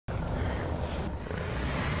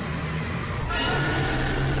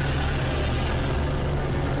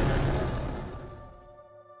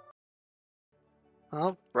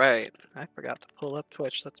All right. I forgot to pull up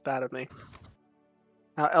Twitch. That's bad of me.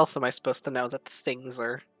 How else am I supposed to know that the things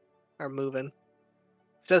are moving?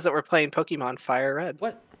 It says that we're playing Pokemon Fire Red.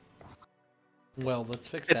 What? Well, let's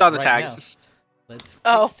fix It's that on the right tag. now. Let's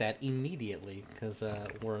Oh. fix that immediately, because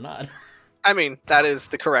we're not. I mean, that is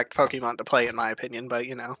the correct Pokemon to play in my opinion, but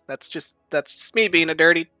you know, that's just me being a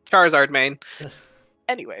dirty Charizard main.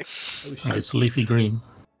 Anyway. Oh shit! It's leafy green.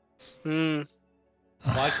 Hmm.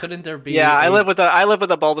 Why couldn't there be? Yeah, I live with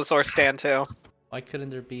a Bulbasaur stand too. Why couldn't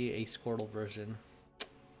there be a Squirtle version?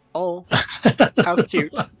 Oh, how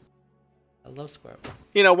cute! I love Squirtle.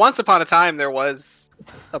 You know, once upon a time there was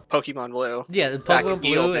a Pokemon Blue. Yeah, the Back in Pokemon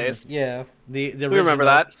the old Blue. days. Yeah, the We remember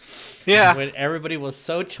original, that. Yeah, when everybody was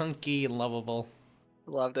so chunky and lovable.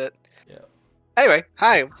 loved it. Yeah. Anyway,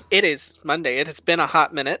 hi. It is Monday. It has been a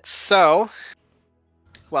hot minute, so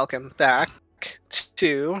welcome back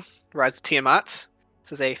to Rise of Tiamat.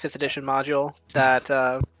 This is a 5th edition module that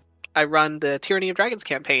I run the Tyranny of Dragons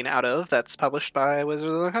campaign out of. That's published by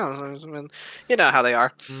Wizards of the Coast. You know how they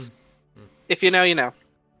are. If you know, you know.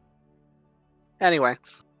 Anyway,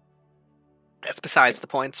 that's besides the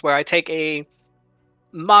points. Where I take a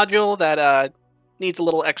module that needs a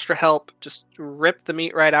little extra help, just rip the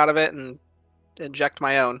meat right out of it and inject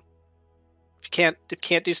my own. If you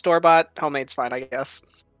can't do store-bought, homemade's fine, I guess.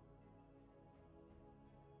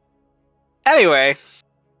 Anyway,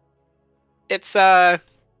 it's I'm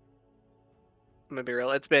gonna be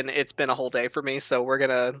real. It's been a whole day for me, so we're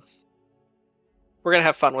gonna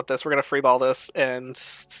have fun with this. We're gonna freeball this and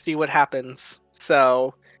see what happens.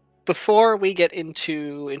 So, before we get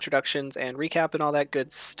into introductions and recap and all that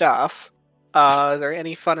good stuff, are there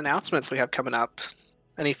any fun announcements we have coming up?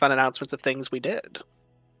 Any fun announcements of things we did?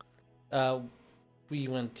 We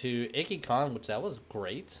went to IkiCon, which that was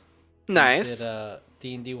great. Nice. We did a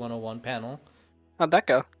D&D 101 panel. How'd that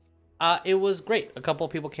go? It was great. A couple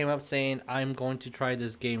of people came up saying, I'm going to try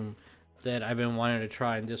this game that I've been wanting to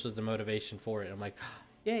try, and this was the motivation for it. I'm like,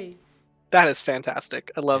 yay. That is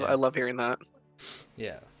fantastic. I love hearing that.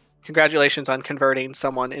 Yeah. Congratulations on converting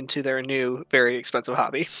someone into their new, very expensive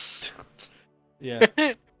hobby. Yeah.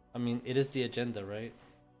 I mean, it is the agenda, right?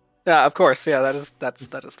 Yeah, of course. Yeah, that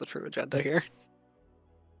is the true agenda here.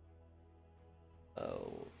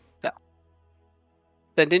 Oh. Yeah.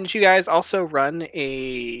 Then didn't you guys also run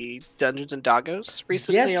a Dungeons and Doggos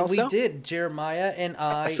recently? Yes, also? we did. Jeremiah and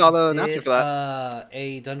I saw the did, announcement for that.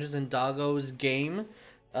 A Dungeons and Doggos game,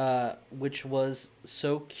 which was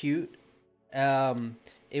so cute.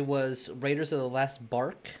 It was Raiders of the Last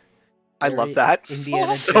Bark. I love that Indiana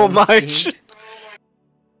so Jones much.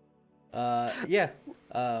 Themed. Yeah.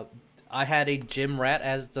 I had a gym rat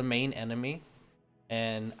as the main enemy,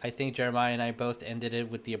 and I think Jeremiah and I both ended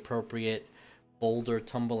it with the appropriate boulder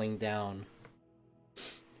tumbling down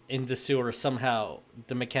in the sewer. Somehow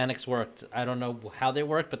the mechanics worked. I don't know how they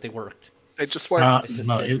worked, but they worked. They just work.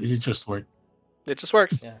 It just worked. It just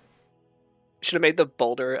works. Yeah. Should have made the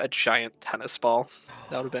boulder a giant tennis ball.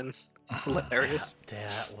 That would have been hilarious.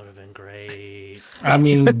 That would have been great. I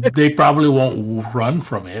mean, they probably won't run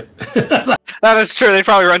from it. That is true. They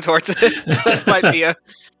probably run towards it. That might be a.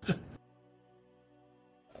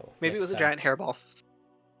 Maybe it was a giant hairball.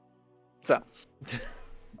 So.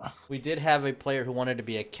 We did have a player who wanted to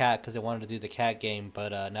be a cat because they wanted to do the cat game,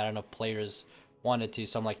 but not enough players wanted to.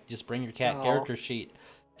 So I'm like, just bring your cat character sheet.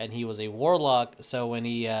 And he was a warlock, so when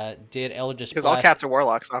he did Eldritch Because Blast, all cats are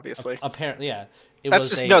warlocks, obviously. Apparently, yeah. That's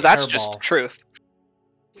just the truth.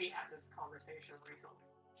 We had this conversation recently.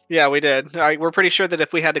 Yeah, we did. We're pretty sure that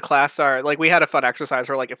if we had to class we had a fun exercise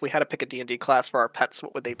where, like, if we had to pick a D&D class for our pets,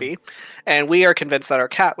 what would they be? And we are convinced that our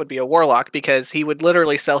cat would be a warlock because he would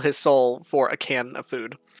literally sell his soul for a can of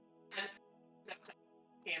food.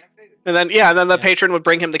 And then, the patron would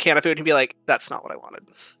bring him the can of food and he'd be like, that's not what I wanted.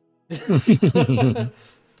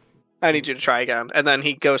 I need you to try again. And then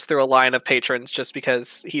he goes through a line of patrons just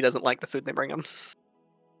because he doesn't like the food they bring him.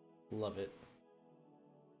 Love it.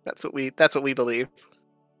 That's what we believe.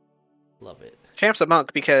 Love it. Champ's a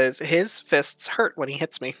monk because his fists hurt when he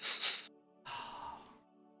hits me.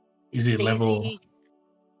 Is he level? Daisy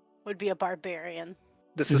would be a barbarian.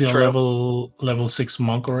 This Is is he true. a level 6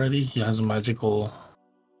 monk already? He has magical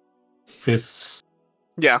fists.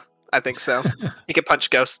 Yeah, I think so. He can punch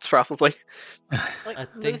ghosts, probably.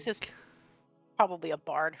 Like, Moose is probably a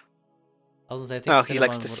bard. I was gonna say, I think he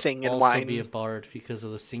likes Cinnamon to would sing and also whine. be a bard because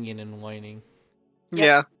of the singing and whining. Yep.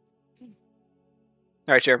 Yeah.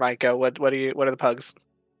 All right, Jeremiah, go. What are the pugs?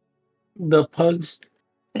 The pugs.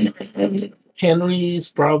 Henry's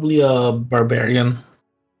probably a barbarian.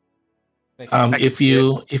 If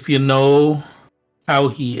you know how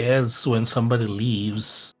he is when somebody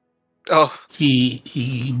leaves, Oh,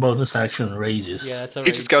 he bonus action rages. Yeah, that's a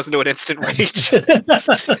he just rage. goes into an instant rage.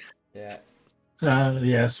 Yeah.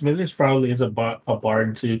 Yeah, Smithers probably is a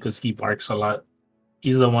bard too because he barks a lot.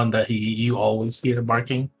 He's the one that you always hear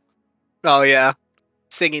barking. Oh yeah,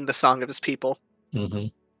 singing the song of his people. Mm-hmm.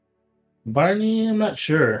 Barney, I'm not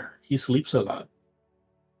sure. He sleeps a lot.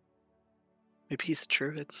 Maybe he's a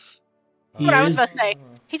druid. He What I was is- about to say.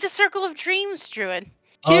 He's a Circle of Dreams druid.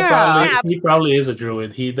 Oh, Yeah. he probably is a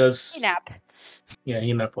druid. He does. Nap. Yeah,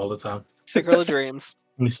 he nap all the time. Circle of Dreams.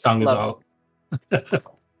 His tongue is Love out.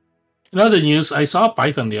 The news. I saw a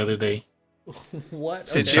python the other day. What?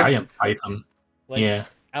 A Did you? giant python. Like, Yeah.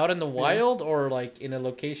 out in the wild or like in a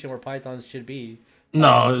location where pythons should be?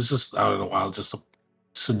 No, it's just out in the wild. Just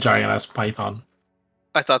a giant ass python.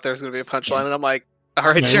 I thought there was going to be a punchline, Yeah. and I'm like, all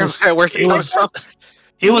right, Yeah, Jeremiah, where's it it coming was- from?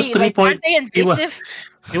 It was Wait, three like, point. aren't they It was invasive?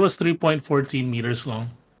 it was 3.14 meters long.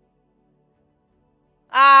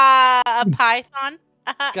 A python.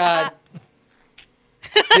 God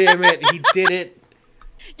damn it! He did it.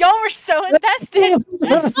 Y'all were so invested.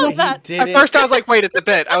 He that. did At it. first, I was like, wait, it's a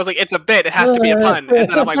bit. I was like, it's a bit. It has to be a pun. And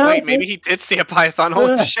then I'm like, wait, maybe he did see a python.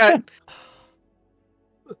 Holy shit.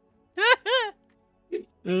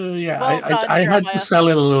 Yeah, Well done, I had Jeremiah. to sell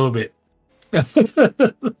it a little bit.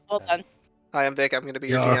 Well done. Hi, I'm Vic. I'm going to be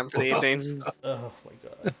your Yeah. DM for the evening. Oh my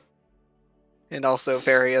god. And also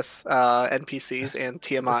various NPCs and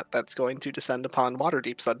Tiamat that's going to descend upon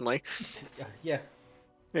Waterdeep suddenly. Yeah.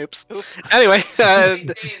 Oops. Oops. Anyway, These days,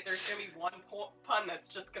 there's gonna be one pun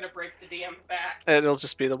that's just gonna break the DM's back. it'll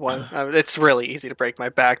just be the one. It's really easy to break my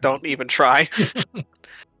back. Don't even try.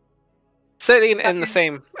 Sitting in the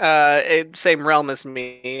same realm as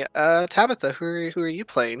me, Tabitha, who are you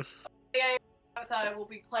playing? I will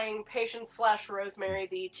be playing Patience / Rosemary,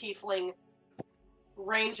 the Tiefling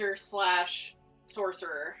Ranger /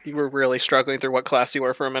 Sorcerer. You were really struggling through what class you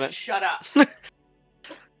were for a minute. Shut up.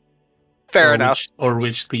 Fair Or enough.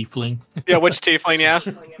 which tiefling? Yeah, which tiefling? Yeah.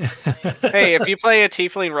 Tiefling everything. Hey, if you play a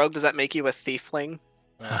tiefling rogue, does that make you a thiefling?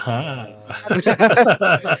 Haha.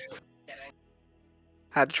 Kidding.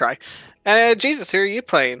 Had to try. Jesus, who are you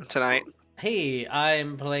playing tonight? Hey,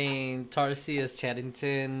 I'm playing Tarsius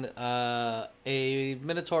Chaddington, a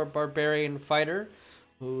Minotaur barbarian fighter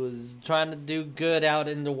who's trying to do good out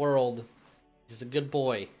in the world. He's a good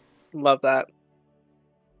boy. Love that.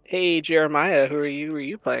 Hey, Jeremiah, who are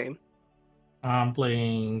you playing? I'm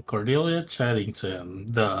playing Cordelia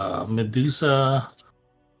Chaddington, the Medusa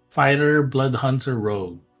fighter, blood hunter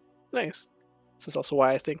rogue. Nice. This is also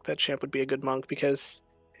why I think that champ would be a good monk, because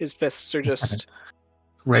his fists are just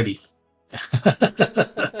Ready. Look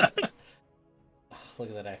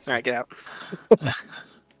at that action. all right. Get out.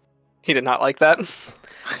 He did not like that.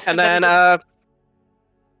 And then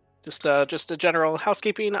just a general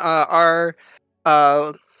housekeeping. Our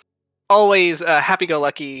always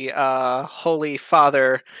happy-go-lucky Holy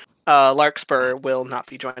Father Larkspur will not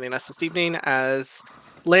be joining us this evening, as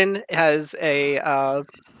Lynn has a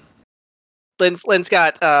Lynn's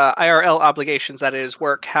got IRL obligations, that is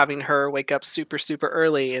work, having her wake up super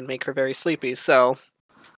early and make her very sleepy. So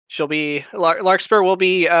she'll be Larkspur will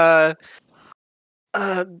be the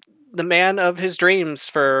man of his dreams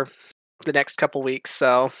for the next couple weeks.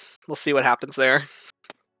 So we'll see what happens there.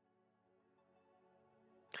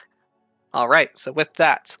 All right. So with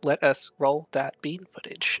that, let us roll that bean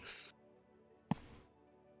footage.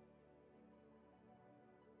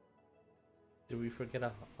 Did we forget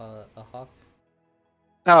a hawk?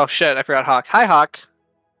 Oh shit! I forgot Hawk. Hi, Hawk.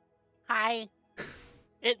 Hi.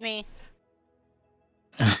 It me.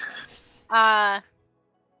 That's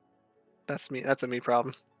me. That's a me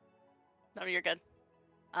problem. No, you're good.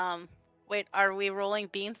 Wait, are we rolling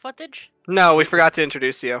bean footage? No, we forgot to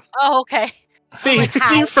introduce you. Oh, okay. See, like,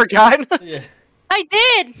 hi. you forgot. Yeah. I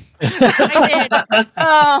did. I did.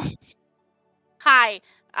 Hi.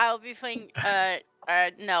 I'll be playing.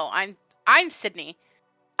 No, I'm Sydney.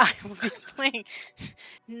 I will be playing.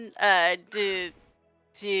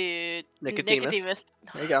 Nicodemus.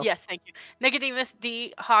 There you go. Yes, thank you. Nicodemus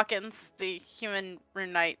D. Hawkins, the human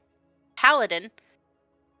rune knight paladin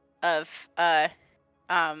of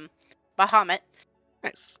Bahamut.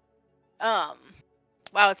 Nice. Wow,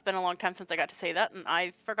 it's been a long time since I got to say that, and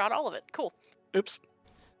I forgot all of it. Cool. Oops.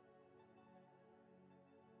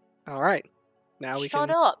 All right. Now we Shut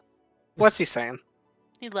can. up. What's he saying?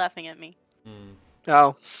 He's laughing at me.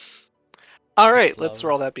 Oh. All right. Let's Love.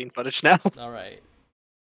 roll that bean footage now. All right.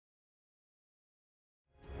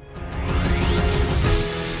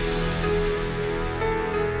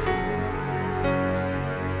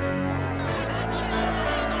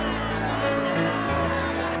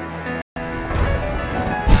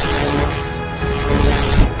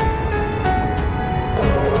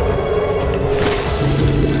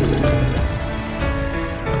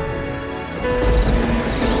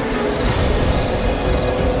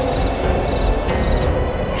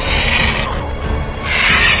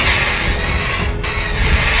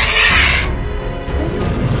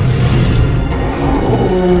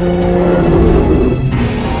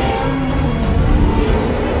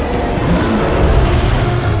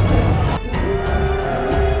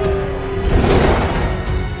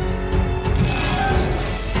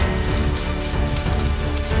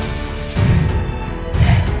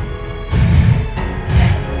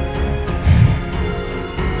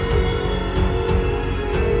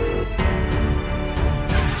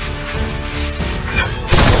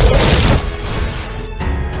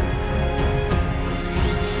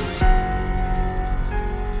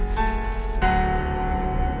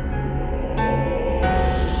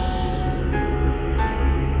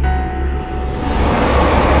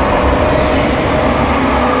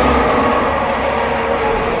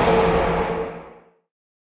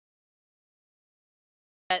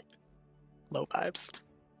 Low vibes.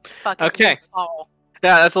 Fucking Okay. ball.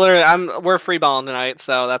 Yeah, that's literally. We're free balling tonight,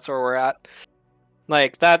 so that's where we're at.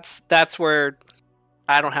 Like that's where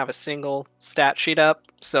I don't have a single stat sheet up.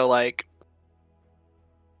 So like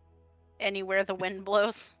Anywhere the wind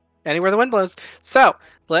blows. anywhere the wind blows. So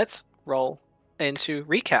let's roll into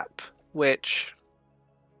recap.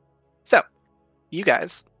 So you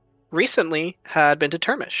guys recently had been to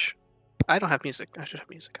Termish. I don't have music. I should have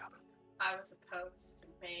music on. I was supposed to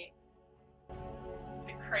make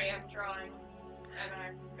the crayon drawings, and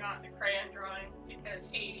I forgot the crayon drawings because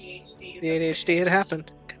ADHD. The ADHD had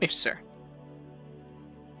happened. Come here, sir.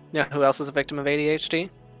 You know who else is a victim of ADHD?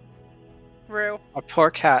 Rue. A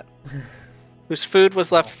poor cat, whose food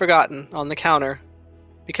was left forgotten on the counter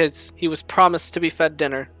because he was promised to be fed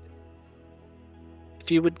dinner.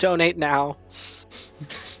 If you would donate now,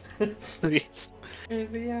 please.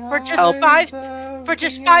 For just 5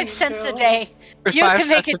 cents a day, For you 5 can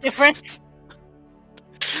make cents a difference.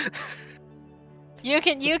 You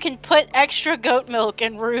can put extra goat milk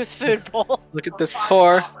in Rue's food bowl. Look at this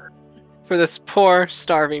poor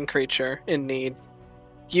starving creature in need.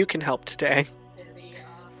 You can help today.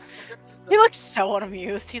 He looks so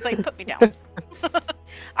unamused. He's like, put me down.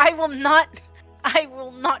 I will not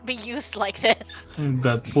be used like this.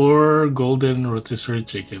 That poor golden rotisserie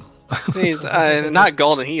chicken. He's not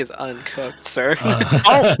golden. He is uncooked, sir.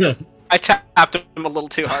 Uh, I tapped him a little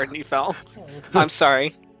too hard and he fell. I'm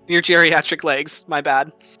sorry. Your geriatric legs. My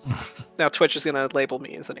bad. Now Twitch is gonna label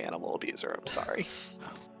me as an animal abuser. I'm sorry.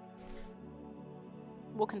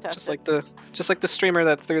 We'll contest Just like the streamer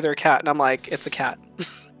that threw their cat, and I'm like, it's a cat.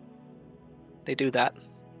 They do that.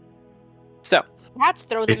 So Cats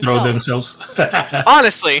throw they themselves. throw themselves.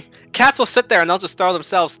 honestly, cats will sit there and they'll just throw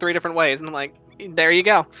themselves 3 different ways, and I'm like, there you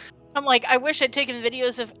go. I'm like, I wish I'd taken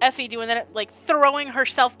videos of Effie doing that, like throwing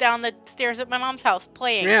herself down the stairs at my mom's house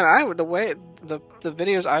playing. Man, I would the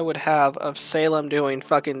videos I would have of Salem doing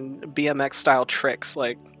fucking BMX style tricks,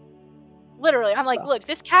 like Literally, I'm like, look,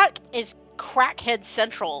 this cat is crackhead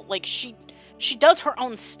central. Like she does her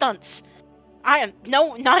own stunts. I'm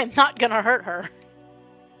not gonna hurt her.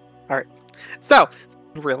 so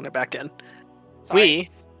reeling it back in. Sorry.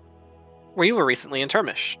 We were recently in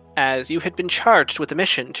Termish, as you had been charged with a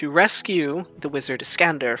mission to rescue the wizard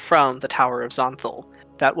Iskander from the Tower of Zonthal.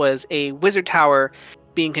 That was a wizard tower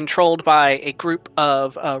being controlled by a group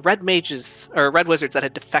of red mages or red wizards that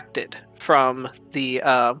had defected from the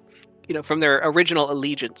from their original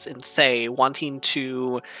allegiance in Thay, wanting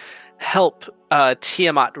to help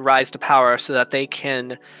Tiamat rise to power so that they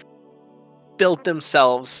can build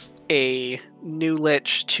themselves a new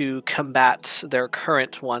lich to combat their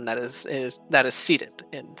current one that is seated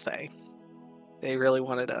in Thay. They really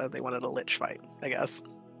wanted a lich fight, I guess.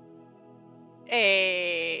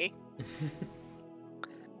 Hey.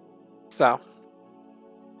 So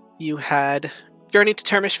you had journeyed to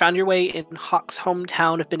Termish, found your way in Hawk's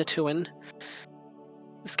hometown of Binatuan.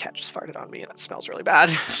 This cat just farted on me and it smells really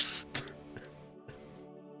bad.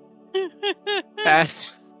 And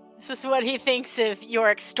This is what he thinks of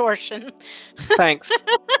your extortion. thanks.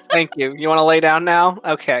 Thank you. You want to lay down now?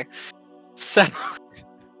 Okay. So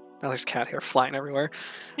now there's cat hair flying everywhere.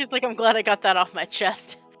 He's like, I'm glad I got that off my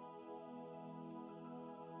chest.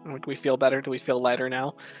 Do we feel better? Do we feel lighter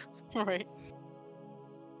now? Right.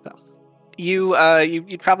 You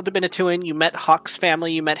traveled to Binatuan, you met Hawk's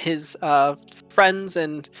family, you met his friends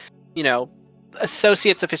and,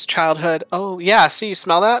 associates of his childhood. Oh, yeah, see, you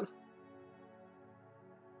smell that?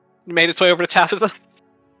 You made its way over to Tabitha.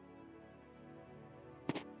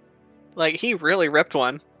 Like, he really ripped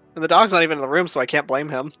one. And the dog's not even in the room, so I can't blame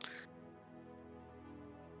him.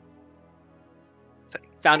 So you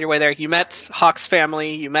found your way there. You met Hawk's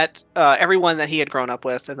family, you met everyone that he had grown up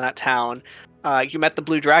with in that town. You met the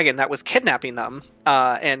blue dragon that was kidnapping them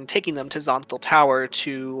and taking them to Zonthal Tower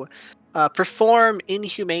to perform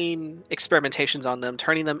inhumane experimentations on them,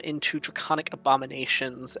 turning them into draconic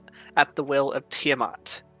abominations at the will of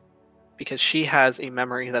Tiamat. Because she has a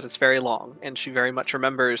memory that is very long, and she very much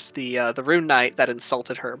remembers the Rune Knight that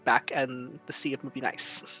insulted her back in the Sea of Movie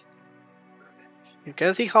Nice.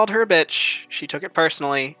 Because he called her a bitch, she took it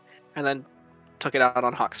personally, and then took it out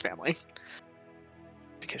on Hawk's family.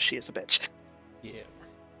 Because she is a bitch. Yeah.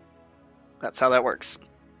 That's how that works.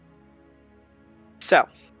 So,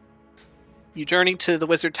 you journeyed to the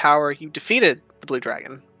Wizard Tower, you defeated the Blue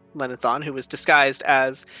Dragon, Lenithon, who was disguised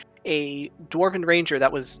as a Dwarven Ranger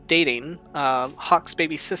that was dating Hawk's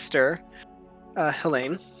baby sister,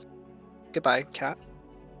 Helene. Goodbye, cat.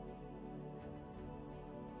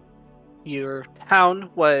 Your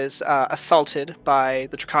town was assaulted by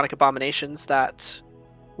the draconic abominations that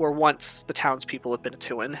were once the townspeople of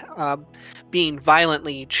Binatuan, being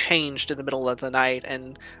violently changed in the middle of the night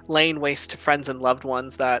and laying waste to friends and loved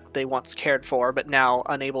ones that they once cared for, but now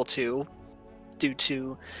unable to, due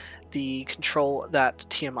to the control that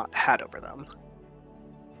Tiamat had over them.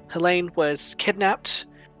 Helene was kidnapped.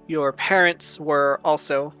 Your parents were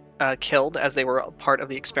also killed as they were a part of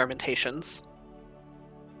the experimentations.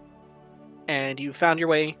 And you found your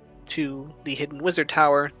way to the Hidden Wizard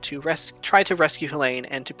Tower to try to rescue Helene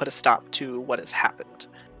and to put a stop to what has happened.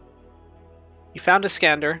 You found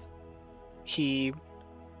Iskander. He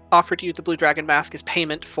offered you the Blue Dragon Mask as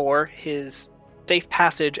payment for his safe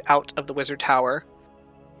passage out of the Wizard Tower.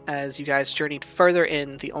 As you guys journeyed further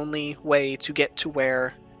in, the only way to get to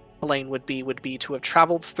where Helene would be to have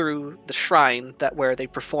traveled through the shrine where they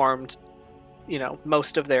performed,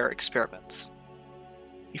 most of their experiments.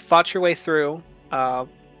 You fought your way through,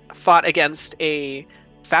 fought against a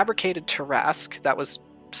fabricated Tarrasque that was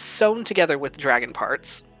sewn together with dragon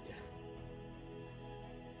parts.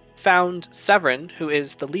 Found Severin, who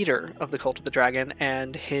is the leader of the Cult of the Dragon,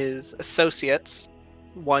 and his associates,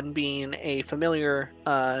 one being a familiar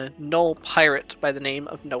Null pirate by the name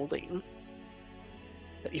of Nolene,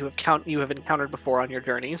 that you have encountered before on your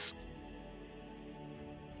journeys.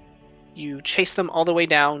 You chased them all the way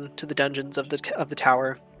down to the dungeons of the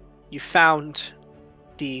tower. You found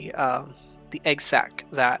the egg sack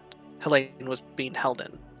that Helene was being held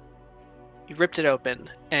in. You ripped it open,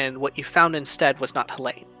 and what you found instead was not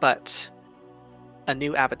Helene, but a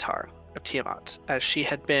new avatar of Tiamat, as she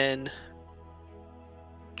had been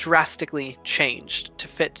drastically changed to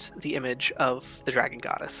fit the image of the dragon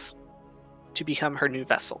goddess, to become her new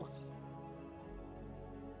vessel.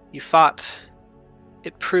 You fought.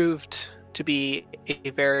 It proved to be a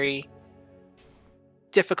very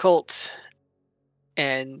difficult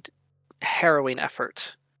and harrowing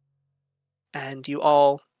effort, and you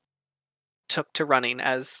all took to running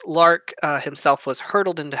as Lark himself was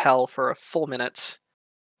hurtled into hell for a full minute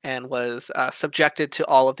and was subjected to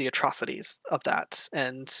all of the atrocities of that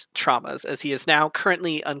and traumas, as he is now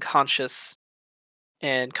currently unconscious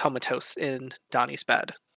and comatose in Donnie's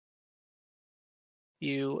bed.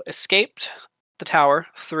 You escaped the tower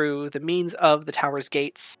through the means of the tower's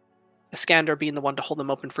gates, Iskander being the one to hold them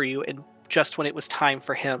open for you, and just when it was time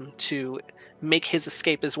for him to make his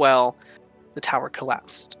escape as well, the tower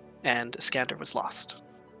collapsed, and Iskander was lost.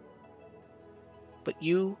 But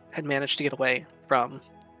you had managed to get away from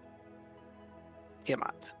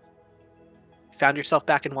Tiamat. You found yourself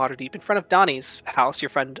back in Waterdeep in front of Donnie's house, your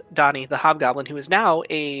friend Donnie the Hobgoblin, who is now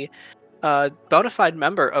a bona fide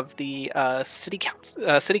member of the city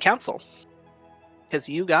council, because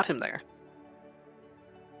you got him there.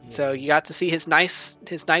 Yeah. So you got to see his nice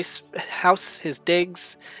house, his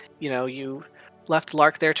digs. You left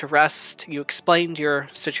Lark there to rest. You explained your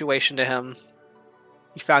situation to him.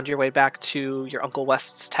 You found your way back to your Uncle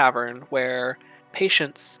West's tavern, where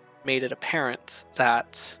Patience made it apparent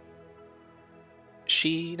that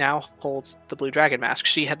she now holds the Blue Dragon Mask.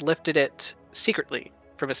 She had lifted it secretly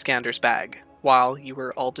from Iskander's bag while you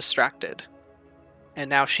were all distracted. And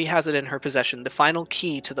now she has it in her possession, the final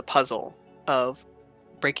key to the puzzle of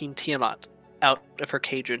breaking Tiamat out of her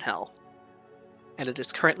cage in hell. And it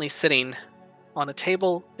is currently sitting on a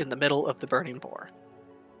table in the middle of the burning boar,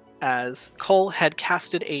 as Cole had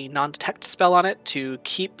casted a non-detect spell on it to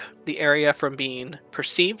keep the area from being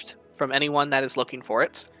perceived from anyone that is looking for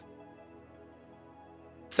it.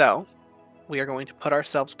 So, we are going to put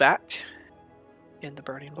ourselves back in the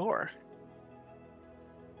burning boar,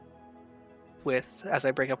 with, as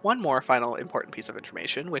I bring up one more final important piece of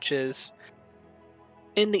information, which is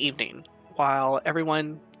in the evening, while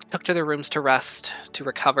everyone took to their rooms to rest, to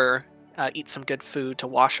recover, eat some good food, to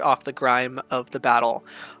wash off the grime of the battle,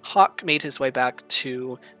 Hawk made his way back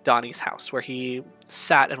to Donnie's house, where he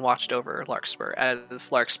sat and watched over Larkspur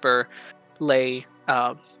as Larkspur lay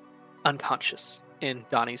unconscious in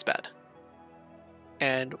Donnie's bed.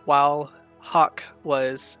 And while Hawk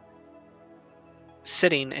was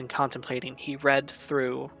sitting and contemplating, he read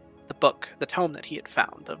through the book, the tome that he had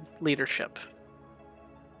found of leadership.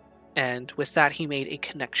 And with that, he made a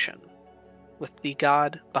connection with the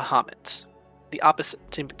god Bahamut, the opposite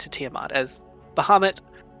to Tiamat, as Bahamut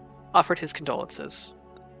offered his condolences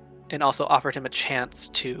and also offered him a chance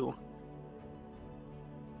to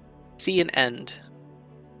see an end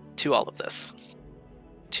to all of this,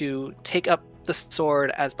 to take up the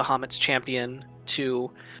sword as Bahamut's champion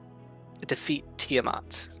to defeat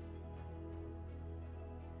Tiamat.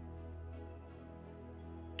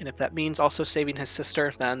 And if that means also saving his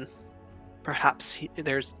sister, then perhaps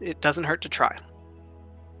it doesn't hurt to try.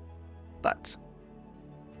 But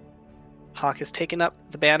Hawk has taken up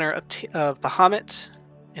the banner of Bahamut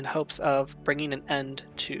in hopes of bringing an end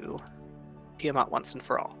to Tiamat once and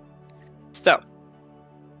for all. So,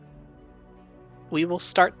 we will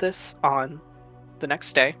start this on the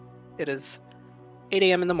next day. It is 8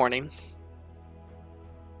 a.m. in the morning.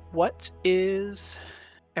 What is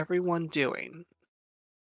everyone doing?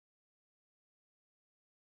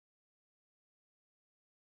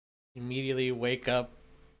 Immediately wake up,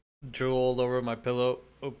 drool all over my pillow.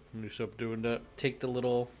 Oh, let me stop doing that. Take the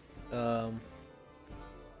little,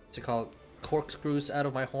 what's it called? Corkscrews out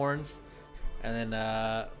of my horns. And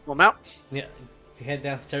then, We'll mount. yeah, head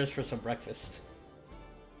downstairs for some breakfast.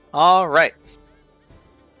 All right.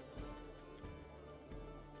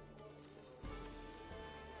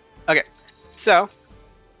 Okay, so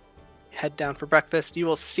head down for breakfast. You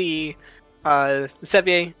will see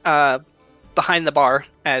Sevier behind the bar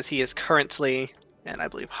as he is currently, and I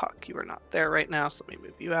believe Hawk, you are not there right now, so let me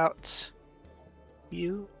move you out.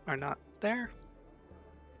 You are not there.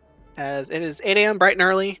 As it is 8 a.m. bright and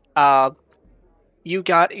early, you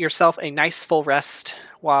got yourself a nice full rest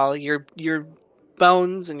while your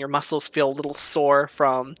bones and your muscles feel a little sore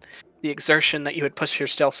from the exertion that you had pushed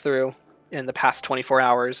yourself through in the past 24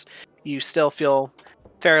 hours. You still feel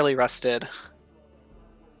fairly rested.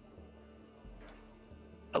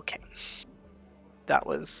 Okay. That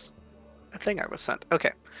was a thing I was sent.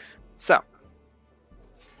 Okay. So.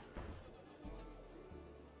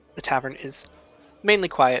 The tavern is mainly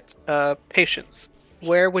quiet. Patience.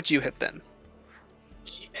 Where would you have been?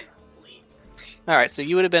 She'd been asleep. Alright, so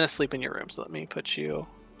you would have been asleep in your room, so let me put you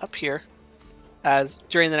up here. As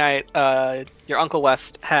during the night, your Uncle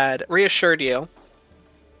West had reassured you.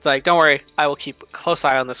 It's like, don't worry, I will keep a close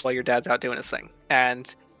eye on this while your dad's out doing his thing.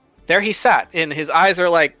 And there he sat, and his eyes are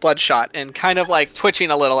like bloodshot and kind of like twitching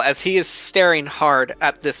a little as he is staring hard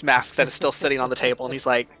at this mask that is still sitting on the table. And he's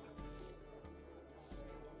like,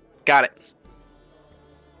 got it.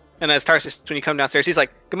 And then it starts when you come downstairs. He's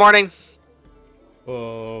like, good morning.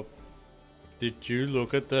 Did you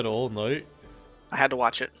look at that all night? I had to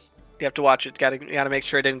watch it. You have to watch it. You gotta make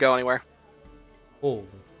sure it didn't go anywhere. Oh,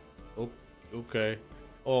 okay.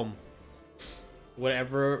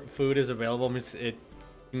 Whatever food is available, it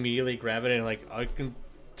immediately grab it and like, I can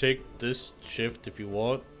take this shift if you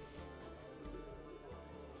want.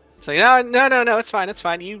 So no, it's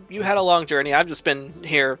fine. You had a long journey. I've just been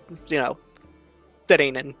here,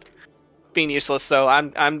 sitting and being useless. So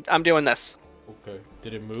I'm doing this. Okay.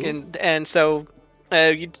 Did it move? And so,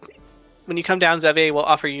 when you come down, Zevier will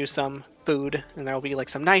offer you some food, and there will be like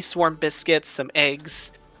some nice warm biscuits, some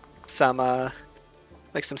eggs, some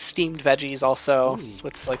like some steamed veggies also. Ooh.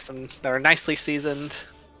 With like some that are nicely seasoned.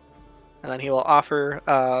 And then he will offer,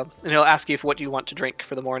 and he'll ask you for what you want to drink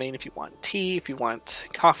for the morning. If you want tea, if you want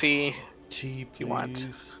coffee, tea, please. If you want.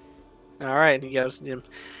 All right, and he goes to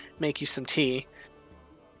make you some tea.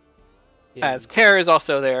 Yeah. As Kerr is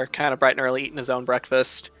also there, kind of bright and early, eating his own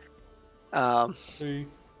breakfast. Hey.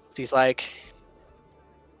 He's like,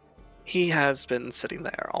 he has been sitting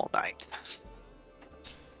there all night.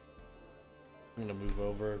 I'm gonna move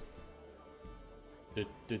over. Did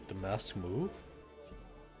the mask move?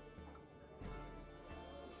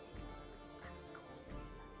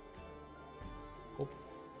 Oh.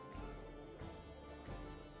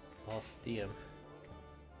 Lost DM.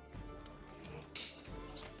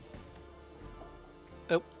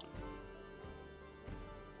 Oh.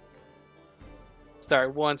 Sorry,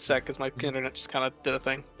 one sec, because my internet just kind of did a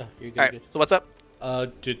thing. Oh, you're good. Alright, Good. so what's up?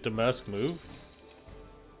 Did the mask move?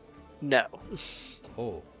 No.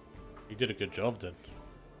 Oh, you did a good job then.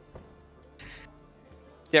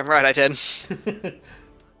 Yeah, right, I did.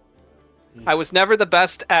 I was never the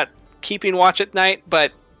best at keeping watch at night,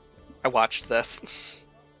 but I watched this.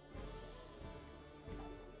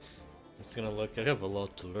 It's gonna look. I have a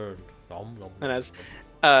lot to learn. Nom, nom, And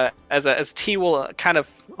nom. as T will kind of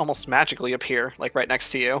almost magically appear, like right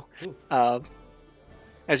next to you,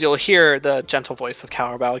 as you'll hear the gentle voice of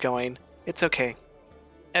Cowabell going, "It's okay.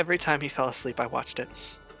 Every time he fell asleep, I watched it."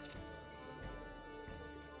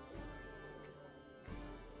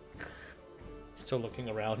 Still looking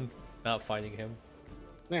around, not finding him.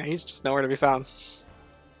 Yeah, he's just nowhere to be found.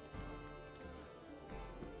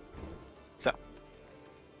 So,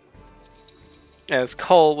 as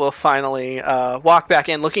Cole will finally walk back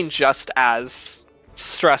in, looking just as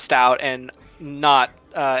stressed out and not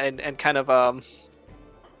and kind of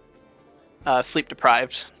sleep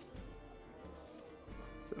deprived.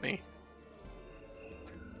 Is it me?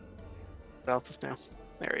 What else is new?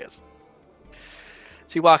 There he is.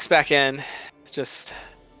 So he walks back in, just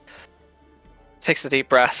takes a deep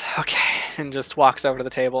breath, okay, and just walks over to the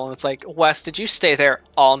table. And it's like, Wes, did you stay there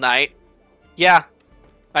all night? Yeah,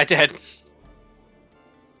 I did.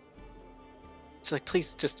 She's like,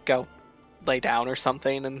 please just go lay down or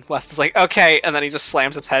something. And Wes is like, okay. And then he just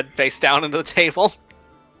slams his head face down into the table.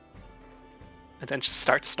 And then just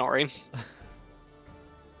starts snoring.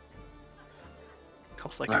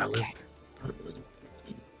 Cole's like, Valid. okay.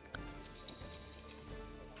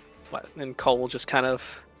 What? And Cole will just kind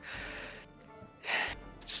of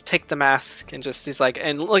just take the mask and just, he's like,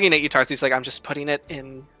 and looking at you, Tarsi, he's like, I'm just putting it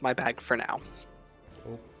in my bag for now.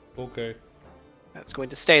 Oh, okay. It's going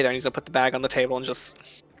to stay there. And he's going to put the bag on the table and just...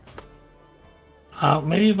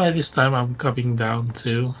 Maybe by this time I'm coming down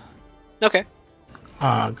too. Okay.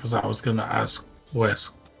 Because I was gonna ask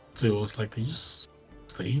Wes too. It's like, they just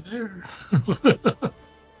stay there.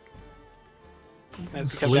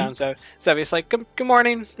 As you come down, so Zevi's like, good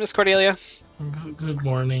morning, Miss Cordelia. Good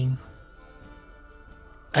morning.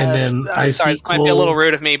 And then I sorry, see this might be a little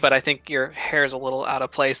rude of me, but I think your hair's a little out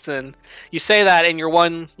of place. And you say that, and your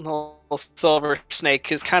one little silver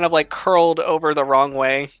snake is kind of like curled over the wrong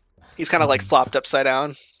way. He's kind of like flopped upside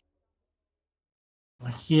down.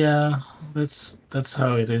 Yeah, that's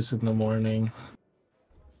how it is in the morning.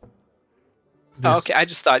 Oh, okay, I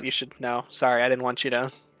just thought you should know. Sorry, I didn't want you to.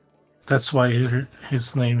 That's why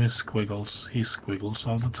his name is Squiggles. He squiggles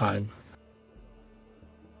all the time.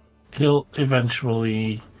 He'll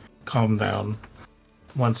eventually calm down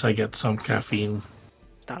once I get some caffeine.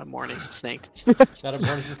 It's not a morning snake. Not a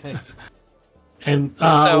morning snake. And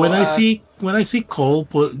So, when I see Cole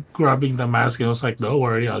grabbing the mask, and I was like, "Don't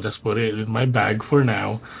worry, I'll just put it in my bag for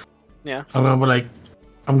now." Yeah.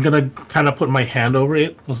 I'm gonna kind of put my hand over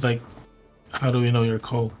it. I was like, "How do we know you're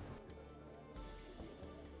Cole?"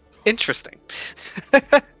 Interesting.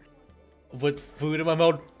 With food in my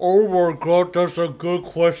mouth. Oh my god, that's a good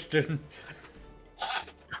question.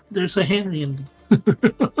 There's a Henry in.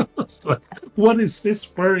 It's like, what is this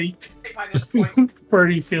furry By this point,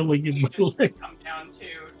 furry feeling in you my just leg? come down to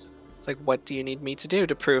just It's like, what do you need me to do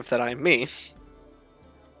to prove that I'm me?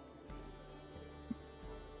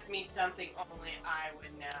 ask me something only I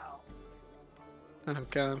would know. Oh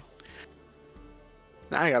god.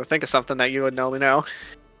 Now I gotta think of something that you would only know.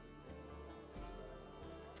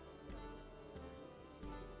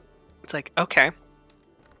 It's like, okay.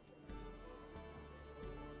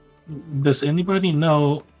 Does anybody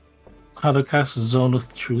know how to cast Zone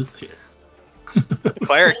of Truth here? The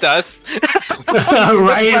cleric does.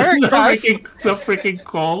 Right? The cleric The freaking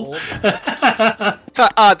Cole.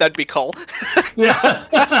 That'd be Cole.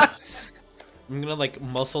 Yeah. I'm gonna like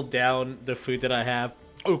muscle down the food that I have.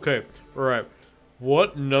 Okay, alright.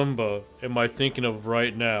 What number am I thinking of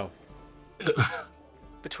right now?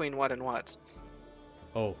 Between what and what?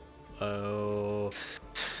 Oh,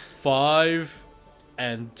 5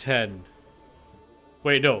 and 10.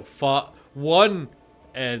 Wait, no, 1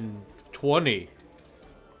 and 20.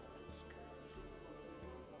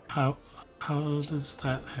 How does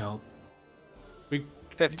that help?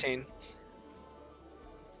 15.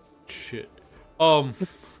 Shit. Oh,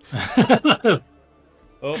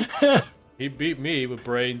 he beat me with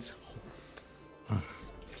brains.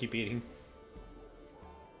 Just keep eating.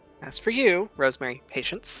 As for you, Rosemary,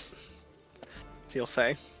 patience. As you'll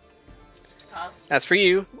say. Huh? As for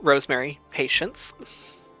you, Rosemary, patience.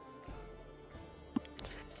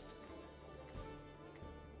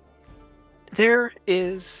 There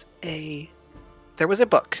was a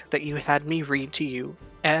book that you had me read to you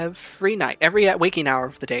every night, every waking hour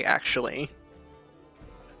of the day, actually.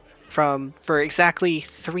 For exactly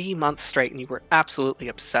 3 months straight, and you were absolutely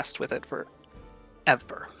obsessed with it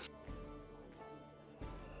forever.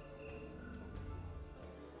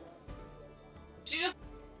 She just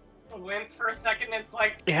wince for a second. It's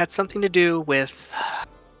like, It had something to do with... I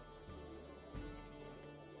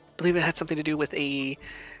believe it had something to do with a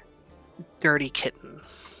dirty kitten.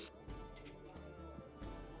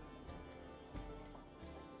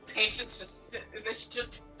 patience just sit, and then she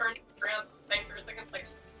just turned around. Thanks for a second. It's like,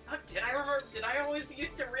 oh, did I remember? Did I always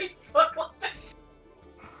used to read a book like that?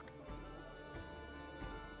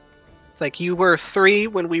 It's like you were 3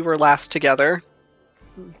 when we were last together.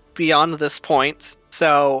 Beyond this point,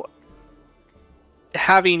 so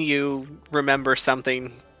having you remember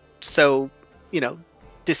something so,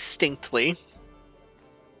 distinctly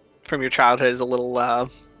from your childhood is a little,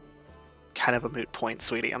 kind of a moot point,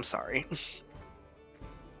 sweetie. I'm sorry.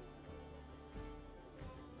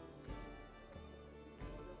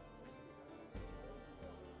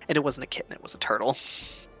 And it wasn't a kitten, it was a turtle.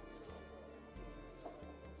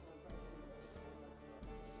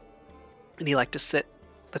 And he liked to sit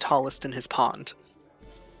the tallest in his pond.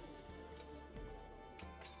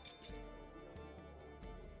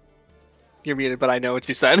 You're muted, but I know what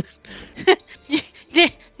you said.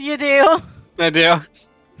 You do? I do.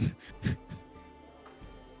 Did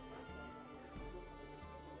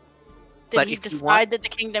But he if you decide want- that the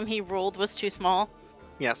kingdom he ruled was too small?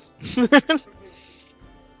 Yes.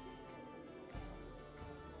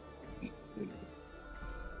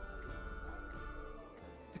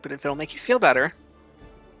 But if it'll make you feel better,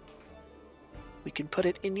 we can put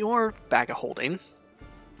it in your bag of holding.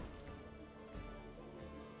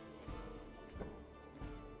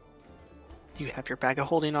 Do you have your bag of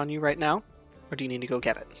holding on you right now? Or do you need to go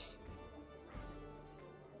get it?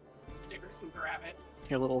 Stickers and grab it.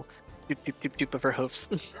 Your little doop doop doop doop of her hoofs.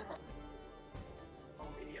 I'll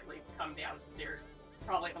immediately come downstairs.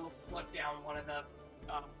 Probably almost slip down one of the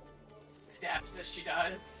steps as she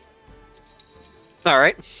does.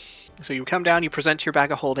 Alright. So you come down, you present your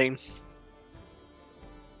bag of holding,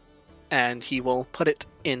 and he will put it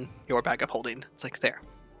in your bag of holding. It's like, there.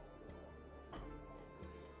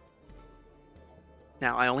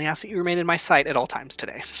 Now, I only ask that you remain in my sight at all times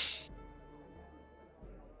today.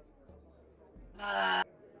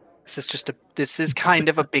 This is kind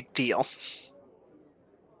of a big deal.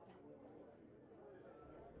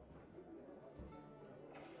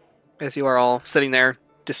 As you are all sitting there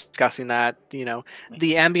discussing that, the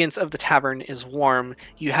ambience of the tavern is warm.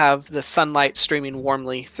 You have the sunlight streaming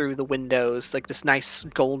warmly through the windows, like this nice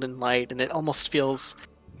golden light, and it almost feels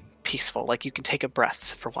peaceful, like you can take a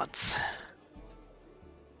breath for once.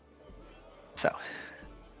 So,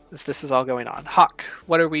 as this is all going on, Hawk,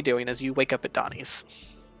 what are we doing as you wake up at Donnie's?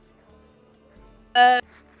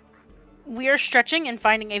 We are stretching and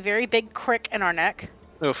finding a very big crick in our neck.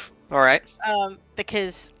 Oof. All right.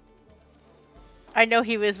 Because I know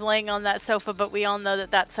he was laying on that sofa, but we all know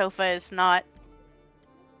that that sofa is not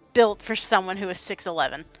built for someone who is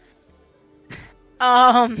 6'11".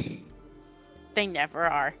 They never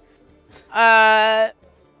are.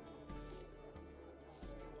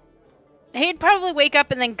 He'd probably wake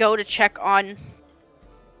up and then go to check on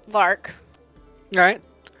Lark All right.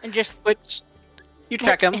 and just Which you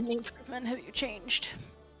check him. Any improvement have you changed?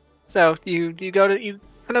 So you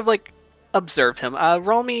kind of like observe him.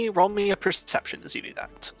 Roll me a perception as you do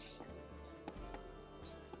that.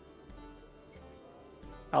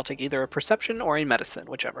 I'll take either a perception or a medicine,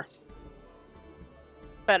 whichever.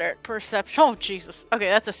 Better at perception. Oh Jesus. Okay,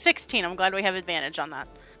 that's a 16. I'm glad we have advantage on that.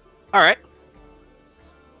 All right.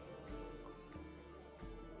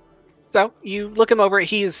 So you look him over.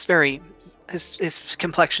 He is his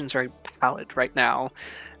complexion's very pallid right now,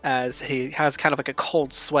 as he has kind of like a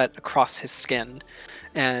cold sweat across his skin.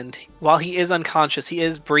 And while he is unconscious, he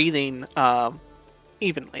is breathing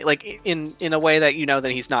evenly, like in a way that you know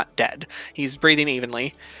that he's not dead. He's breathing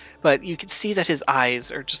evenly, but you can see that his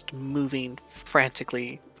eyes are just moving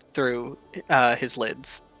frantically through his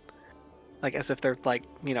lids, like as if they're like,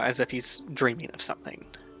 as if he's dreaming of something.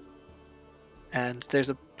 And there's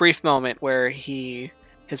a brief moment where his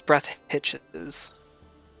breath hitches,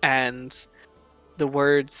 and the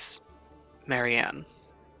words "Marianne"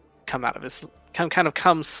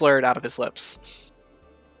 come slurred out of his lips.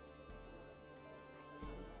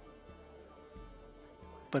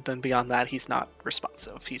 But then beyond that, he's not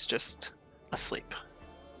responsive. He's just asleep.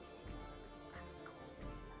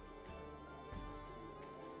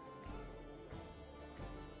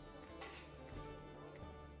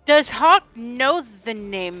 Does Hawk know the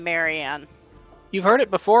name Marianne? You've heard it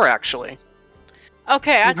before, actually.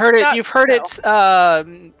 Okay, You've heard it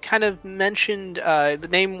kind of mentioned. The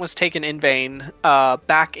name was taken in vain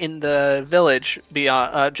back in the village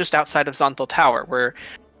beyond, just outside of Zonthal Tower, where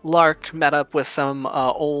Lark met up with some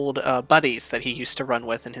old buddies that he used to run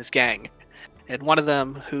with in his gang. And one of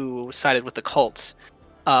them, who sided with the cult,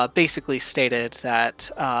 basically stated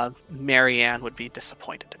that Marianne would be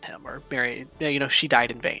disappointed in him, or she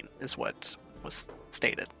died in vain, is what was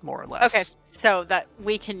stated, more or less. Okay, so that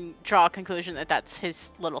we can draw a conclusion that that's his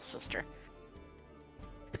little sister.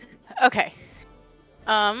 Okay.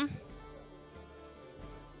 Hawk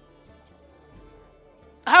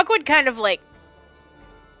would kind of like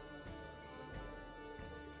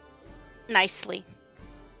nicely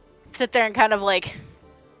sit there and kind of like,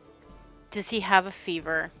 does he have a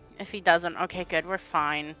fever? If he doesn't, okay, good, we're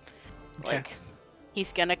fine. Okay. Like,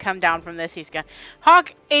 he's gonna come down from this.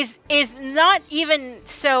 Hawk is not even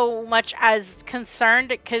so much as concerned,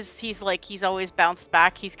 because he's always bounced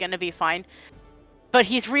back. He's gonna be fine, but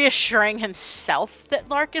he's reassuring himself that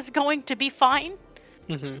Lark is going to be fine.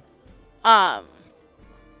 Mm-hmm.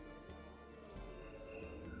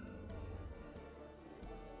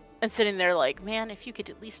 And sitting there like, man, if you could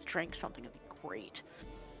at least drink something, it'd be great.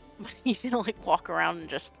 But he's gonna like walk around and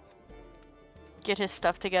just get his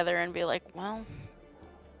stuff together and be like, well,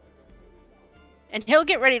 And he'll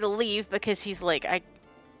get ready to leave because he's like, I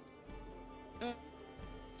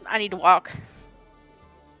need to walk.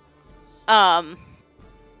 And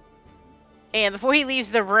before he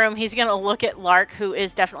leaves the room, he's gonna look at Lark, who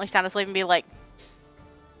is definitely sound asleep, and be like,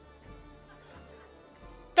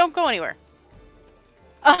 "Don't go anywhere."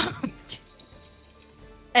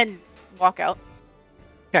 And walk out.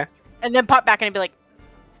 Okay. And then pop back in and be like,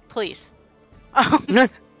 "Please." And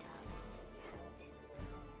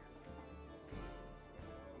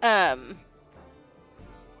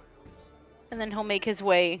then he'll make his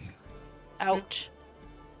way out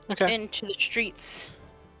Okay. into the streets.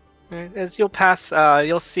 Alright, as you'll pass,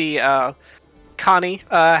 you'll see Connie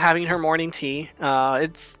having her morning tea.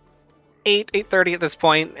 It's 8:30 at this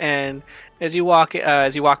point, and as you walk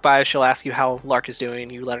by, she'll ask you how Lark is doing.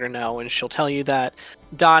 You let her know, and she'll tell you that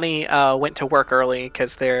Donnie went to work early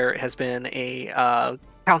because there has been a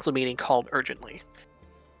council meeting called urgently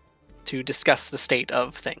to discuss the state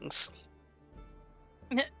of things.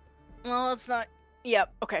 Well, it's not.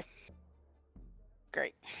 Yep. Okay.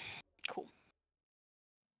 Great. Cool.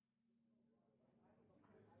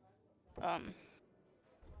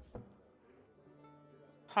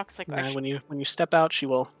 Hawk's like, And when you step out, she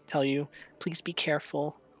will tell you, "Please be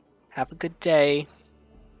careful. Have a good day.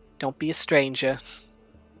 Don't be a stranger."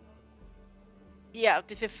 yeah,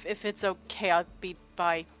 if it's okay, I'll be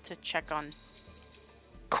by to check on.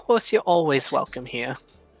 Of course, you're always welcome here.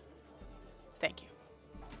 Thank you.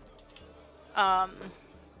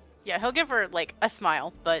 Yeah, he'll give her like a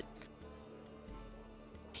smile, but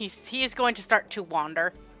he is going to start to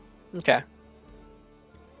wander. Okay.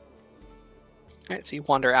 Alright, so you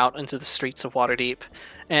wander out into the streets of Waterdeep,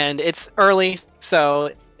 and it's early,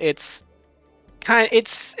 so it's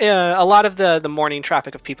a lot of the morning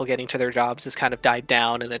traffic of people getting to their jobs has kind of died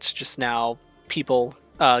down, and it's just now people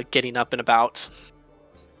getting up and about.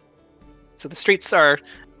 So the streets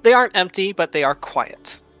they aren't empty, but they are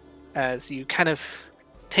quiet, as you kind of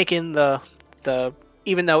take in the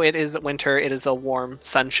even though it is winter, it is a warm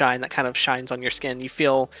sunshine that kind of shines on your skin. You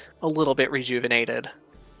feel a little bit rejuvenated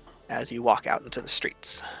as you walk out into the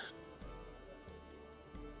streets.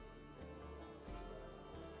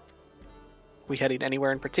 We heading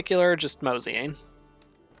anywhere in particular, or just moseying?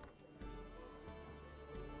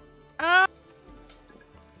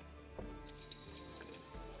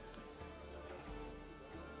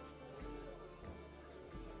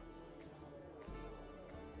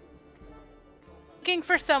 Looking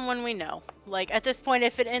for someone we know. Like, at this point,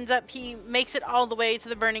 if it ends up he makes it all the way to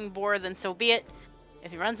the burning boar, then so be it.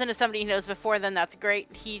 If he runs into somebody he knows before, then that's great.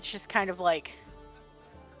 He's just kind of like,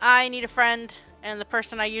 I need a friend, and the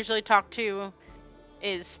person I usually talk to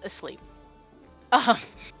is asleep.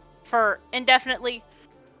 For indefinitely.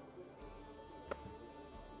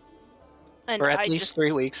 And For at least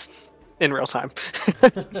 3 weeks in real time.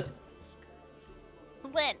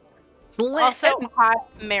 Lynn. Also, hi,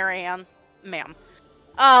 Marianne. Ma'am.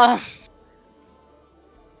 But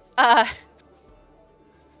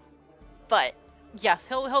yeah,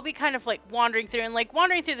 he'll be kind of like wandering through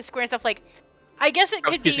the square and stuff. Like, I guess it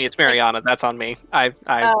could Excuse be. me, it's Mariana. Like, that's on me. I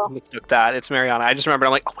mistook that. It's Mariana. I just remembered.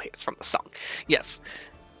 I'm like, oh wait, it's from the song. Yes.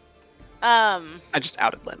 I just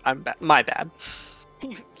outed Lynn. My bad.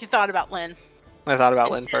 You thought about Lynn. I thought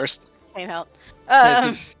about Lynn first. Came out.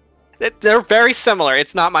 They're very similar.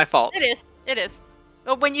 It's not my fault. It is.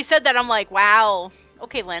 But when you said that, I'm like, wow.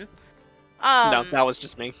 Okay, Lynn. No, that was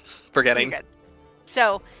just me forgetting. Good.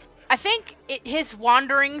 So, I think his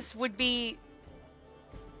wanderings would be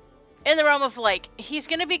in the realm of, like, he's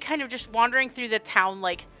going to be kind of just wandering through the town,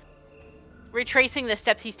 like, retracing the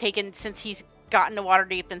steps he's taken since he's gotten to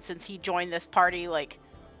Waterdeep and since he joined this party, like,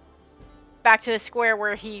 back to the square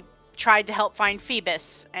where he tried to help find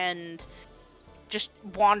Phoebus, and just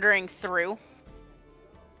wandering through.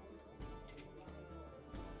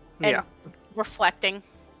 And yeah. Reflecting.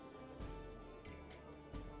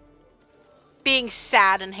 Being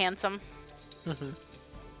sad and handsome. Mm-hmm.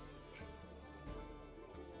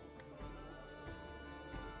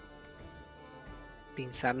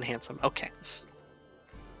 Being sad and handsome. Okay.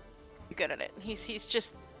 You're good at it. He's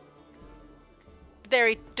just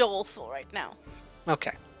very doleful right now.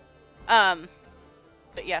 Okay.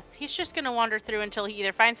 But yeah, he's just gonna wander through until he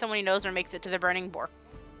either finds someone he knows or makes it to the burning boar.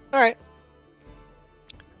 Alright.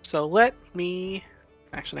 So let me...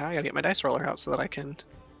 Actually, now I gotta get my dice roller out so that I can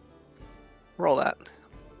roll that.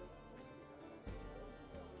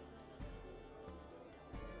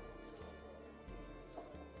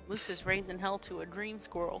 Luce is raising hell to a dream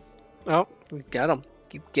squirrel. Oh, you get him.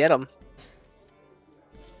 You get him.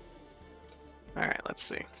 Alright, let's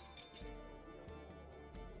see.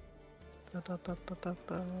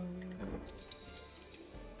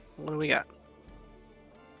 What do we got?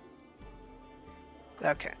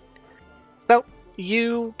 Okay. So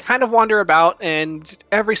you kind of wander about, and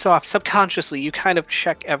every so often, subconsciously, you kind of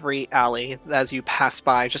check every alley as you pass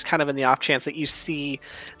by, just kind of in the off chance that you see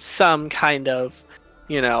some kind of,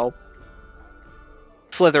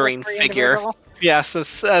 slithering Slippery figure. individual. Yes,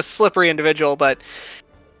 a slippery individual, but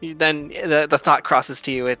then the thought crosses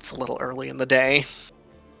to you, it's a little early in the day.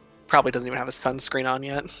 Probably doesn't even have a sunscreen on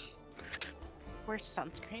yet. Where's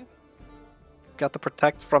sunscreen? Got the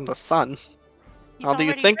protect from the sun. He's How do you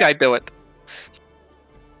already think I ripped. do it?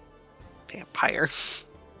 Vampire.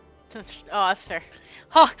 Oh, that's fair.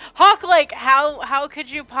 Hawk, like, how could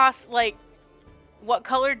you what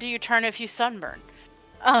color do you turn if you sunburn?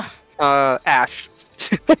 Ash.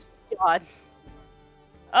 God.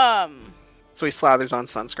 So he slathers on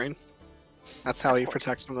sunscreen. That's how he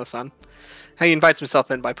protects from the sun. He invites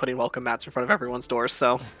himself in by putting welcome mats in front of everyone's doors.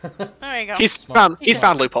 So There you go. he's Smart.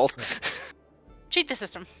 found loopholes. Cheat the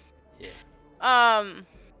system. Yeah.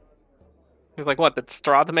 He's like, what? Did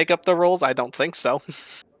straw to make up the rules? I don't think so.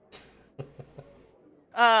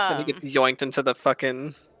 Then he gets yoinked into the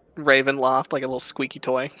fucking raven loft like a little squeaky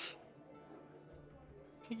toy.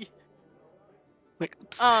 Like,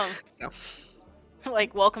 oops. No.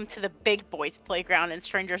 Like, welcome to the big boys playground, and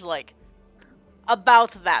strangers like,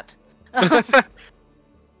 about that.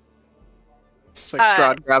 It's like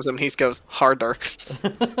Strahd grabs him. He goes harder.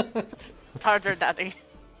 Harder, daddy.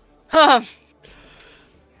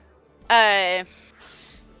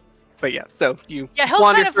 But yeah, so you he'll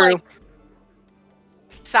wander kind of through. like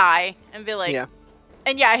sigh and be like, Yeah.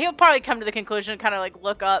 and he'll probably come to the conclusion, kind of like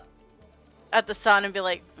look up at the sun and be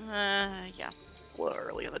like, yeah. A little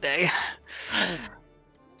early in the day.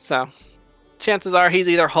 So, chances are he's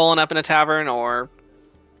either holing up in a tavern or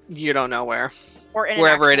you don't know where. Or in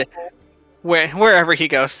Wherever an it is. Wherever he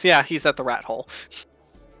goes. Yeah, he's at the rat hole.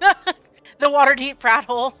 the water deep rat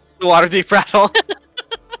hole. The water deep rat hole.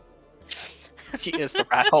 He is the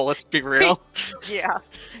rat hole, let's be real. Yeah.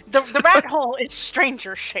 The rat hole is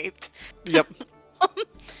stranger shaped. Yep.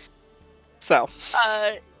 So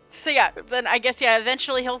yeah, then I guess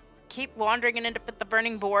eventually he'll keep wandering and end up at the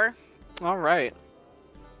burning boar. alright.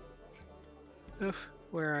 Oof,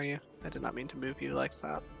 where are you? I did not mean to move you like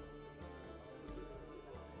that.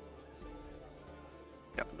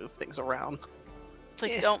 Gotta move things around. It's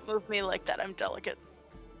like, Yeah. don't move me like that, I'm delicate.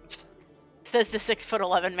 Says the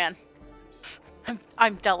 6'11" man.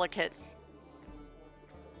 I'm delicate.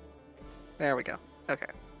 There we go. Okay.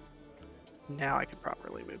 Now I can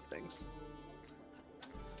properly move things.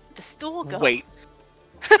 The stool go. Wait.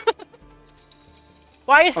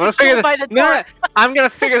 Why is I'm the gonna figure stool by the No, door? I'm gonna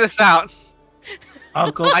figure this out.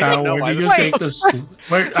 Uncle I don't Kyle, know where why did you this- take the stool?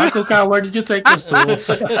 Uncle Kyle, where did you take the stool?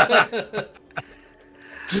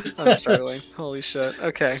 I'm struggling. Holy shit.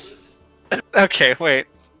 Okay. Okay, wait.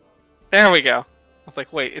 There we go. I was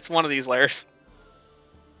like, wait, it's one of these layers.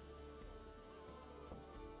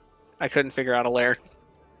 I couldn't figure out a layer.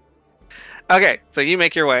 Okay, so you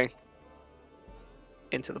make your way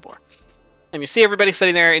into the boar. And you see everybody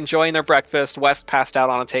sitting there enjoying their breakfast. West passed out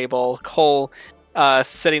on a table. Cole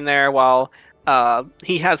sitting there while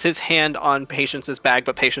he has his hand on Patience's bag,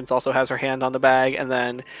 but Patience also has her hand on the bag. And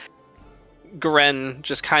then Gren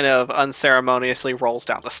just kind of unceremoniously rolls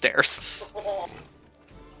down the stairs.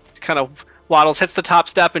 Kind of waddles, hits the top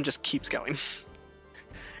step, and just keeps going.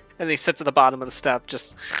 And he sits at the bottom of the step,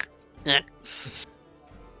 just... I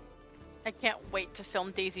can't wait to film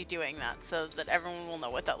Daisy doing that so that everyone will know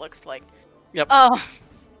what that looks like. Yep.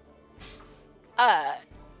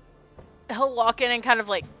 He'll walk in and kind of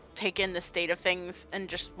like take in the state of things and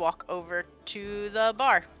just walk over to the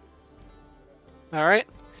bar. All right.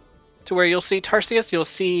 To where you'll see Tarsius,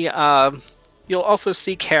 you'll also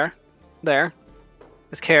see Care there.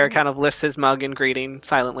 As Care kind of lifts his mug in greeting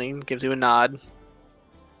silently and gives you a nod.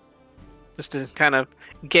 Just to kind of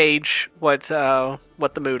gauge what the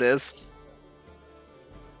mood is.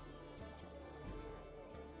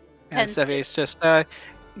 And Hence Sevier's just,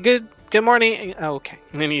 good morning. Oh, okay.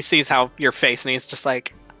 And then he sees how your face, and he's just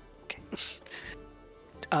like, okay.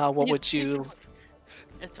 What would you...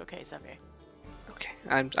 It's okay, Xavier. Okay,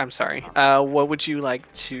 I'm sorry. What would you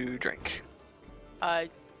like to drink?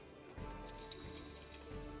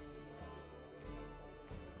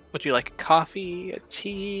 Would you like a coffee, a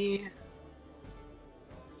tea?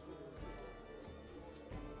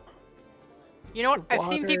 You know what? I've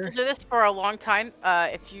seen people Water. do this for a long time.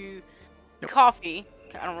 If you Yep. coffee,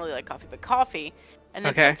 I don't really like coffee, but coffee, and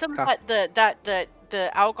then Okay, put some coffee.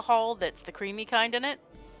 the alcohol that's the creamy kind in it.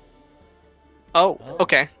 Oh, Oh.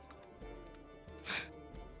 okay.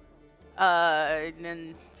 And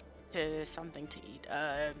then to something to eat.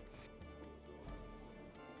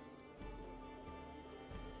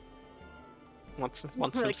 Wants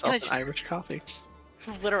Like, himself can an I Irish coffee.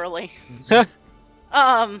 Literally.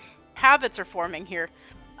 Mm-hmm. Habits are forming here.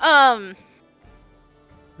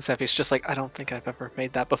 Zephy's just like, I don't think I've ever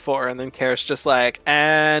made that before, and then Karis just like,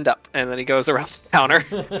 and up, and then he goes around the counter.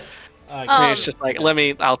 And he's just like,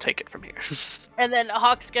 I'll take it from here. And then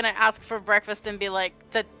Hawk's gonna ask for breakfast and be like,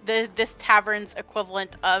 this tavern's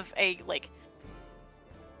equivalent of a, like,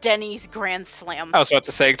 Denny's Grand Slam. I was about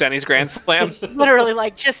to say Denny's Grand Slam, Literally,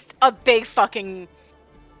 like, just a big fucking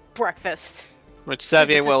breakfast. which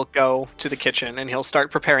Xavier will go to the kitchen and he'll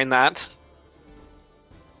start preparing that.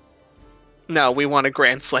 No, we want a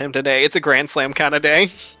Grand Slam today. It's a Grand Slam kind of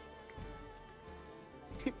day.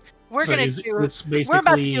 We're So gonna it's we're about to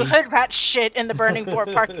basically do hood rat shit in the Burning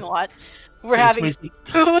Board parking lot. We're so it's having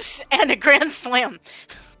booths and a Grand Slam.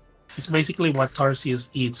 It's basically what Tarsius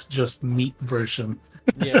eats, just meat version.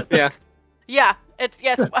 Yeah. Yeah. Yeah, it's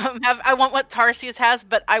I want what Tarsius has,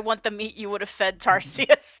 but I want the meat you would have fed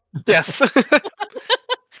Tarsius. Yes.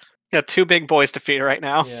 Got two big boys to feed right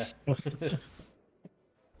now. Yeah. It's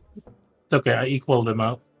okay, I equal them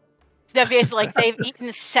out. Xavier's like, they've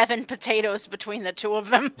eaten 7 potatoes between the two of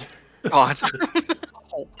them. God.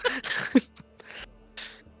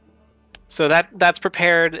 So that's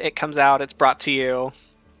prepared. It comes out. It's brought to you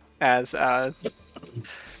as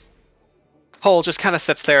Cole just kind of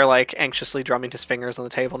sits there, like, anxiously drumming his fingers on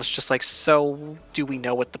the table, and it's just like, so do we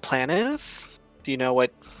know what the plan is? Do you know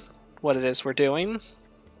what it is we're doing?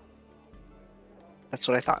 That's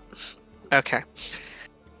what I thought. Okay.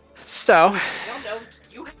 So, No,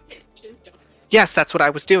 you have intentions, don't you? yes, that's what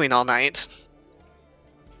I was doing all night.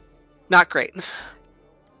 Not great.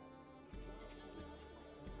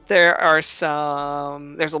 There's a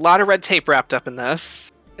lot of red tape wrapped up in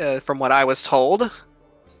this, from what I was told.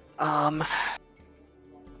 I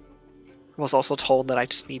was also told that I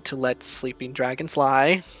just need to let sleeping dragons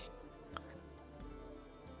lie.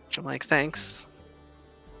 Which I'm like, thanks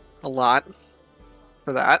a lot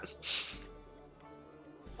for that.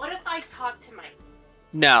 What if I talk to my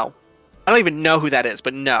No. I don't even know who that is,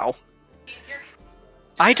 but no. your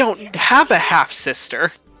I don't have a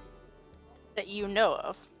half-sister. That you know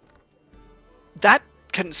of. That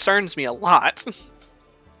concerns me a lot.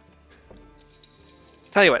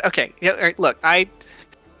 Tell you what, okay, yeah, all right, look, I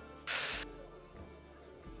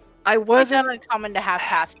It's wasn't not uncommon to have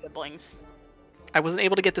half siblings. I wasn't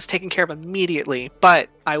able to get this taken care of immediately, but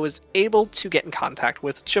I was able to get in contact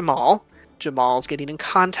with Jamal. Jamal's getting in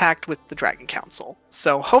contact with the Dragon Council.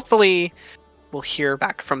 So hopefully we'll hear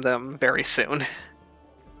back from them very soon.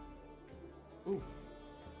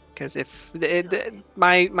 Because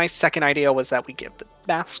my second idea was that we give the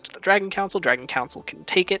mask to the Dragon Council. Dragon Council can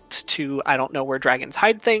take it to I don't know where dragons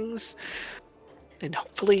hide things, and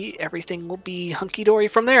hopefully everything will be hunky dory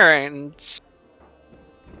from there. And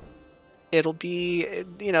it'll be,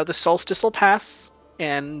 the solstice will pass,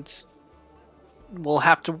 and we'll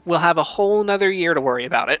have a whole nother year to worry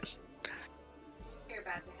about it. You're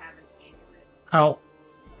about to have an aneurysm.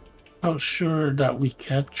 How sure that we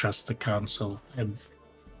can't trust the council and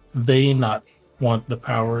they not want the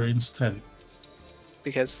power instead?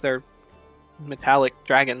 Because they're metallic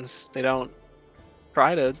dragons. They don't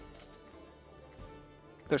try to.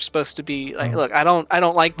 They're supposed to be like. Look, I don't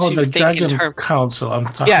like to the think Dragon in terms. Council. I'm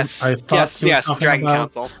talking. Yes, I thought you were yes, talking Dragon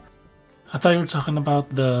about, Council. I thought you were talking about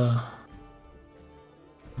the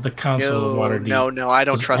council of Waterdeep. No, I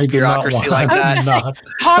don't 'Cause trust I do not bureaucracy want- like that. I do not.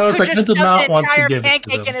 Hawk I was would like, I just do shove not an want to entire give it to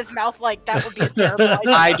pancake in them. his mouth, like, that would be a terrible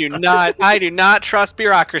idea. I do not trust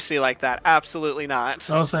bureaucracy like that. Absolutely not.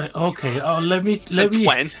 I was like, okay, let Since me.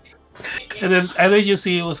 when? And then you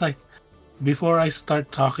see, it was like, before I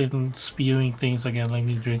start talking, spewing things again, let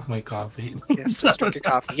me drink my coffee. Yes, let's drink your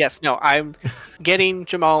coffee. Yes, no, I'm getting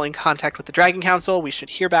Jamal in contact with the Dragon Council. We should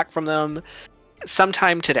hear back from them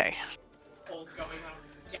sometime today. Cole's going on.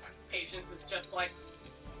 Yeah, Patience is just like,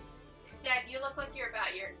 Dad, you look like you're about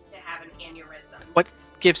to have an aneurysm. What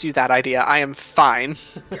gives you that idea? I am fine.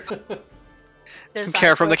 There's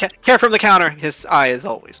Care from the counter. His eye is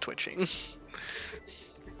always twitching.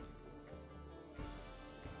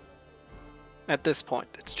 At this point,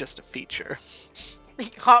 it's just a feature.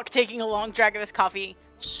 Hawk taking a long drag of his coffee.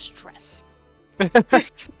 Stress.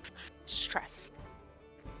 Stress.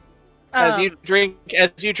 As you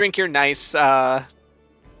drink your nice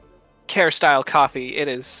care style coffee, it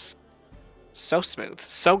is so smooth,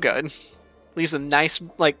 so good. Leaves a nice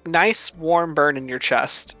warm burn in your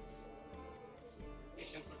chest.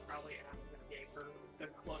 Patience would probably ask if they gave her the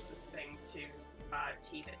closest thing to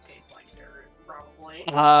tea that tastes like dirt, probably.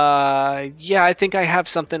 point. Yeah, I think I have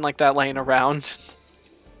something like that laying around.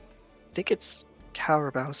 I think it's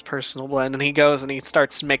Calrabow's personal blend, and he goes and he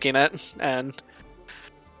starts making it, and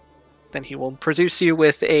then he will produce you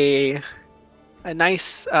with a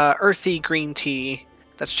nice earthy green tea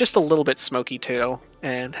that's just a little bit smoky too,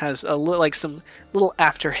 and has a little like some little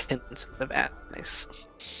after hints of anise.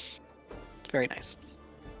 Very nice.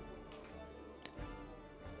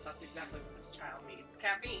 That's exactly what this child needs.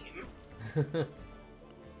 Caffeine.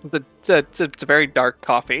 It's a very dark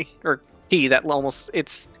coffee or tea that almost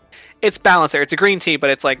it's balanced there. It's a green tea, but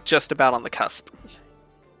it's like just about on the cusp.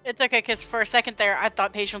 It's okay, because for a second there, I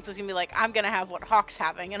thought Patience was gonna be like, "I'm gonna have what Hawk's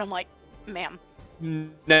having," and I'm like, "Ma'am,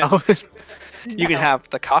 No, you can No. have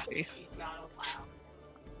the coffee. He's not allowed.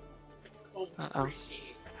 Cold Uh-oh. free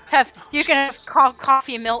tea for that. have you can have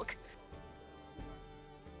coffee and milk."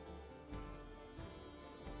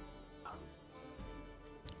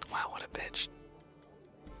 Wow, what a bitch.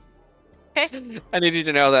 Okay. I need you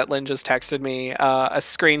to know that Lynn just texted me a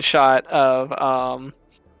screenshot of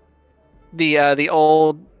the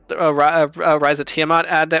old Rise of Tiamat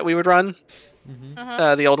ad that we would run. Mhm.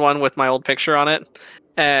 Uh-huh. The old one with my old picture on it,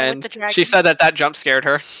 and the dragon? she said that jump scared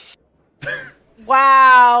her.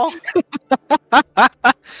 Wow.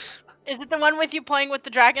 Is it the one with you playing with the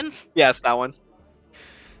dragons? Yes, that one.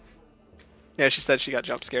 Yeah, she said she got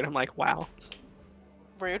jump scared. I'm like, wow,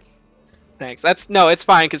 Rude. thanks. It's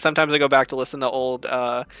fine because sometimes I go back to listen to old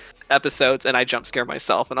episodes and I jump scare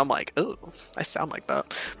myself, and I'm like, oh, I sound like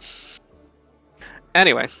that.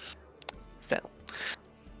 Anyway, Phil.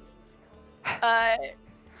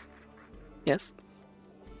 Yes.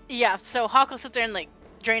 Yeah. So Hawk will sit there and like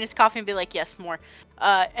drain his coffee and be like, "Yes, more,"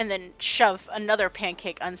 and then shove another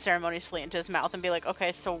pancake unceremoniously into his mouth and be like,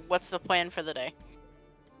 "Okay, so what's the plan for the day?"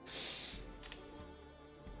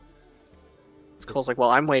 Cole's like, well,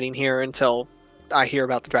 I'm waiting here until I hear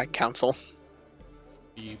about the Dragon Council.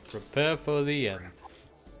 Be prepared for the end.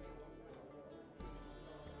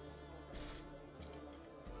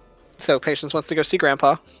 So Patience wants to go see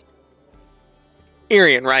Grandpa.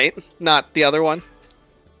 Irian, right? Not the other one.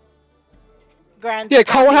 Grand. Yeah,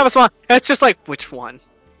 Cole will have us one. It's just like, which one?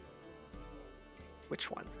 Which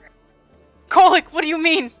one? Kolik, what do you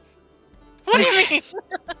mean? What do you mean?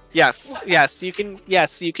 Yes, you can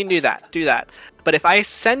do that. Do that. But if I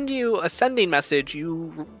send you a sending message,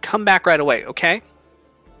 you come back right away, okay?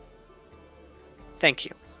 Thank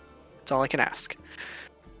you. That's all I can ask.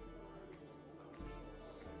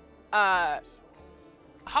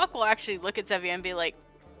 Hawk will actually look at Zevia and be like,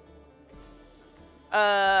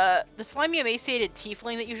 the slimy emaciated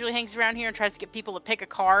tiefling that usually hangs around here and tries to get people to pick a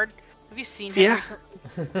card. Have you seen him Yeah.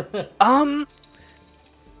 recently?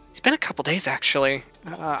 It's been a couple days actually.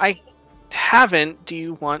 I haven't. Do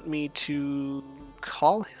you want me to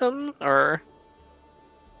call him or?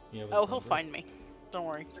 You have his Oh, he'll number? find me. Don't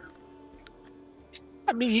worry.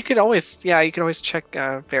 I mean, you could always check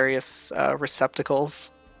various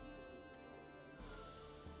receptacles.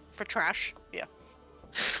 For trash. Yeah.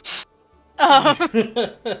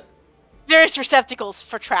 Various receptacles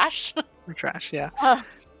for trash. For trash, yeah.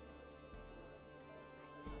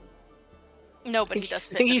 No, but he does I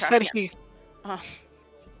fit think the he trash said can. he. Uh.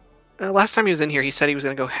 Last time he was in here, he said he was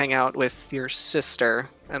gonna go hang out with your sister,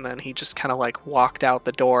 and then he just kind of like walked out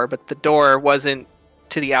the door. But the door wasn't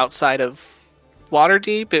to the outside of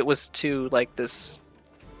Waterdeep; it was to like this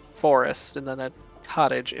forest and then a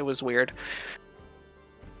cottage. It was weird.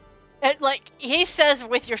 And, like, he says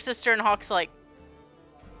with your sister, and Hawk's like,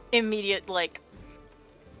 immediate, like,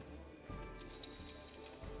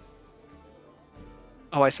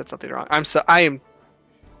 Oh, I said something wrong. I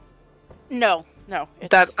no.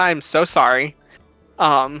 It's, I'm so sorry.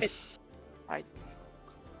 I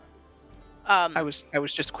was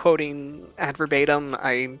just quoting ad verbatim.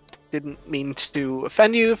 I didn't mean to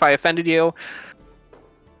offend you. If I offended you,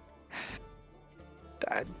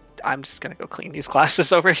 I'm just gonna go clean these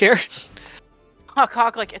glasses over here.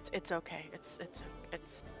 Hawk, like, it's okay.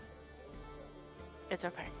 It's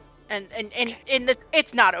okay. And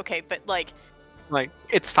it's not okay, but like, Like,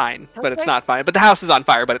 it's fine, but it's Okay. not fine. But the house is on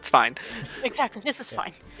fire, but it's fine. exactly, this is Yeah.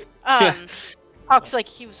 fine. Yeah. Hawk's like,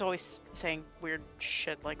 he was always saying weird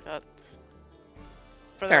shit like that.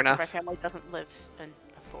 For the Fair record, enough. my family doesn't live in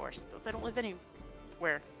a forest. They don't live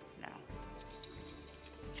anywhere now.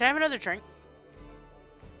 Can I have another drink?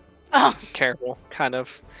 Oh, Carol kind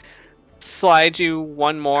of slide you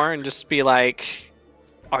one more and just be like,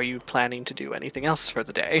 are you planning to do anything else for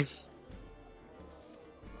the day?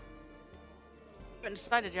 haven't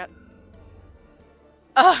decided yet.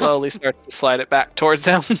 Slowly starts to slide it back towards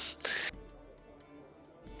him.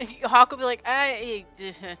 Hawk will be like,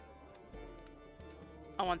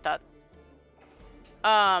 I want that.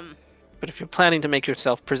 But if you're planning to make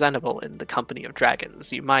yourself presentable in the company of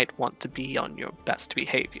dragons, you might want to be on your best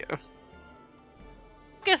behavior.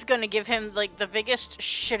 Is gonna give him like the biggest,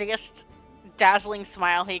 shittiest, dazzling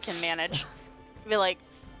smile he can manage. Be like,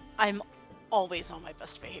 I'm always on my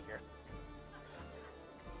best behavior.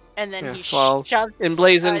 And then Yes, he well, shoves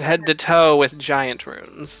emblazoned head to toe with giant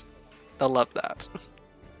runes. They'll love that.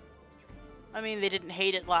 I mean, they didn't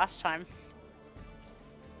hate it last time.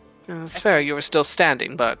 It's fair you were still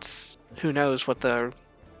standing, but who knows what the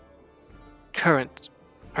current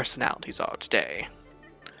personalities are today.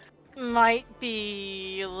 Might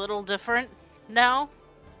be a little different now.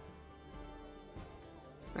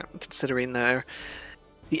 Considering they're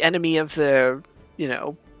the enemy of their,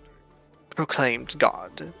 proclaimed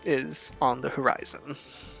god is on the horizon.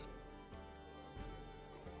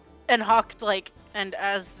 And Hawked, like, and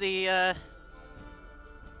as the,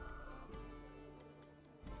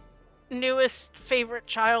 newest favorite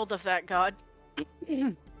child of that god.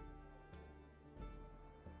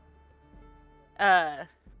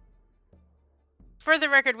 For the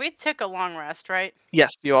record, we took a long rest, right?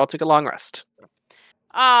 Yes, you all took a long rest.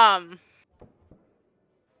 Hawk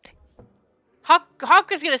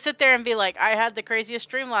is gonna sit there and be like, I had the craziest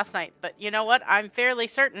dream last night, but you know what? I'm fairly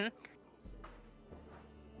certain.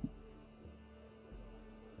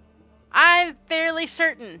 I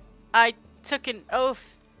took an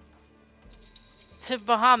oath to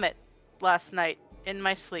Bahamut last night in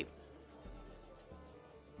my sleep.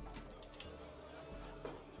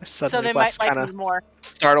 Suddenly, So they Wes might like kind me of more.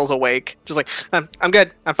 startles awake, just like, I'm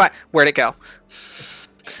good, I'm fine. Where'd it go?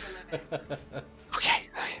 Okay,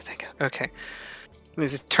 thank God. Okay. And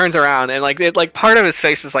he turns around and like part of his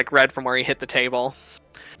face is like red from where he hit the table,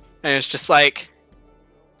 and it's just like,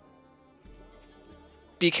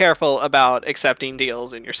 be careful about accepting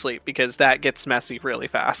deals in your sleep because that gets messy really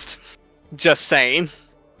fast. Just saying.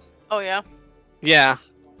 Oh yeah. Yeah.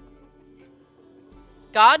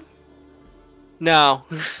 God? No.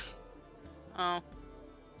 Oh.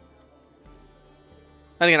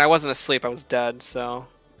 Then again, I wasn't asleep. I was dead. So.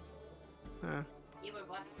 You were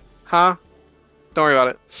what? Huh? Don't worry about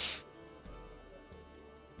it.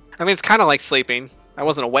 I mean, it's kind of like sleeping. I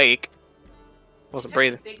wasn't awake. Wasn't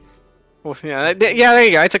breathing. Big Well, yeah, yeah. There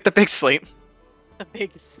you go. I took the big sleep. The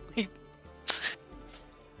big sleep.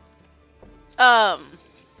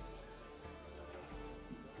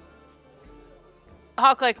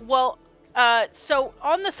 Hawk, like, well, so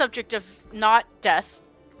on the subject of not death,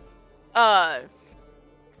 yeah,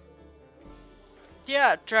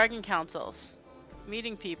 dragon councils,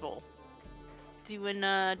 meeting people, doing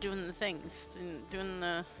the things, doing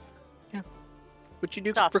the. Which you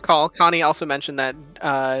do Stuff. recall, Connie also mentioned that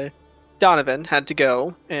Donovan had to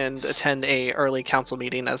go and attend a early council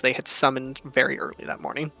meeting as they had summoned very early that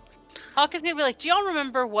morning. Hawk is gonna be like, do y'all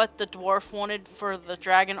remember what the dwarf wanted for the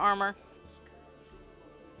dragon armor?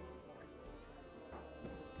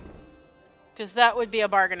 Because that would be a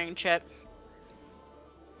bargaining chip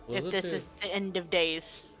if this is the end of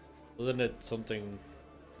days. Wasn't it something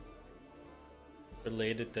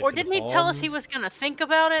related that Or could didn't he tell us harm he was gonna think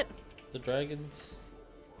about it? the dragons?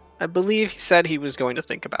 I believe he said he was going to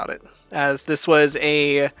think about it, as this was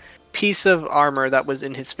a piece of armor that was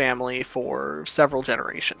in his family for several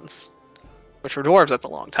generations. Which for dwarves, that's a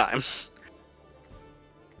long time.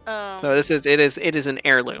 So it is an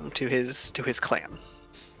heirloom to his clan.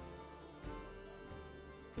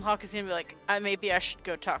 Hawk is gonna be like, maybe I should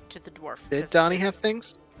go talk to the dwarf. Did 'cause Donnie have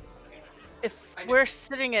things? If we're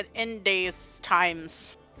sitting at end days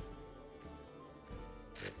times,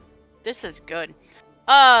 this is good.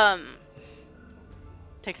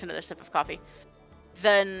 Takes another sip of coffee.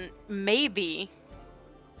 Then maybe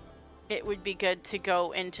it would be good to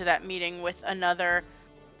go into that meeting with another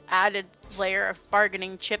added layer of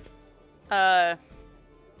bargaining chip.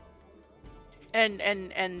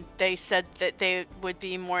 And they said that they would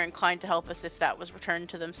be more inclined to help us if that was returned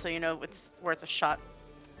to them, so you know it's worth a shot.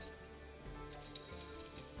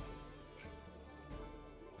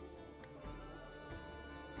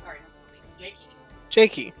 Sorry, Jakey.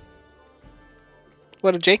 Jakey.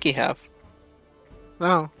 What did Jakey have?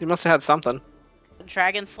 Oh, he must have had something. The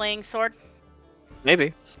dragon slaying sword?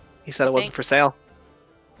 Maybe. He said it wasn't Think- for sale.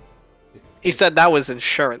 He said that was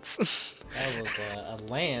insurance. That was a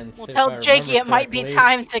lance. Well, if tell I Jakey it remember might be correctly.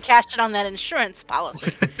 time to cash in on that insurance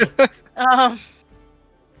policy. Patient.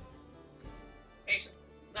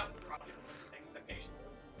 No, probably things that patient.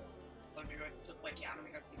 So it's just like, yeah, I'm gonna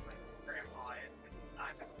go see my grandpa and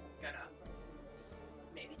I'm gonna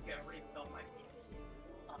maybe go refill my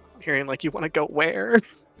Hearing like, you want to go where?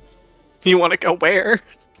 You want to go where?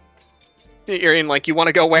 Irian, like, you want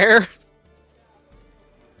to go where?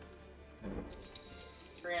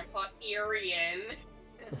 Grandpa Irian.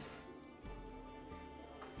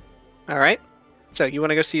 All right. So you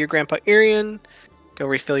want to go see your Grandpa Irian, go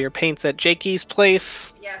refill your paints at Jakey's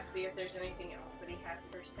place. Yeah, see if there's anything else that he has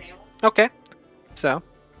for sale. Okay. So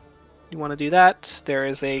you want to do that. There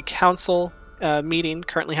is a council meeting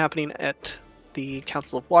currently happening at the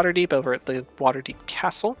Council of Waterdeep over at the Waterdeep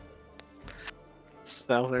Castle.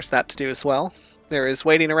 So there's that to do as well. There is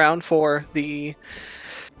waiting around for the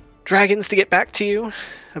dragons to get back to you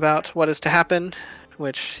about what is to happen,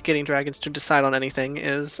 which getting dragons to decide on anything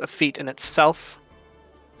is a feat in itself.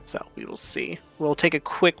 So we will see. We'll take a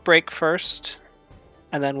quick break first,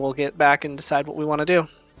 and then we'll get back and decide what we want to do.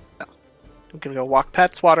 So, we're going to go walk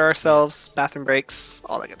pets, water ourselves, bathroom breaks,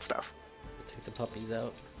 all that good stuff. Take the puppies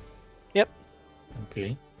out.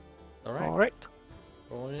 Okay. All right. All right.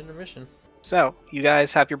 Rolling intermission. So, you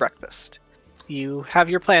guys have your breakfast. You have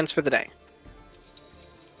your plans for the day.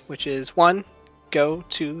 Which is, 1, go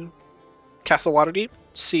to Castle Waterdeep,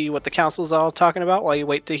 see what the council's all talking about while you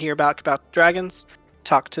wait to hear about dragons.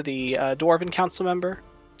 Talk to the Dwarven council member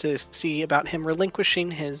to see about him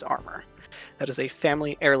relinquishing his armor. That is a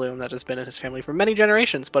family heirloom that has been in his family for many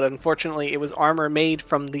generations, but unfortunately it was armor made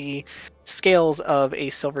from the scales of a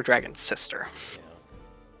silver dragon's sister.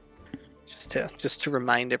 Just to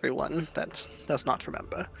remind everyone that does not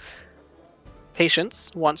remember.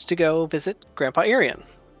 Patience wants to go visit Grandpa Irian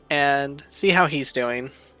and see how he's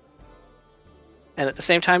doing. And at the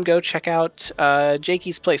same time, go check out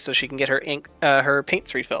Jakey's place so she can get her her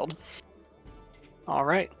paints refilled. All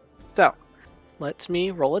right. So, let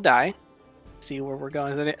me roll a die. See where we're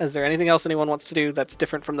going. Is there anything else anyone wants to do that's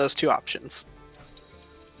different from those two options?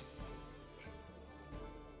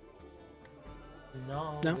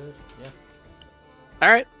 No. No? Good. Yeah. All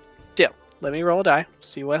right. Deal. Let me roll a die.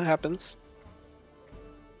 See what happens.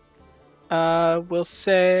 We'll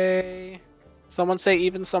say... Someone say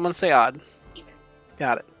even, someone say odd. Even.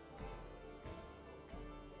 Got it.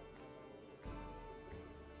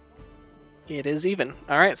 It is even.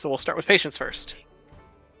 All right, so we'll start with patience first.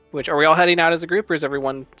 Which, are we all heading out as a group, or is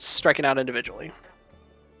everyone striking out individually?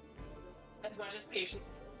 As much as patience,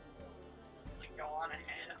 like, go on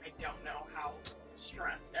ahead. I don't know how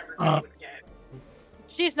stressed everyone would get.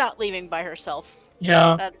 She's not leaving by herself.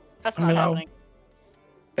 Yeah. That's I not mean, happening.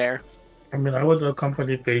 Fair. I mean, I would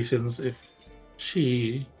accompany Patience if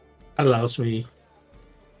she allows me.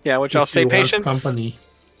 Yeah, which if I'll she say wants patience. Company.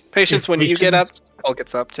 Patience, If when you get up, Patience- Cole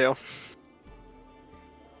gets up too.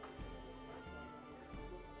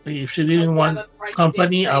 If she didn't want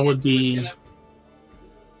company, I would be.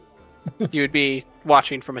 You would be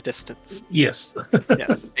watching from a distance. Yes.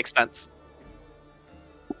 Yes, makes sense.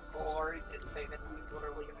 Or he did say that he was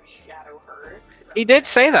literally going to shadow her. He did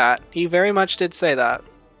say that. He very much did say that.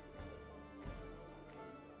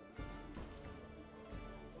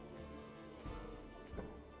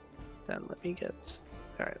 Then let me get...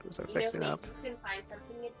 Alright, those are fixing up. You can find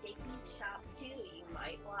something at Jakey's shop too you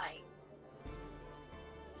might like.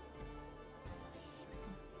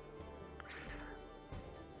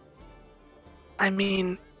 I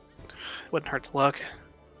mean, wouldn't hurt to look.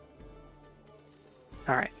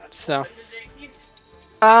 Alright, so...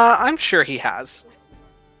 I'm sure he has.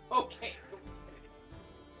 Okay, so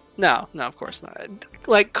No, of course not.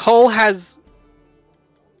 Like, Cole has...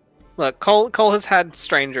 Look, Cole has had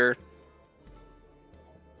stranger...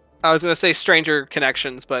 I was going to say stranger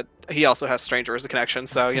connections, but he also has stranger as a connection,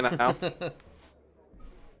 so, you know.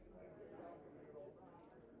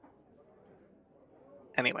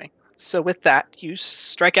 Anyway, so with that, you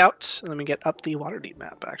strike out. Let me get up the Waterdeep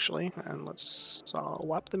map, actually, and let's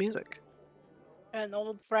swap the music. An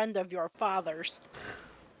old friend of your father's.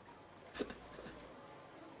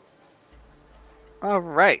 All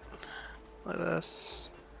right, let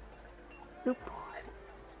us put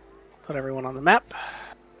everyone on the map.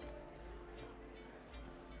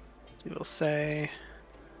 So we'll say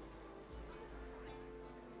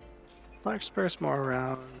Larkspur's more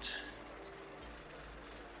around.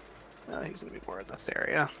 He's gonna be more in this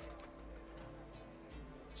area.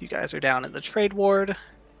 So you guys are down in the trade ward.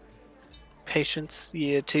 Patience.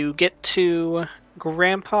 To get to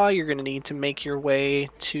Grandpa, you're gonna need to make your way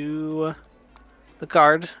to the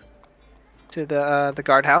guard, to the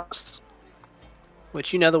guardhouse,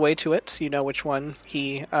 which you know the way to it. You know which one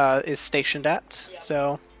he is stationed at. Yeah.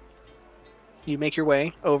 So you make your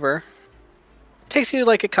way over. Takes you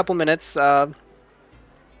like a couple minutes. A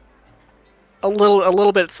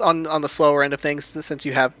little bit on the slower end of things, since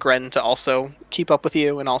you have Gren to also keep up with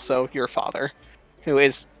you, and also your father, who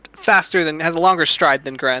is faster has a longer stride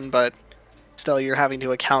than Gren, but still you're having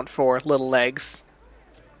to account for little legs,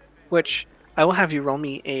 which I will have you roll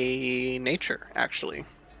me a nature, actually,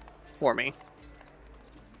 for me.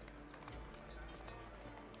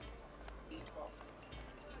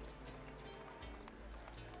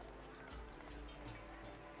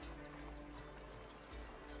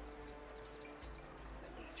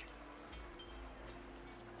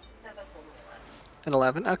 An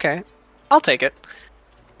 11? Okay. I'll take it.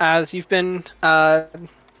 As you've been, as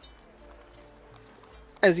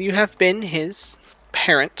you have been his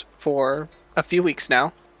parent for a few weeks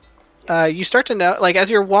now, you start to know, like,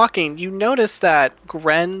 as you're walking, you notice that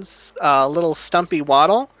Gren's little stumpy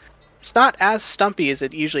waddle, it's not as stumpy as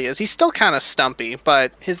it usually is. He's still kind of stumpy,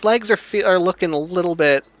 but his legs are looking a little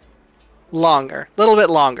bit longer.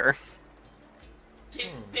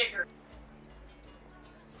 Get bigger.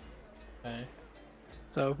 Okay.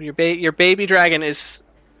 So your baby dragon is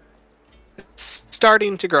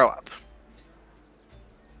starting to grow up.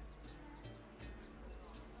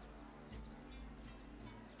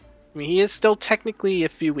 I mean, he is still technically a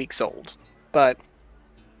few weeks old, but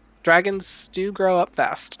dragons do grow up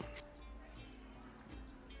fast.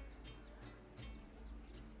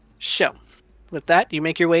 So, with that, you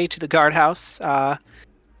make your way to the guardhouse. Kind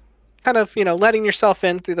of, letting yourself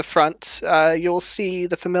in through the front. You'll see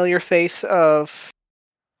the familiar face of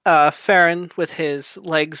Farron with his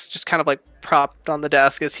legs just kind of like propped on the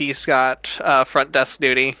desk as he's got front desk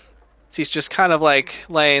duty. So he's just kind of like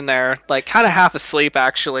laying there, like kind of half asleep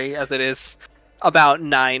actually, as it is about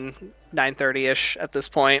 9:30ish at this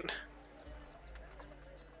point.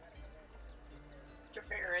 Mr.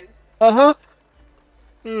 Farron.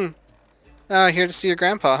 Here to see your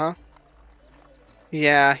grandpa, huh?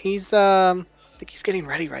 Yeah, he's I think he's getting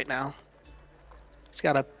ready right now. He's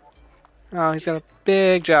got a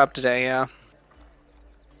big job today, yeah.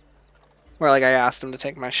 Where like I asked him to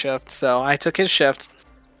take my shift, so I took his shift.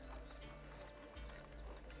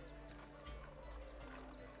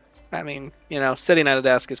 I mean, sitting at a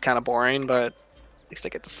desk is kind of boring, but at least I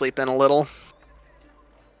get to sleep in a little.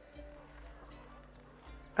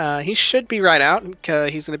 He should be right out.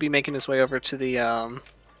 He's going to be making his way over to the,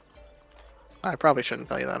 I probably shouldn't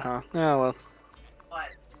tell you that, huh? Oh, well. What?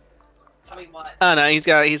 Tell me what? Oh, no, he's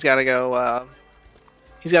got to go,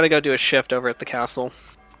 he's got to go do a shift over at the castle.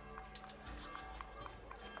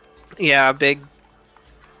 Yeah, I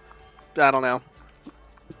don't know.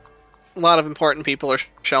 A lot of important people are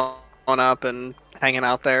showing up and hanging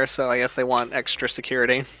out there, so I guess they want extra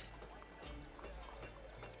security.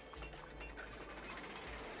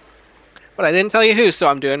 But I didn't tell you who, so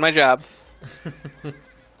I'm doing my job.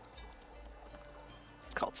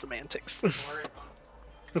 It's called semantics.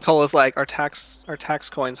 Nicola's like, our tax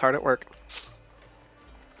coin's hard at work.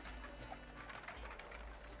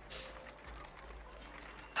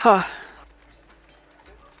 Huh.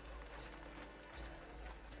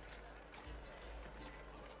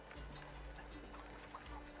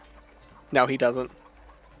 No, he doesn't.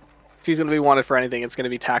 If he's going to be wanted for anything, it's going to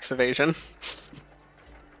be tax evasion.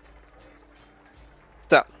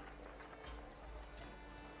 So.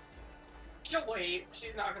 She'll wait.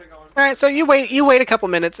 She's not gonna go. All right, so you wait a couple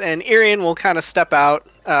minutes, and Irian will kind of step out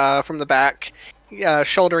from the back,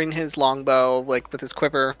 shouldering his longbow, like with his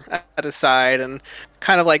quiver at his side, and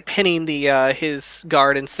kind of like pinning the his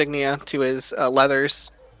guard insignia to his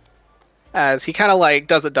leathers, as he kind of like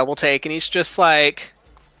does a double take, and he's just like,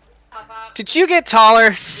 "Did you get taller?"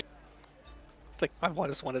 It's like I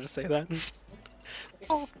just wanted to say that.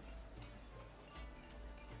 Oh.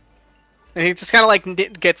 And he just kind of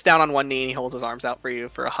like gets down on one knee and he holds his arms out for you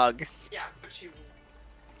for a hug. Yeah, but she will.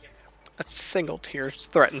 A single tear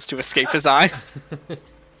threatens to escape his eye.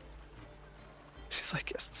 She's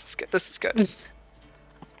like, "Yes, this is good. This is good."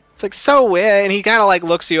 It's like, so, and he kind of like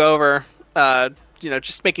looks you over,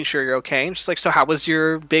 just making sure you're okay. And she's like, "So, how was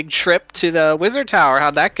your big trip to the Wizard Tower?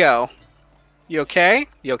 How'd that go? You okay?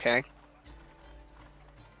 You okay?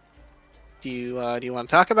 Do you want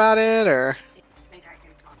to talk about it, or?" I think I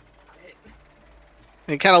can talk about it.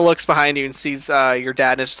 And he kind of looks behind you and sees your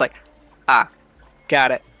dad, and is just like, "Ah, got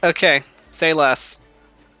it. Okay, say less."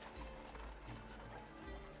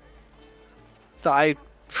 So I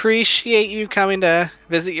appreciate you coming to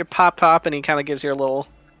visit your pop, and he kind of gives you a little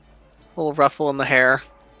ruffle in the hair.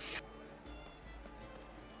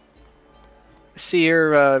 I see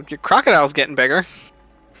your crocodile's getting bigger.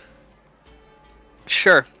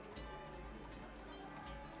 Sure.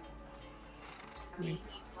 I mean,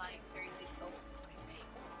 he's like 3 weeks old.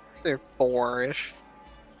 They're 4-ish.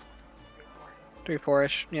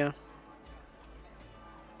 3-4-ish, yeah.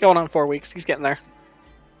 Going on 4 weeks. He's getting there.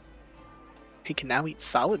 He can now eat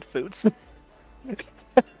solid foods.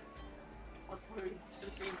 foods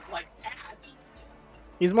and seems like catch.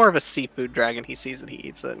 He's more of a seafood dragon. He sees it, he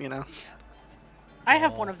eats it, you know? I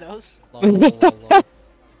have Oh. one of those. Lol, lol, lol, lol.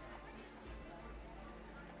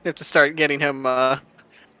 You have to start getting him a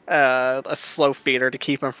slow feeder to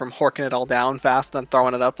keep him from horking it all down fast and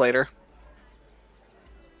throwing it up later.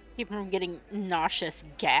 Keep him from getting nauseous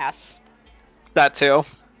gas. That too.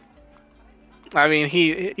 I mean,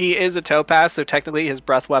 he is a topaz, so technically his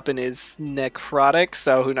breath weapon is necrotic,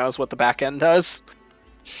 so who knows what the back end does.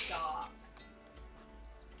 Stop.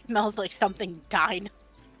 Smells like something died.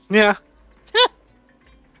 Yeah.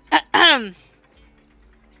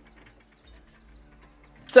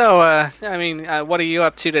 So, I mean, what are you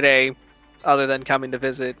up to today, other than coming to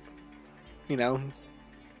visit, you know,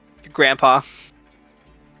 your grandpa?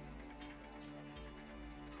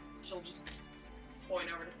 She'll just point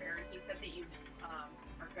over to Farron. He said that you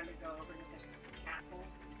are going to go over to the castle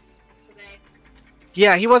today.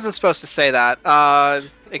 Yeah, he wasn't supposed to say that.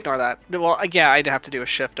 Ignore that. Well, yeah, I'd have to do a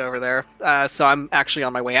shift over there. So I'm actually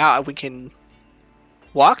on my way out. We can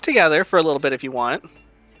walk together for a little bit if you want.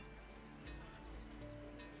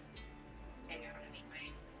 Hang out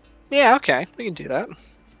anyway. Yeah, okay, we can do that.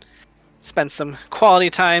 Spend some quality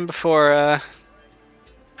time before, I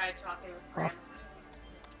talking with Grandma.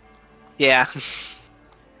 yeah.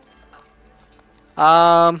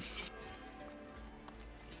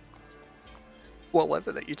 What was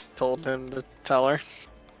it that you told him to tell her?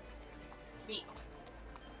 Me.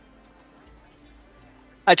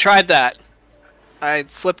 I tried that. I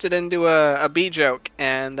slipped it into a bee joke,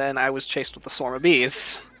 and then I was chased with a swarm of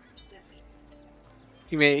bees.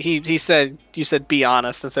 He said, you said be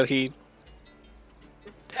honest, and so he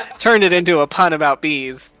turned it into a pun about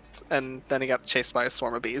bees, and then he got chased by a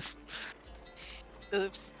swarm of bees.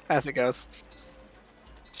 Oops. As it goes.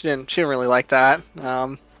 She didn't really like that.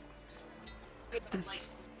 Like,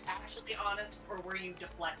 actually honest, or were you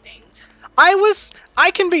deflecting?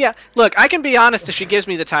 I can be honest if she gives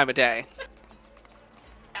me the time of day.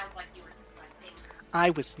 Sounds like you were deflecting.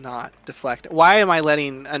 I was not deflecting. Why am I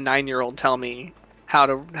letting a 9-year-old tell me how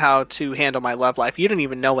to handle my love life? You don't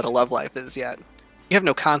even know what a love life is yet. You have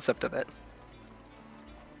no concept of it.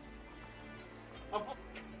 Oh,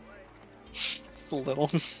 Just a little.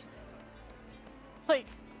 Like,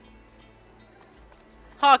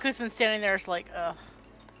 Hawk, who's been standing there, is like,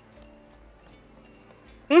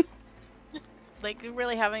 like,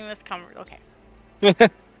 really having this conversation. Okay.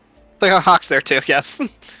 Like a Hawk's there too, yes. get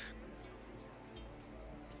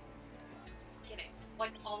it.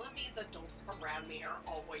 Like, all of these adults around me are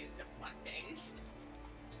always deflecting.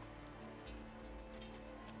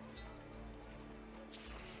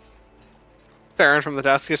 Farron from the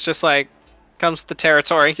desk is just like, comes to the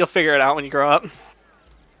territory. You'll figure it out when you grow up.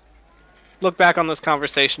 Look back on this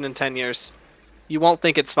conversation in 10 years. You won't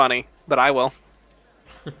think it's funny, but I will.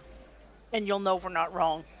 And you'll know we're not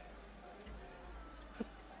wrong.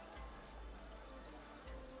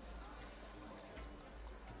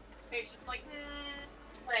 Patient's like,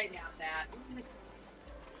 I doubt that.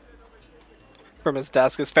 From his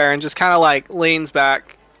desk is Farron just kind of like leans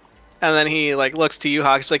back, and then he like looks to you,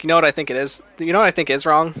 Hawk. He's like, you know what I think it is? You know what I think is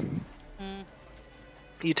wrong? Mm.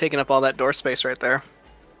 You taking up all that door space right there.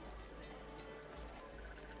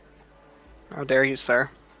 How dare you, sir?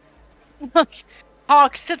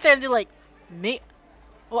 Hawk, sit there and be like, me?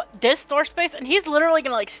 What, this door space? And he's literally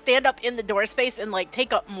gonna, like, stand up in the door space and, like,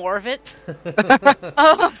 take up more of it.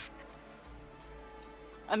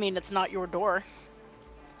 I mean, it's not your door.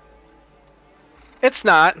 It's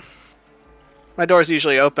not. My door's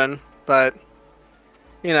usually open, but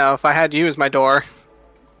you know, if I had you as my door,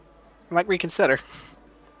 I might reconsider.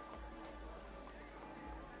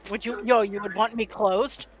 Would you, you would want me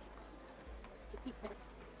closed?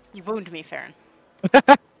 You wound me, Farron. It's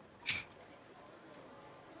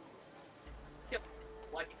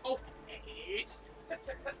like, okay.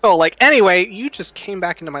 Oh, like anyway, you just came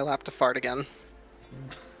back into my lap to fart again.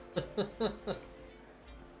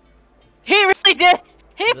 He really did!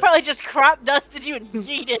 He probably just crop dusted you and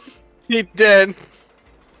yeeted. He did.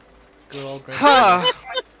 Good old Huh.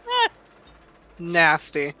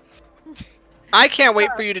 Nasty. I can't wait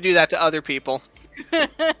for you to do that to other people.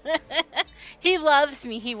 He loves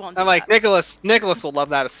me. He won't. I'm do like, that. Nicholas will love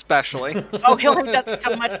that especially. Oh, he'll hate that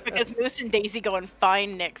so much because Moose and Daisy go and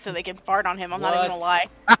find Nick so they can fart on him. I'm not even gonna lie.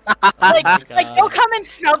 Like, my like they'll God. come and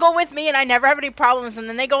snuggle with me and I never have any problems, and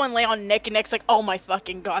then they go and lay on Nick, and Nick's like, "Oh my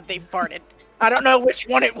fucking god, they farted." I don't know which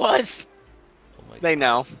one it was. Oh my They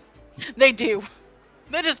know. They do.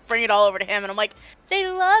 They just bring it all over to him, and I'm like, "They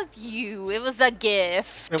love you. It was a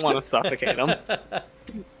gift." They want to suffocate him.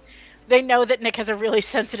 They know that Nick has a really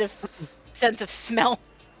sensitive sense of smell.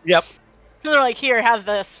 Yep. They're like, here, have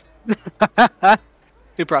this.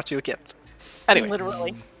 Who brought you a gift? Anyway,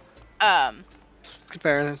 Literally. fair.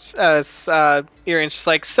 Irian's just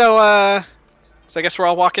like, so I guess we're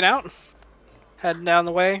all walking out, heading down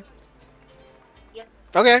the way. Yep.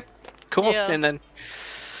 Okay, cool. Yeah. And then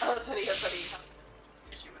Oh, listen, he has any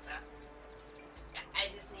issue with that. I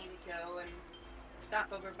just need to go and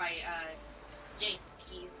stop over by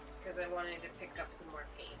Jakey's because I wanted to pick up some more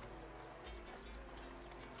paints.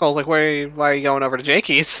 I was like, why are you going over to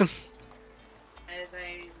Jakey's? As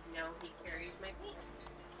I know he carries my paints.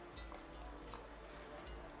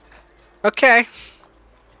 Okay.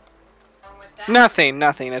 Wrong with that? Nothing.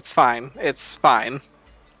 It's fine. It's fine.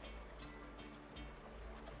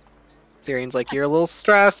 Syrian's like, you're a little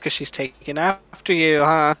stressed because she's taking after you,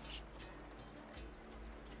 huh?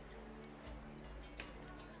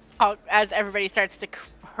 Hawk, as everybody starts to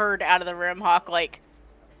herd out of the room, Hawk, like,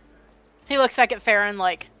 he looks back at Farron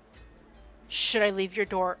like, should I leave your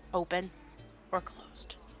door open or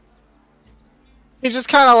closed? He just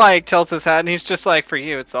kind of like tilts his head and he's just like, for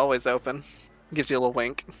you, it's always open. Gives you a little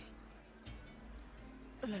wink.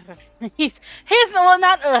 he's the one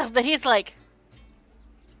that he's like,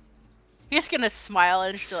 he's gonna smile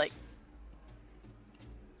and just be like,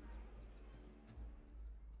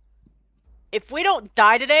 if we don't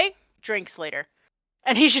die today, drinks later.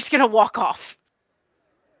 And he's just gonna walk off.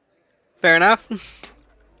 Fair enough. It's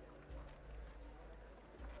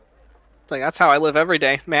like, that's how I live every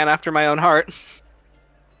day. Man after my own heart.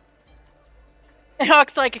 And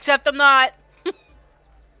Hawk's like, except I'm not.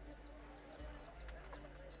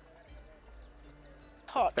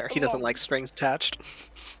 Hawk, Fair. He doesn't like strings attached.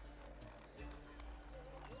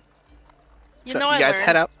 You So know, you I guys learned.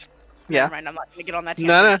 head out. Yeah. Never mind, I'm not gonna get on that.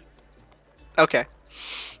 No. tangent. Okay.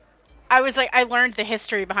 I was like, I learned the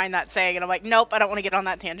history behind that saying, and I'm like, nope, I don't want to get on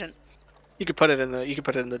that tangent. You could put it in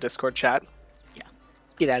the Discord chat. Yeah.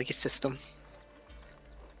 Get out of your system.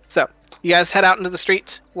 So, you guys head out into the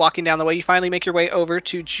street, walking down the way. You finally make your way over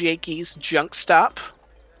to Jakey's junk stop.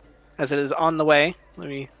 As it is on the way. Let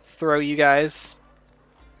me throw you guys.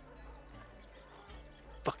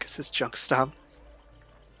 Fuck is this junk stop?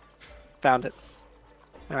 Found it.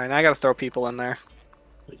 Alright, now I gotta throw people in there.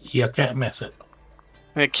 You can't miss it.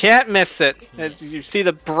 You can't miss it. You see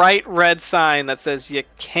the bright red sign that says you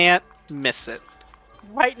can't miss it.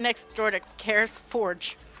 Right next door to Kare's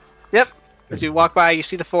Forge. Yep. As you walk by, you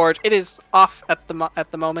see the forge. It is off at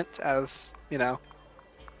the moment, as you know,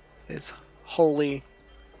 is wholly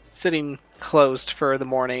sitting closed for the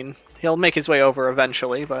morning. He'll make his way over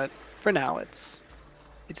eventually, but for now, it's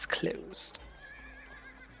closed.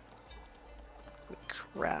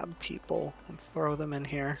 Grab people and throw them in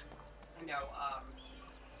here. I know,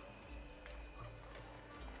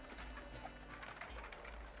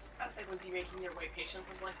 as they would be making their way, Patience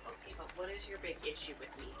is like, okay, but what is your big issue with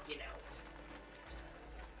me, you know?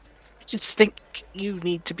 I just think you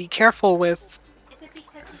need to be careful with. Is it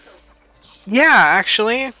because he's so... Yeah,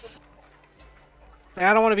 actually.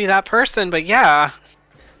 I don't want to be that person, but yeah.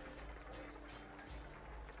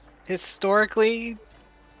 Historically,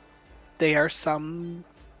 they are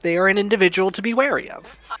an individual to be wary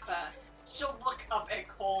of. She'll look up at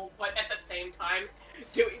Cole, but at the same time,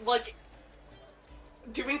 doing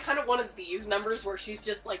kind of one of these numbers where she's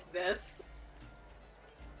just like this.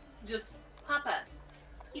 Just, Papa,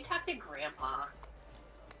 you talk to Grandpa.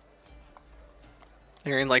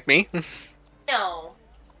 You're in like me? No.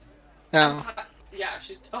 No. Yeah,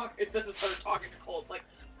 she's talking. This is her talking to Cole. It's like,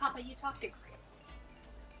 Papa, you talk to Grandpa.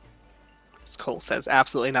 As Cole says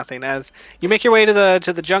absolutely nothing. As you make your way to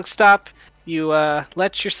the junk stop, you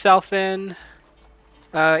let yourself in.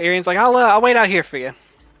 Irian's like, I'll wait out here for you.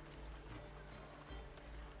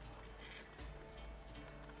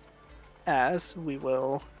 As we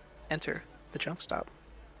will enter the junk stop.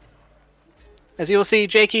 As you will see,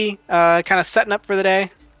 Jakey kind of setting up for the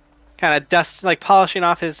day, kind of polishing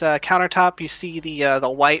off his countertop. You see the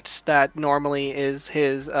white that normally is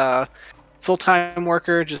his full-time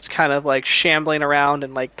worker, just kind of like shambling around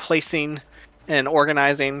and like placing and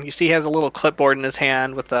organizing. You see he has a little clipboard in his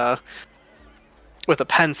hand with a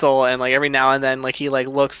pencil, and like every now and then like he like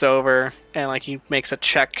looks over and like he makes a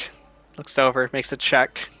check, looks over, makes a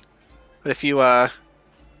check. But if you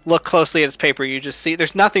look closely at his paper, you just see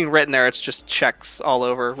there's nothing written there. It's just checks all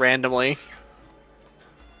over randomly.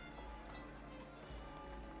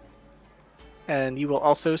 And you will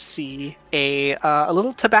also see a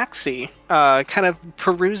little tabaxi kind of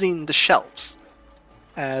perusing the shelves,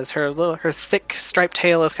 as her thick striped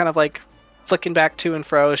tail is kind of like flicking back to and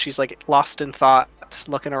fro. She's like lost in thought,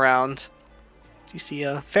 looking around. You see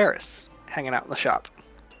a Ferris hanging out in the shop.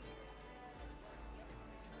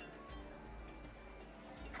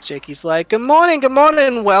 Jakey's like, good morning,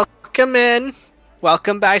 welcome in.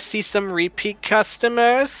 Welcome by, see some repeat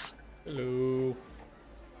customers. Hello.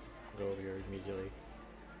 Go over here immediately.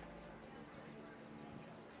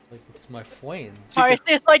 Like, it's my friend. It's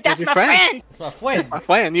like, that's your my friend. friend. It's my friend. That's my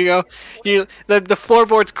plan. The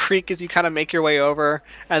floorboards creak as you kind of make your way over,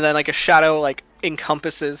 and then like a shadow like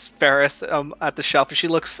encompasses Ferris at the shelf, and she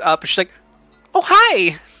looks up and she's like, "Oh,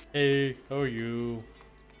 hi. Hey, how are you?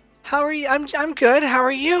 How are you? I'm good. How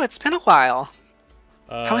are you? It's been a while.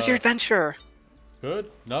 How was your Uh, adventure?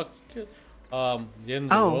 Good? Not good? The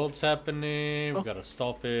end of Oh. the world's happening. We gotta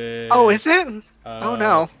stop it. Oh, is it? Oh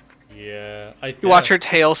no. Yeah. You watch her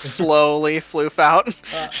tail slowly floof out.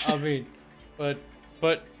 I mean, but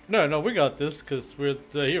no, we got this because we're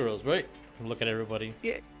the heroes, right? Look at everybody.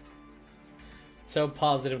 Yeah. So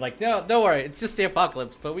positive, like, no, don't worry, it's just the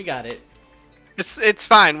apocalypse, but we got it. It's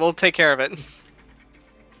fine. We'll take care of it.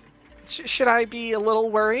 Should I be a little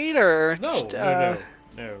worried, or No, just,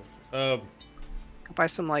 no. buy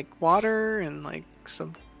some like water and like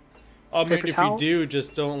some? I mean, Paper if towels? you do,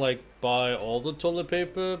 just don't like buy all the toilet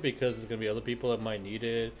paper because there's gonna be other people that might need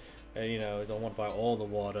it, and don't want to buy all the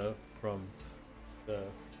water from the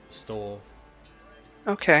store.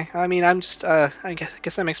 Okay. I mean, I'm just I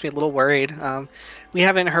guess that makes me a little worried. We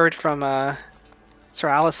haven't heard from Sir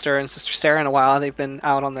Alistair and Sister Sarah in a while. They've been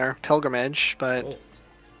out on their pilgrimage, but Oh,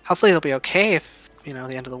 hopefully they'll be okay if the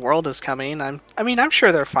end of the world is coming. I'm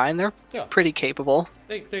sure they're fine. They're yeah. pretty capable.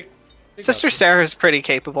 They got Sister this. Sarah is pretty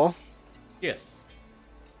capable. Yes.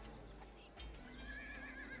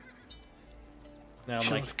 Now I'm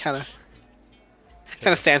She like, kind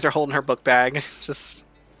of stands there holding her book bag. Just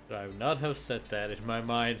should I not have said that in my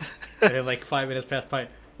mind? And then like 5 minutes passed by.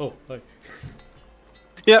 Oh, like,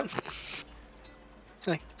 yep.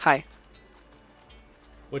 Like, hi.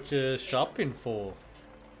 what you shopping for?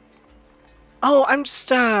 Oh, I'm just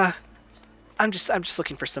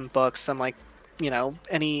looking for some books. Some like,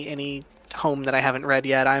 any tome that I haven't read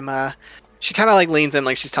yet. She kind of like leans in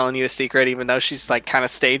like she's telling you a secret, even though she's like kind of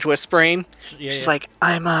stage whispering. Yeah, She's yeah. like,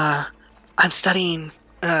 I'm studying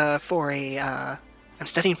for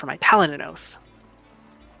my paladin oath.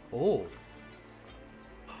 Oh.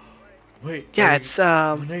 Wait. Yeah, are it's you,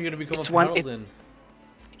 when are you gonna become it's a one- paladin?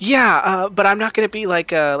 Yeah, but I'm not gonna be like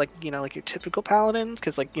your typical paladins,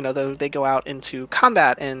 because they go out into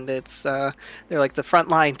combat and it's they're like the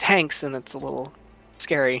frontline tanks, and it's a little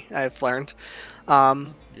scary. I've learned. Yeah.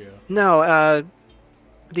 No,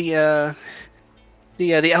 the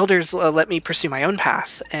elders let me pursue my own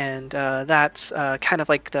path, and that's kind of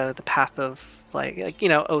like the path of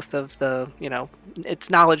oath of the it's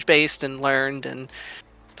knowledge based and learned and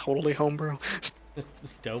totally homebrew.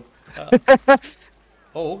 Dope.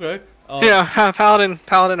 Oh, okay. Yeah,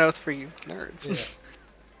 paladin oath for you nerds.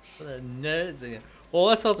 Yeah. The nerds again. Well,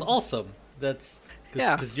 that sounds awesome. That's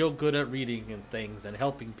Yeah. because you're good at reading and things and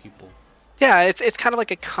helping people. Yeah, it's kind of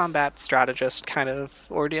like a combat strategist kind of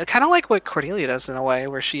ordeal, kind of like what Cordelia does in a way,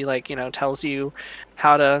 where she tells you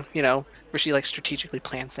how to where she like strategically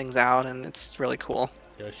plans things out, and it's really cool.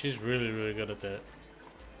 Yeah, she's really, really good at that.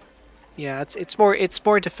 Yeah, it's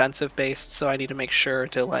more defensive based, so I need to make sure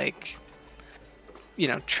to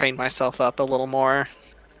train myself up a little more.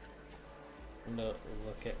 I'm gonna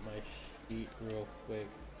look at my sheet real quick.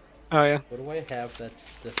 Oh yeah. What do I have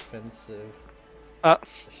that's defensive Uh, that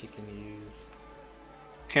she can use?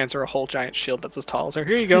 hands her a whole giant shield that's as tall as her.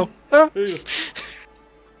 Here you go. Ah.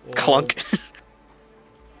 Clunk.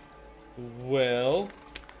 Well,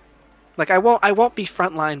 Like I won't be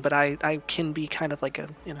frontline, but I can be kind of like a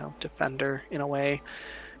defender in a way.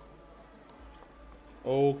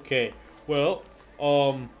 okay. Well,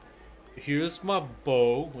 here's my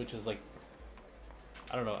bow, which is like,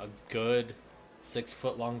 I don't know, a good 6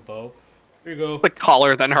 foot long bow. Here you go. Like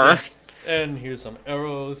taller than her. And here's some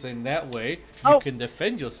arrows, and that way you Oh. can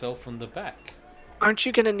defend yourself from the back. Aren't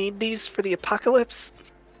you gonna need these for the apocalypse?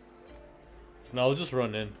 No, I'll just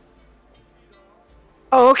run in.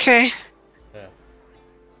 Oh, okay. Yeah.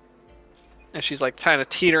 And she's like kind of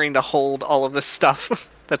teetering to hold all of this stuff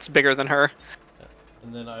that's bigger than her.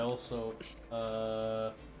 And then I also,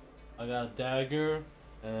 I got a dagger,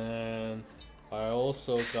 and I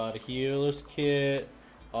also got a healer's kit.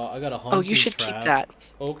 I got a hunting Oh, you should trap. keep that.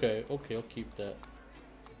 Okay, I'll keep that.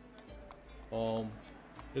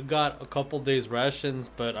 We got a couple days rations,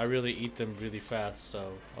 but I really eat them really fast,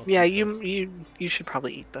 so. I'll Yeah, keep those. you should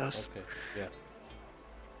probably eat those. Okay,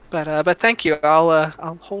 yeah. But thank you.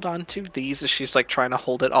 I'll hold on to these as she's like trying to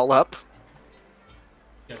hold it all up.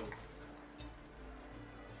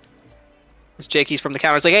 As Jakey's from the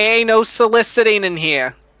counter, it's like, hey, no soliciting in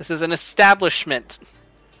here. This is an establishment.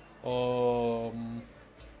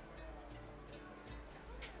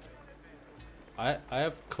 I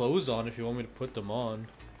have clothes on if you want me to put them on.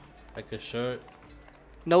 Like a shirt.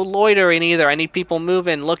 No loitering either. I need people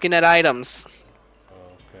moving, looking at items. Oh,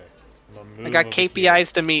 okay. I'm gonna move I got over KPIs here.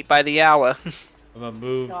 to meet by the hour. I'm gonna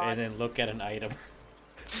move God. and then look at an item.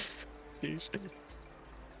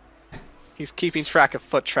 He's keeping track of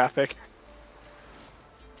foot traffic.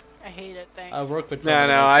 I hate it. Thanks. I work with No, someone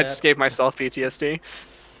like I that. just gave myself PTSD.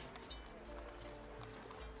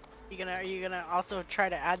 Are you gonna also try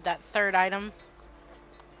to add that third item?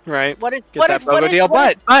 Right. What is Get what that is what BOGO is deal.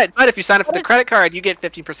 what is- But if you sign up for what the is- credit card, you get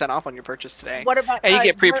 15% off on your purchase today. what about And you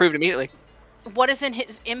get pre-approved immediately. What is in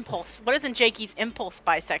his impulse? What is in Jakey's impulse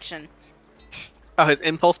buy section? Oh, his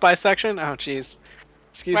impulse buy section? Oh, jeez.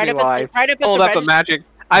 Excuse Right me up while at I the- right up at the pulled up a register. magic...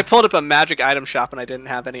 I pulled up a magic item shop and I didn't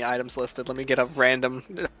have any items listed. Let me get a random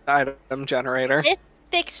item generator. This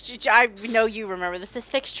fixture, I know you remember this. This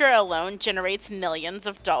fixture alone generates millions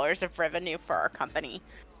of dollars of revenue for our company.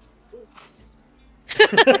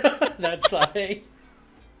 That's I.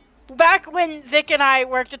 Back when Vic and I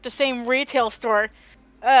worked at the same retail store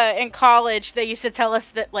in college, they used to tell us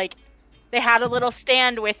that like they had a little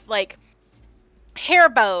stand with like hair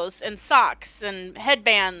bows and socks and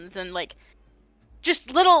headbands and like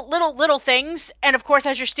just little things. And of course,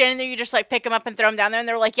 as you're standing there, you just like pick them up and throw them down there. And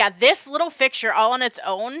they're like, yeah, this little fixture all on its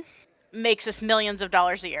own makes us millions of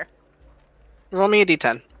dollars a year. Roll me a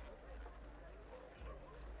d10.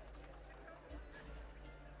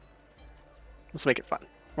 Let's make it fun.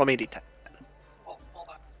 Roll me a d10. Hold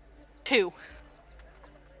on. 2.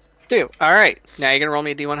 2. Alright. Now you're going to roll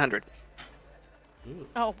me a d100. Ooh,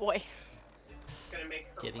 Oh boy. Gonna make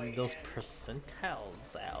her getting way those in.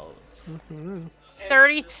 percentiles out. Mm-hmm.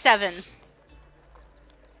 37.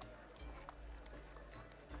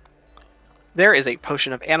 There is a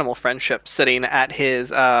potion of animal friendship sitting at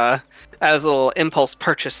his little impulse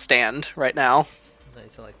purchase stand right now.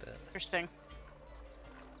 Nice, I like that. Interesting.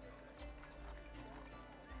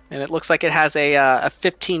 And it looks like it has a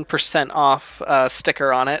 15% off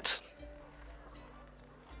sticker on it.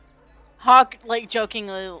 Hawk, like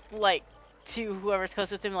jokingly, like to whoever's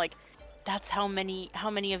closest to him, like, that's how many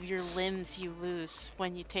of your limbs you lose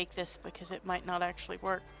when you take this because it might not actually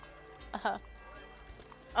work.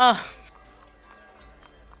 I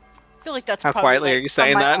feel like that's How probably, quietly like, are you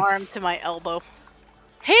saying from my that? arm to my elbow.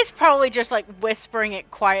 He's probably just like whispering it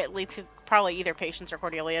quietly to probably either Patience or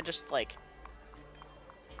Cordelia, just like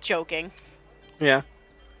joking. Yeah.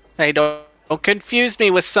 Hey, don't confuse me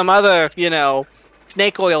with some other,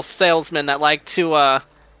 snake oil salesmen that like to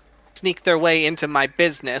sneak their way into my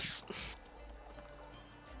business.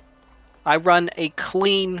 I run a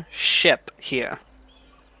clean ship here.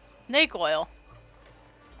 Snake oil.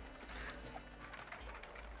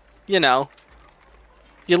 Your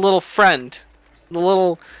little friend. The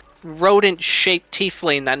little rodent-shaped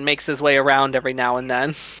tiefling that makes his way around every now and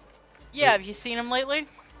then. Yeah, have you seen him lately?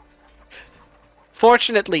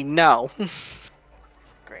 Fortunately, no.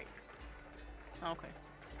 Great. Okay.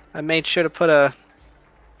 I made sure to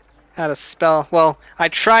had a spell. Well, I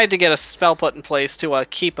tried to get a spell put in place to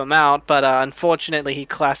keep him out, but unfortunately he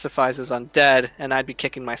classifies as undead, and I'd be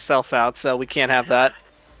kicking myself out, so we can't have that.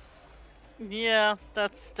 Yeah,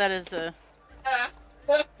 that is a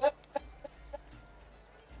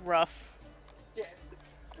rough.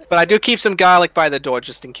 But I do keep some garlic by the door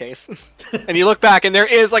just in case. And you look back, and there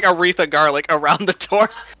is like a wreath of garlic around the door.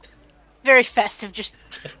 Very festive. Just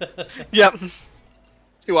Yep. So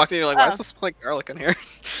you walk in, you're like, why does this smell like garlic in here?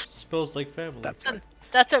 Smells like family. That's fine.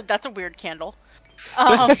 that's a weird candle.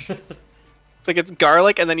 It's like it's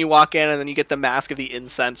garlic, and then you walk in, and then you get the mask of the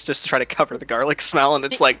incense just to try to cover the garlic smell, and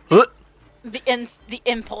it's like, huh? The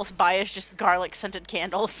impulse buy is just garlic scented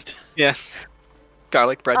candles. Yeah,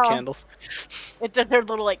 garlic bread Oh. candles. They're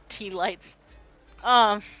little like tea lights.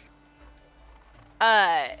 How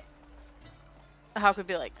could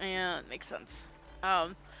be like, yeah, it makes sense.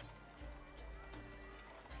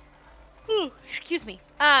 Ooh, excuse me.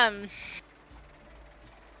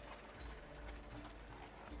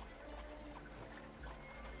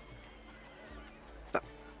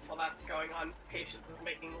 While that's going on, Patience is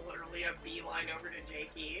making literally a beeline over to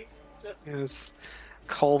Jakey. Just Is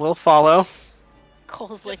Cole will follow.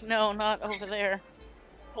 Cole's like, no, not over there.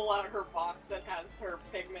 pull out her box that has her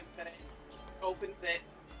pigments in it, just opens it,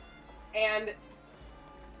 and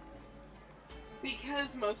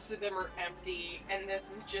because most of them are empty, and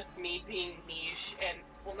this is just me being niche, and,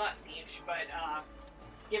 well, not niche, but,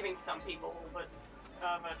 giving some people a little bit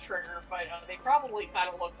of a trigger, but, they probably kind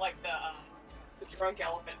of look like the drunk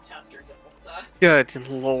elephant testers at Volta. Good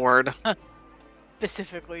lord.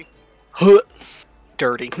 Specifically.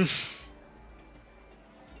 Dirty.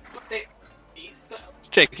 They, so,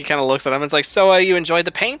 Jake, he kind of looks at him and is like, so you enjoyed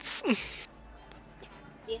the paints?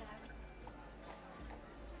 Yeah.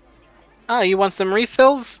 Oh, you want some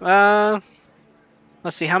refills? Let's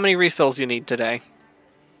see, how many refills you need today?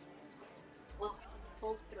 Well,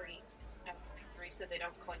 told 3. I have 3 so they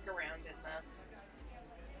don't clink around in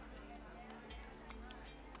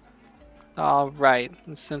the... Alright,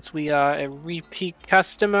 since we are a repeat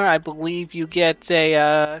customer, I believe you get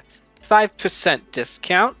a 5%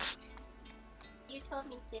 discount. You told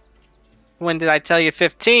me to. When did I tell you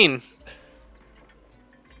 15?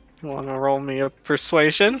 You want to roll me a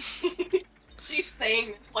persuasion? She's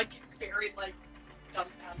saying this like very like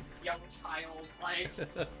dumbfounded young child, like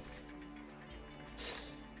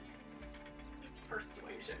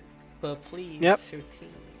persuasion. But please, Yep. 15.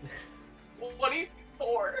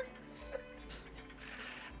 24.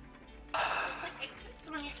 Like, it's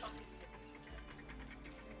just when you talk.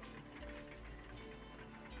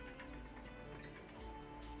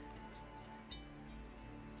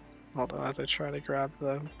 Hold on as I try to grab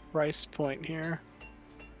the price point here.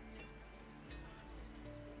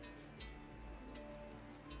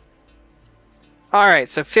 Alright,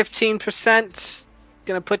 so 15%.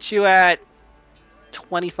 Gonna put you at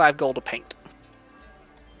 25 gold a paint.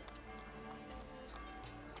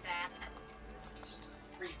 That. She just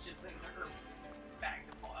reaches into her bag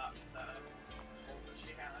to pull out the gold that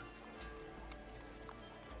she has.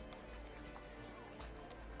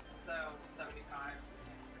 So 75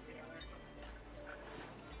 together.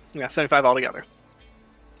 Yeah, 75 altogether.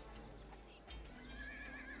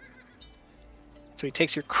 So he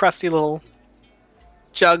takes your crusty little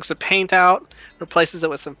jugs of paint out, replaces it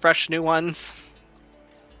with some fresh new ones.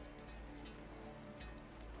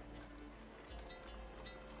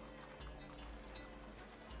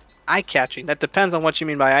 Eye-catching. That depends on what you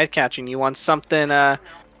mean by eye-catching. You want something,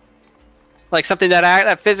 like something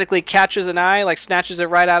that physically catches an eye, like snatches it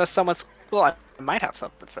right out of someone's... Well, I might have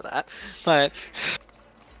something for that, but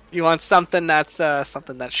you want something that's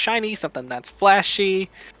shiny, something that's flashy,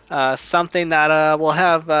 something that will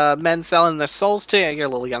have men selling their souls to. Yeah, you're a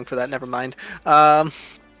little young for that. Never mind. I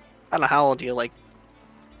don't know, how old are you? Like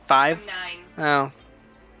 5? I'm 9. Oh,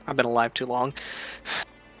 I've been alive too long.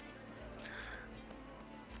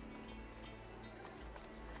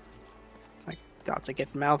 It's like gods, I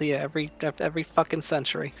get mouthy every fucking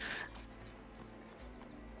century.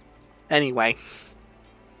 Anyway,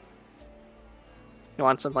 you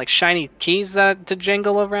want some like shiny keys that to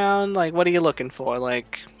jingle around? Like, what are you looking for?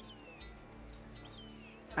 Like,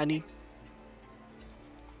 I need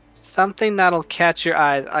something that'll catch your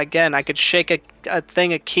eye. Again, I could shake a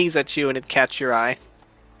thing of keys at you and it'd catch your eye.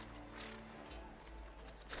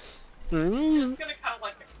 She's just gonna kind of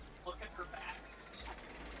like look at her back.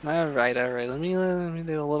 All right. Let me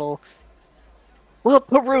do a little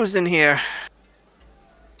peruse in here.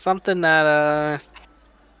 Something that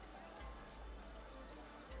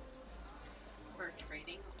We're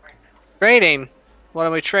trading right now. trading. What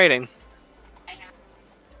are we trading? I have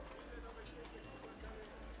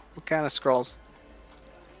What kind of scrolls?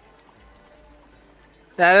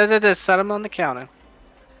 Set them on the counter.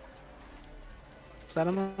 Set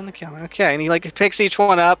them on the counter. Okay, and he like picks each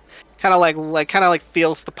one up, kind of like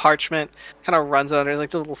feels the parchment, kind of runs under,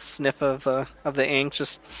 like a little sniff of the ink.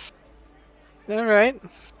 Just all right.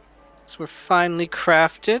 So we're finally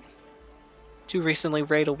crafted. Did you recently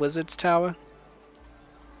raid a wizard's tower?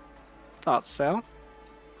 Thought so.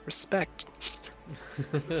 Respect.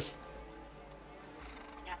 yeah,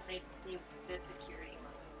 the security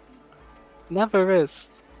Never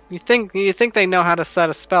is. You think they know how to set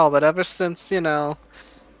a spell, but ever since,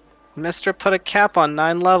 Mister put a cap on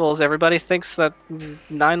 9 levels, everybody thinks that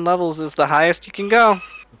 9 levels is the highest you can go.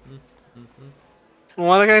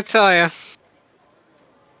 What am I gonna tell you?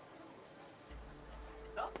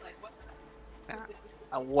 Oh, like, what's that?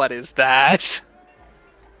 What is that?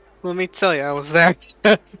 Let me tell you, I was there.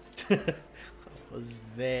 Was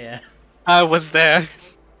there. I was there.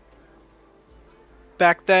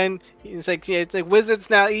 Back then, it's like wizards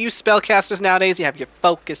now. You spellcasters nowadays, you have your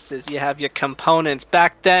focuses, you have your components.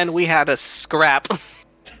 Back then, we had a scrap.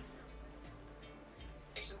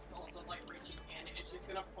 Patient's also like reaching in and she's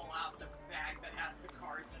gonna pull out the bag that has the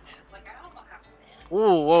cards in it. It's like, I also have this.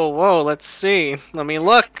 Ooh, whoa! Let's see. Let me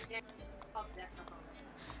look.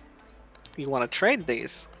 You want to trade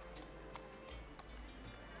these?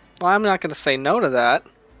 Well, I'm not going to say no to that.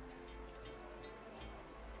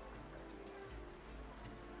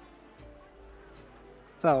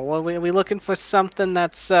 So, well, we looking for something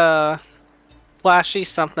that's flashy,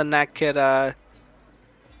 something that could,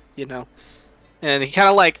 And he kind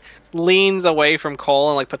of like leans away from Cole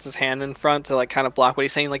and like puts his hand in front to like kind of block what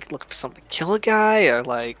he's saying. Like, looking for something to kill a guy, or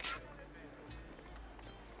like.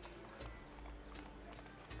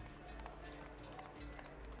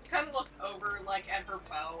 Kind of looks over like at her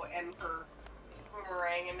bow and her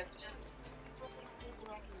boomerang, and it's just.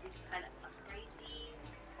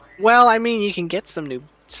 Well, I mean, you can get some new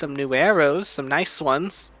arrows, some nice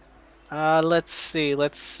ones. Let's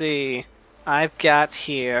see. I've got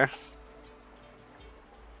here.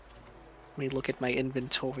 Let me look at my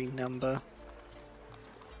inventory number.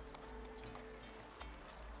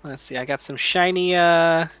 Let's see. I got some shiny.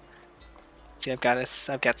 Let's see. I've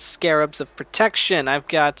got scarabs of protection. I've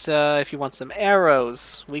got. If you want some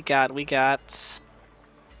arrows, we've got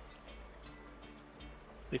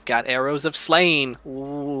arrows of slaying.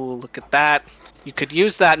 Ooh, look at that. You could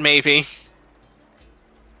use that maybe.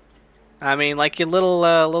 I mean, like your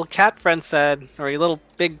little cat friend said, or your little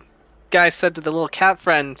big guy said to the little cat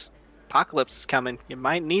friend, apocalypse is coming. You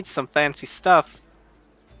might need some fancy stuff.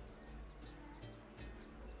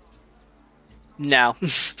 No.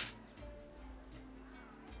 It's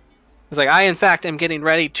like, I in fact am getting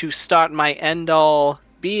ready to start my end-all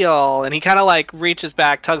be-all, and he kind of like reaches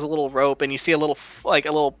back, tugs a little rope, and you see a little what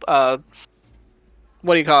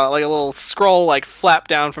do you call it, like a little scroll like flap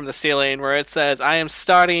down from the ceiling where it says, I am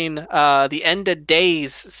starting the end of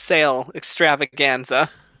days sale extravaganza.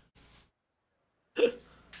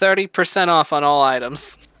 30% off on all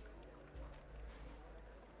items.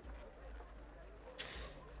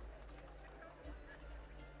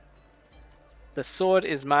 The sword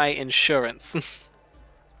is my insurance.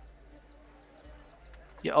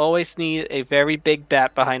 You always need a very big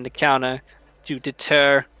bat behind the counter to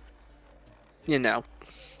deter,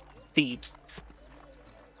 thieves.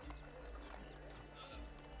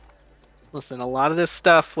 Listen, a lot of this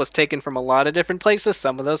stuff was taken from a lot of different places.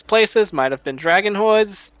 Some of those places might have been dragon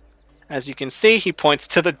hordes. As you can see, he points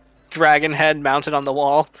to the dragon head mounted on the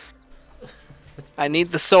wall. I need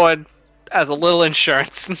the sword as a little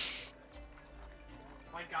insurance.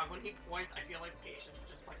 My god, when he points, I feel like Patience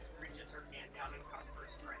just like reaches her hand down and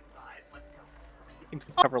covers friend's eyes. Like, You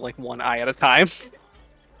can cover like one eye at a time. His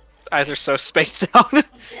eyes are so spaced out.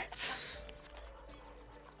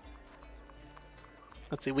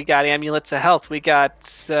 Let's see, we got amulets of health. We got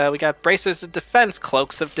bracers of defense,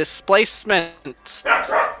 cloaks of displacement.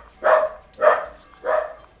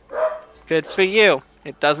 Good for you.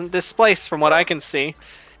 It doesn't displace from what I can see.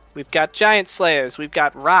 We've got giant slayers. We've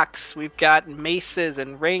got rocks. We've got maces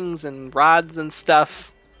and rings and rods and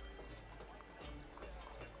stuff.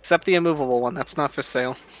 Except the immovable one. That's not for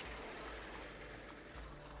sale.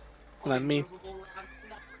 What I mean,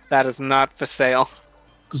 that is not for sale.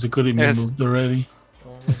 Because it couldn't be moved already.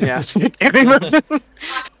 Yeah, it can't be moved.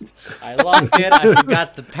 I locked it. I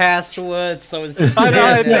forgot the password, so it's. Oh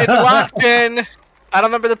no, it's locked in. I don't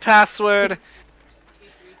remember the password. 2, 3,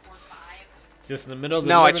 4, 5. Just in the middle of the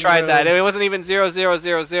No, I living tried room. that. It wasn't even 0000. You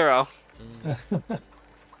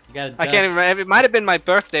gotta I can't even. It might have been my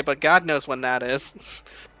birthday, but God knows when that is.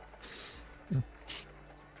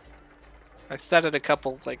 I said it a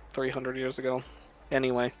couple, like 300 years ago.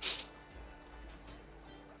 Anyway.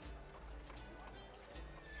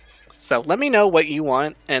 So let me know what you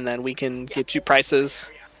want, and then we can get you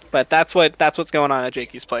prices. But that's what's going on at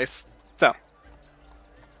Jakey's place. So,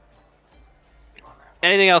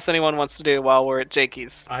 anything else anyone wants to do while we're at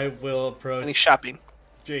Jakey's? I will approach Any shopping?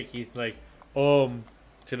 Jake. He's like,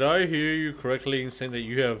 did I hear you correctly in saying that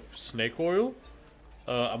you have snake oil?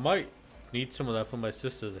 I might need some of that for my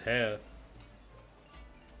sister's hair.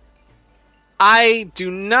 I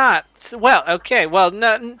do not. Well, okay. Well,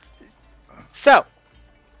 no. So,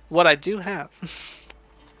 what I do have.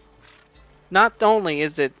 Not only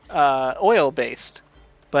is it oil based,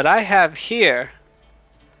 but I have here,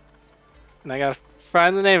 and I gotta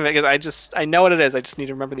find the name of it because I know what it is. I just need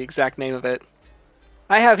to remember the exact name of it.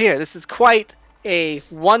 I have here. This is quite a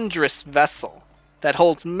wondrous vessel that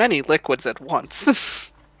holds many liquids at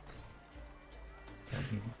once.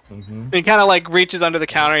 He kind of like reaches under the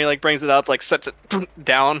counter. He like brings it up, like sets it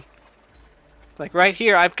down. It's like right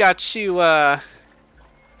here. I've got you. Well,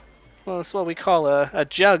 it's what we call a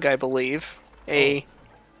jug, I believe. A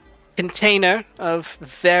container of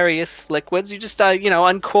various liquids. You just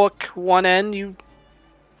uncork one end.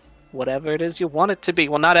 Whatever it is you want it to be.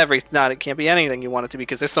 Well, it can't be anything you want it to be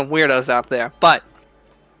because there's some weirdos out there. But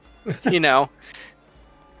you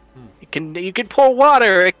can pour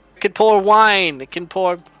water. It can pour wine. It can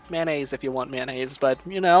pour mayonnaise if you want mayonnaise. But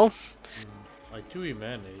I do eat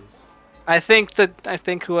mayonnaise. I think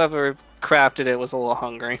whoever crafted it was a little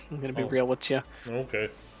hungry. I'm gonna be real with you. Okay.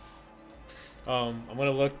 I'm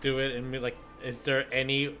gonna look through it and be like, is there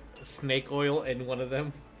any snake oil in one of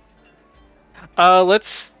them?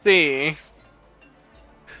 Let's see.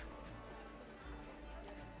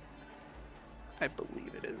 I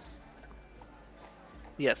believe it is.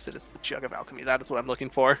 Yes, it is the jug of alchemy. That is what I'm looking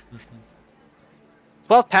for.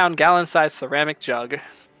 12-pound gallon-sized ceramic jug.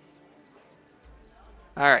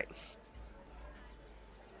 All right.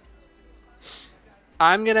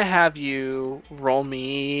 I'm gonna have you roll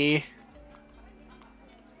me.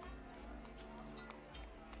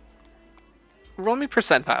 Roll me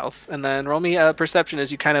percentiles, and then roll me a perception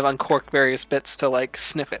as you kind of uncork various bits to like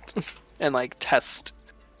sniff it and like test.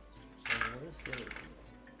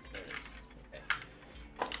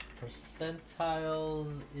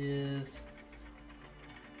 Percentiles is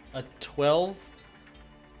a 12.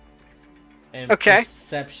 And Okay.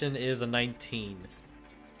 perception is a 19.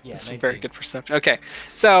 Yeah, That's 19. very good perception. Okay,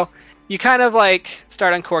 so you kind of like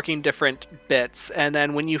start uncorking different bits, and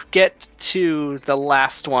then when you get to the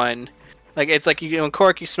last one, like it's like you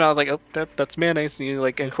uncork, you smell like, oh, that's mayonnaise, and you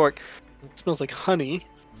like uncork, it smells like honey,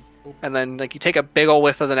 and then like you take a big ol'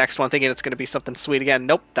 whiff of the next one, thinking it's gonna be something sweet again.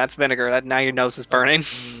 Nope, that's vinegar. That now your nose is burning.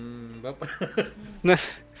 Nope. And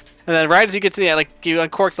then right as you get to the end, like you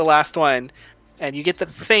uncork the last one, and you get the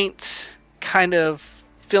faint kind of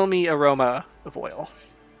filmy aroma of oil.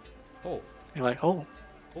 Oh, You're like, oh,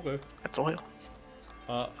 okay. that's oil.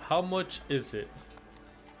 How much is it?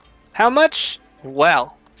 How much?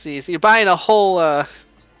 Well, see, so you're buying a whole,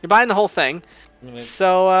 you're buying the whole thing. I'm gonna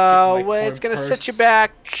So, get my well, it's corn gonna set you purse,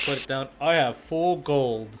 back. Put it down. I have 4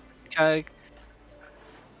 gold. Okay.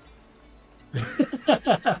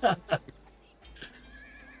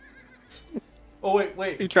 Oh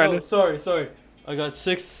wait. You trying to- Sorry. I got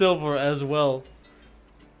 6 silver as well.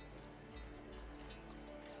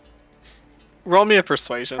 Roll me a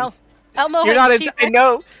persuasion. Oh, Elmo You're has not. a I T-Rex.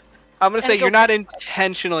 know. I'm gonna say and you're go not for-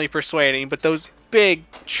 intentionally persuading, but those big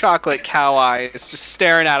chocolate cow eyes just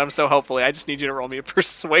staring at him so hopefully. I just need you to roll me a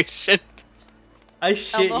persuasion. I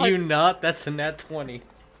shit Elmo- you not, that's a nat 20.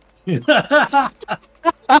 My God.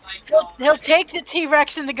 He'll take the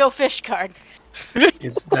T-Rex and the Go Fish card.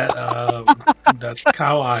 It's that that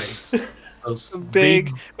cow eyes. Those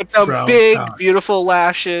Big with the brown big, cows. beautiful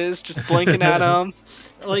lashes, just blinking at him.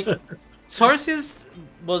 Like, Tarsius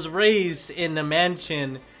was raised in a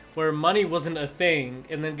mansion where money wasn't a thing,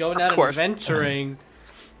 and then going Of out and course. adventuring,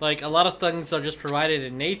 like, a lot of things are just provided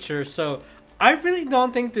in nature, so I really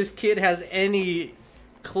don't think this kid has any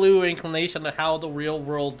clue or inclination of how the real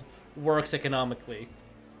world works economically.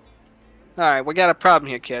 All right, we got a problem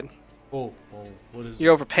here, kid. Oh, what is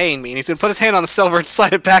You're overpaying me, and he's gonna put his hand on the silver and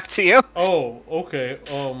slide it back to you. Oh, okay.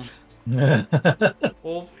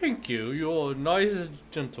 Well, thank you. You're a nice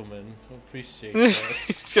gentleman. I appreciate that.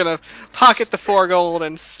 He's gonna pocket the 4 gold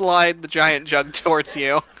and slide the giant jug towards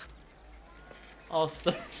you.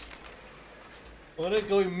 Also, I want to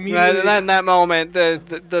go immediately. And in that moment,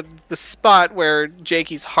 the spot where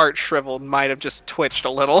Jakey's heart shriveled might have just twitched a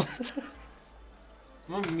little.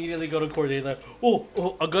 I'm gonna immediately go to Corday like,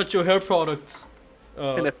 oh, I got your hair products.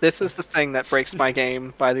 And if this is the thing that breaks my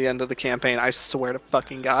game by the end of the campaign, I swear to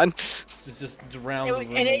fucking God. Just drown And, the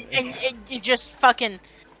room. and you just fucking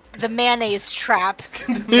the mayonnaise trap.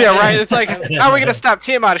 Yeah, right. It's like, how are we gonna stop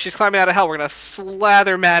Tiamat if she's climbing out of hell? We're gonna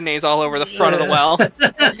slather mayonnaise all over the front of the well.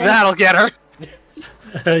 That'll get her.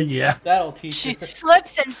 Yeah. That'll teach She you.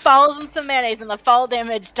 slips and falls in some mayonnaise, and the fall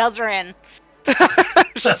damage does her in.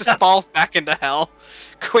 She just falls back into hell.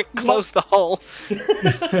 Quick, close the hole.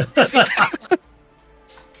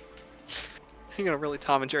 I'm gonna really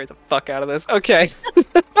Tom and Jerry the fuck out of this. Okay.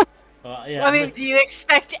 Yeah, I mean, do you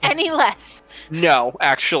expect any less? No,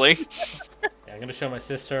 actually. I'm gonna show my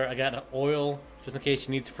sister. I got oil just in case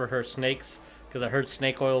she needs it for her snakes because I heard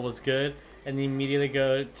snake oil was good. And then immediately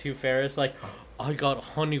go to Ferris like, I got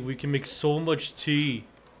honey. We can make so much tea.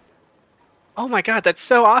 Oh my God, that's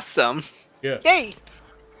so awesome. Yeah. Yay!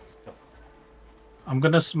 I'm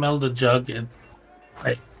gonna smell the jug and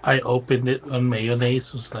I opened it on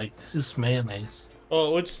mayonnaise. Was like, this is mayonnaise.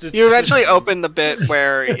 Oh, it's the. You eventually open the bit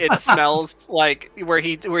where it smells like where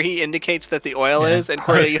he indicates that the oil Yeah. is, and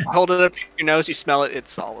Corey, you hold it up to your nose, you smell it.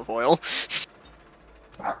 It's olive oil.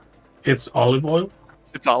 It's olive oil.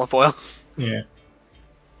 It's olive oil. Yeah.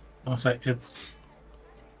 I was like, it's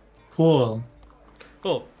cool.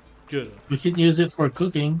 Oh, good. We can use it for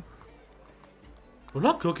cooking. We're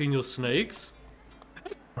not cooking your snakes.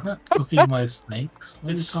 We're not cooking my snakes.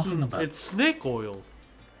 What are you It's talking about? It's snake oil.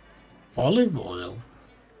 Olive oil.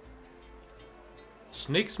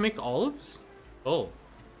 Snakes make olives? Oh,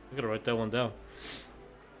 I gotta write that one down.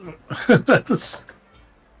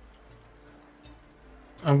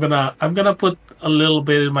 I'm gonna put a little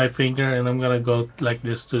bit in my finger, and I'm gonna go like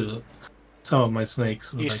this to some of my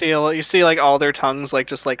snakes. You Like, see like all their tongues like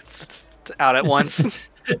just like out at once,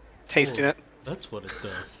 tasting Oh, it, that's what it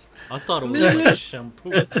does. I thought it was like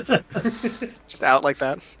shampoo. just out like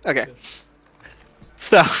that. Okay.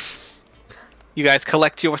 So, you guys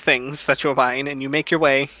collect your things that you're buying, and you make your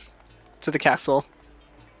way to the castle.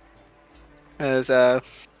 As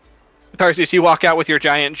Tarsius, you walk out with your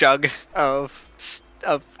giant jug of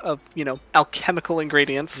alchemical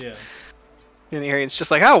ingredients. Yeah. And Arian's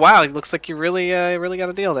just like, oh wow, it looks like you really got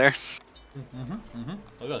a deal there.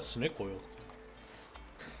 I got snake oil.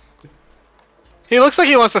 He looks like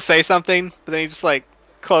he wants to say something, but then he just like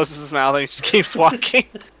closes his mouth and he just keeps walking.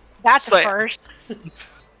 That's It's like- a first.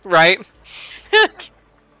 Right?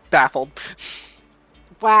 Baffled.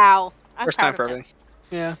 Wow. I'm First proud time for of him. everything.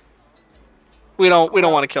 Yeah. We don't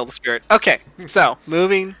want to kill the spirit. Okay, so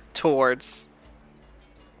moving towards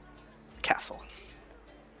castle.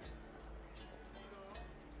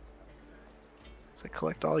 So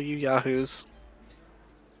collect all you yahoos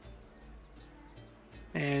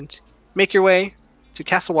and make your way to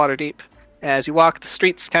Castle Waterdeep. As you walk, the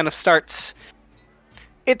streets kind of start.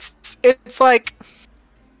 It's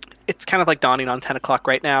kind of like dawning on 10 o'clock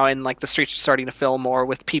right now, and like the streets are starting to fill more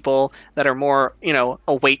with people that are more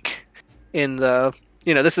awake in the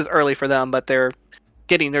this is early for them, but they're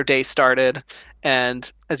getting their day started.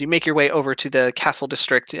 And as you make your way over to the castle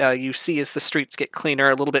district, you see as the streets get cleaner,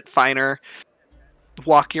 a little bit finer.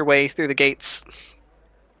 Walk your way through the gates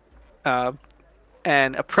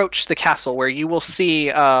and approach the castle, where you will see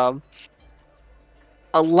a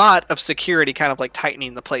lot of security kind of like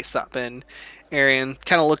tightening the place up. And Arian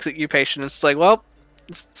kind of looks at you, patient, and it's like, well,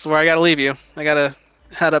 this is where I gotta leave you. I gotta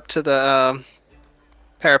head up to the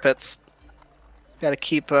parapets. Gotta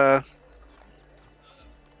keep I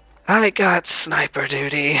got sniper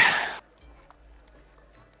duty.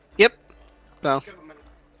 Yep. So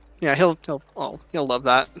yeah, he'll love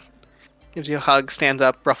that. Gives you a hug, stands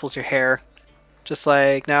up, ruffles your hair. Just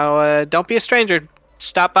like, now don't be a stranger.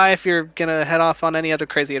 Stop by if you're gonna head off on any other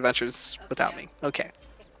crazy adventures without me. Okay.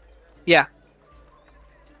 Yeah.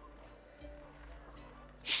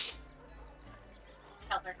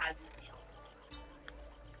 Tell her how you feel.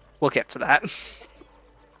 We'll get to that.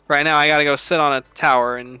 Right now, I gotta go sit on a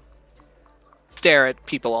tower and stare at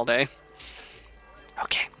people all day.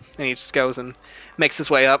 Okay. And he just goes and makes his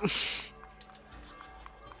way up.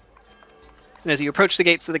 And as you approach the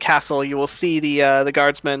gates of the castle, you will see the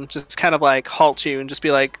guardsmen just kind of like halt you and just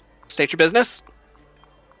be like, state your business.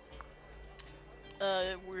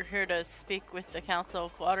 We're here to speak with the Council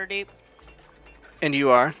of Waterdeep. And you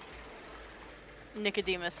are?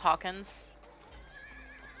 Nicodemus Hawkins.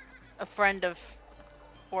 A friend of,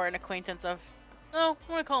 or an acquaintance of, no,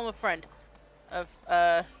 I want to call him a friend of,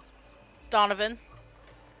 Donovan. It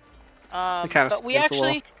kind of But we stinks a little.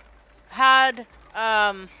 actually had,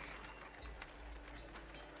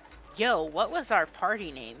 yo, what was our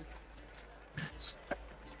party name?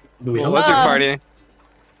 do we What have was your Um, party? I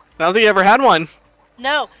don't think you ever had one.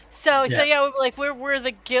 No, so Yeah. yeah, we're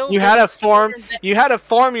the guild. You that had a was form. formed that- You had a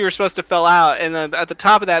form you were supposed to fill out, and then at the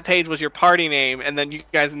top of that page was your party name, and then you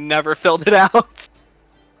guys never filled it out.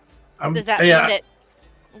 Does that yeah, mean that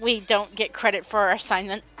we don't get credit for our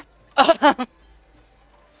assignment?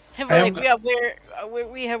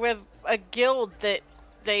 We have a guild that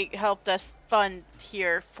they helped us fund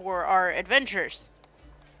here for our adventures.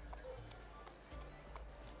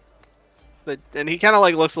 And he kind of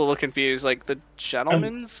like looks a little confused, like the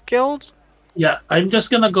Gentleman's Guild. yeah. I'm just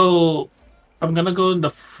gonna go. I'm gonna go in the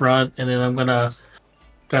front, and then I'm gonna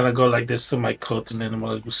go like this to my coat, and then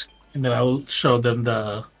and then I'll show them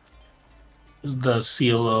the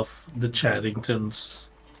seal of the Chaddingtons.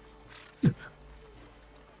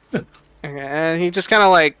 Okay, and he just kind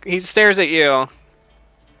of like he stares at you, and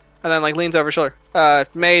then like leans over his shoulder.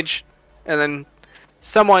 Mage, and then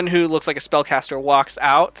someone who looks like a spellcaster walks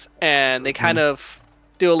out, and they kind of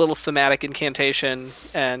do a little somatic incantation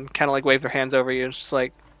and kind of like wave their hands over you. It's just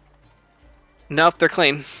like, nope, they're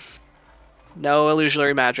clean. No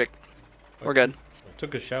illusionary magic. We're good. I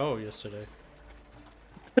took a shower yesterday.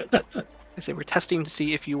 They say we're testing to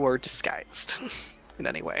see if you were disguised in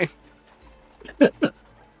any way.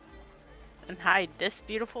 And hide this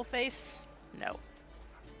beautiful face? No.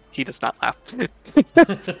 He does not laugh. He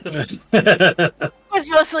was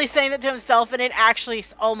mostly saying that to himself, and it actually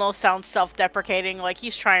almost sounds self-deprecating, like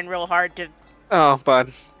he's trying real hard to Oh,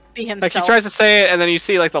 bud. be Like himself. he tries to say it, and then you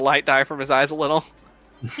see like the light die from his eyes a little.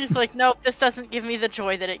 He's like, nope, this doesn't give me the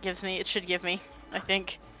joy that it gives me. It should give me, I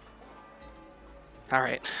think. All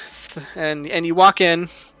right, and you walk in,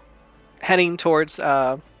 heading towards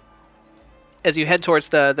as you head towards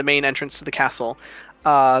the main entrance to the castle,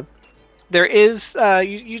 there is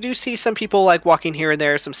you do see some people like walking here and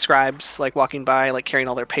there, some scribes like walking by, like carrying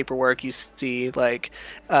all their paperwork. You see like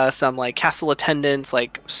some like castle attendants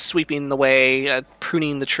like sweeping the way,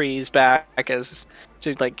 pruning the trees back as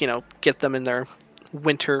to like get them in their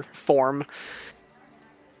winter form.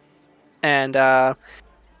 And I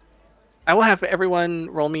will have everyone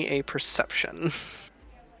roll me a perception.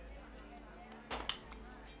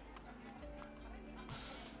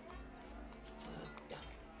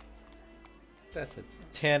 That's a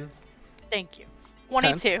 10. Thank you.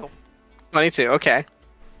 22. 22, okay.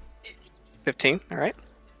 15, all right.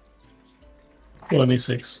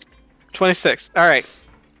 26. 26, all right.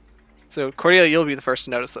 So, Cordelia, you'll be the first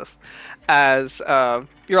to notice this. As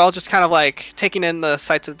you're all just kind of like taking in the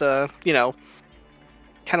sights of the,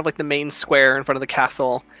 kind of like the main square in front of the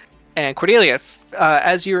castle. And Cordelia,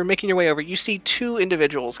 as you're making your way over, you see two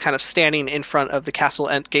individuals kind of standing in front of the castle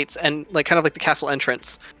gates and like kind of like the castle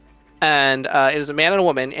entrance. And it is a man and a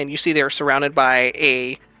woman, and you see they're surrounded by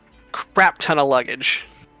a crap ton of luggage,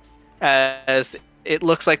 as it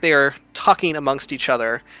looks like they are talking amongst each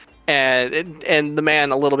other, and the man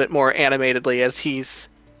a little bit more animatedly as he's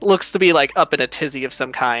looks to be like up in a tizzy of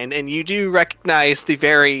some kind, and you do recognize the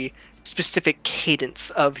very specific cadence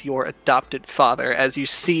of your adopted father as you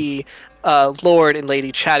see Lord and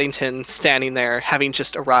Lady Chaddington standing there, having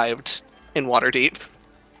just arrived in Waterdeep.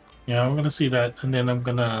 Yeah, I'm gonna see that, and then I'm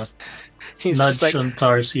gonna He's nudge just like, on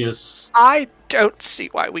Tarsius. I don't see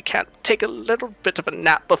why we can't take a little bit of a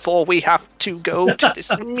nap before we have to go to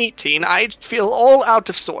this meeting. I feel all out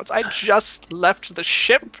of sorts. I just left the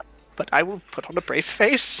ship, but I will put on a brave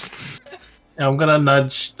face. Yeah, I'm gonna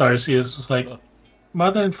nudge Tarsius. It's like,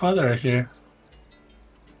 mother and father are here.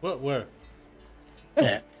 What? Where?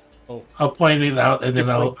 Yeah. Oh. I'll point it out, and then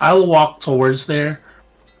I'll walk towards there.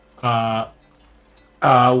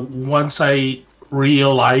 Once I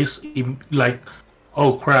realize, like,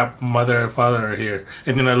 oh crap, mother and father are here,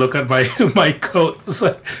 and then I look at my my coat. It's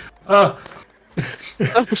like, like,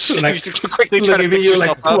 quickly try to look at pick you, like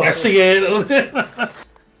yourself up. pressing it.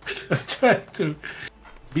 I'm trying to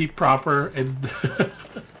be proper and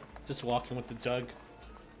Just walking with the jug.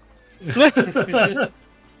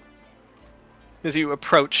 As you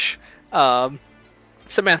approach,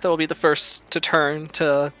 Samantha will be the first to turn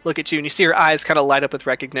to look at you, and you see her eyes kind of light up with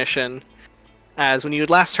recognition. As when you had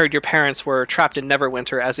last heard, your parents were trapped in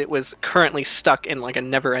Neverwinter, as it was currently stuck in like a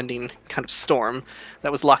never-ending kind of storm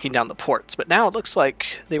that was locking down the ports. But now it looks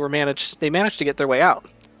like they managed to get their way out.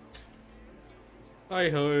 Hi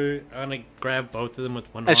ho! I'm gonna grab both of them with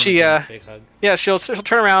one And arm. she, and give them a big hug. Yeah, she'll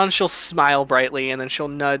turn around, she'll smile brightly, and then she'll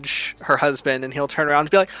nudge her husband, and he'll turn around and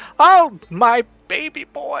be like, "Oh, my baby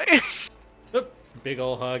boy!" Oop, big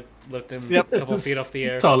old hug. Lift him Yep. a couple feet off the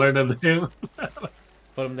air. taller than him.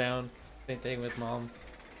 Put him down. Same thing with mom.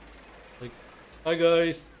 Like, hi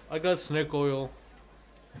guys, I got snake oil.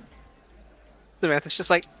 Samantha's just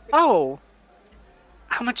like, "Oh,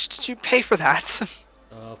 how much did you pay for that?"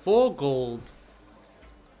 4 gold.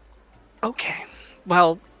 Okay,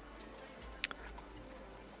 well,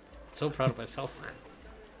 So proud of myself.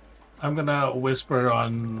 I'm gonna whisper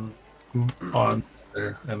on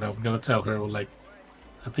her, and I'm gonna tell her, like,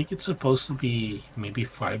 I think it's supposed to be maybe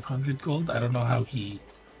 500 gold. I don't know how he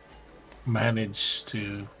managed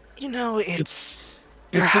to. it's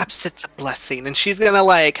It's perhaps it's a blessing, and she's gonna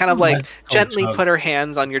like kind of like Let's go, gently Chug. put her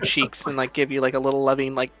hands on your cheeks and like give you like a little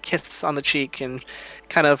loving like kiss on the cheek and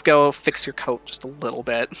kind of go fix your coat just a little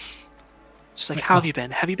bit. Just like, how have you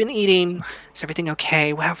been? Have you been eating? Is everything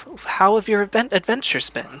okay? How have your adventures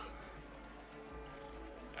been?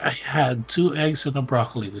 I had 2 eggs and a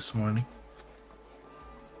broccoli this morning,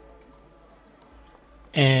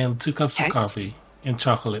 and 2 cups Okay. of coffee and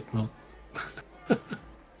chocolate milk.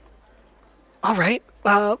 All right.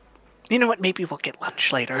 You know what? Maybe we'll get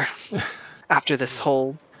lunch later after this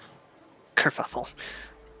whole kerfuffle.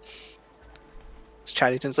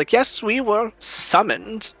 Chaddington's like, yes, we were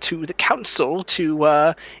summoned to the council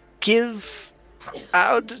to give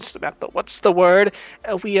out. Samantha, what's the word?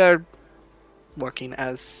 We are working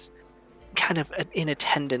as kind of in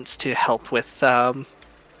attendance to help with, I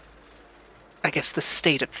guess, the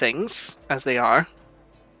state of things as they are.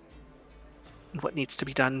 And what needs to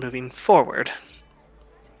be done moving forward.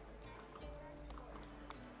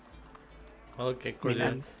 Okay, I mean, Cordelia.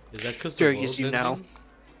 I'm Is that because the sure world's as you ending? know.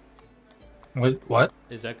 What?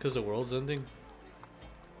 Is that because the world's ending?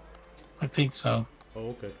 I think so. Oh,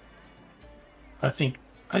 okay. I think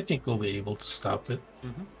we'll be able to stop it.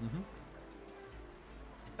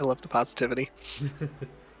 I love the positivity.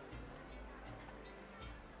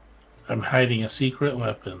 I'm hiding a secret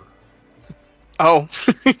weapon. Oh,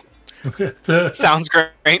 sounds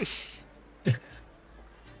great.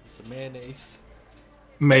 It's a mayonnaise.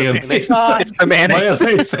 Mayonnaise. God. It's the mayonnaise.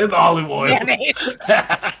 Mayonnaise and olive oil. Mayonnaise.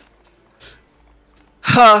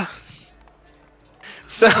 Huh.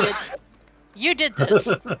 So You did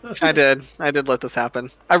this. I did let this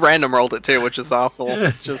happen. I random rolled it too, which is awful.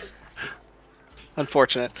 Just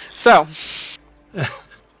unfortunate. So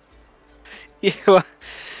you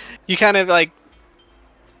kind of like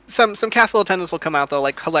some castle attendants will come out. They'll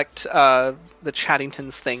like collect the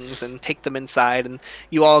Chattington's things and take them inside, and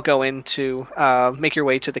you all go into make your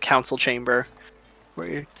way to the council chamber,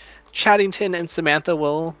 where Chattington and Samantha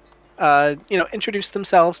will introduce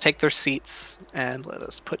themselves, take their seats, and let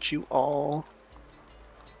us put you all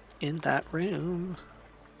in that room.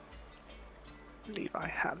 I believe I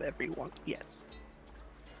have everyone. Yes.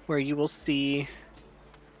 Where you will see.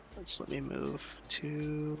 Just let me move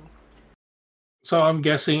to. So I'm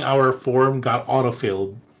guessing our form got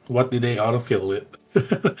autofilled. What did they autofill with?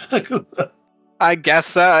 I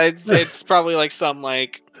guess it's probably like some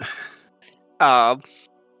like,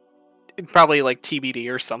 probably like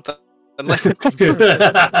TBD or something. Nice.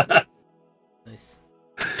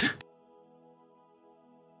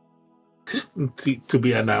 to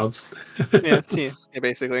be announced. yeah,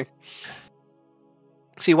 basically.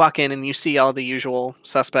 So you walk in and you see all the usual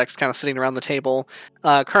suspects kind of sitting around the table,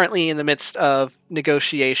 currently in the midst of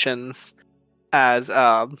negotiations. As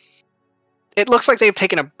it looks like they've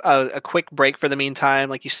taken a quick break for the meantime.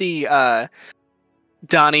 Like you see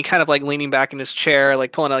Donnie kind of like leaning back in his chair,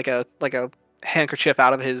 like pulling like a handkerchief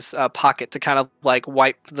out of his pocket to kind of like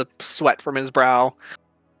wipe the sweat from his brow.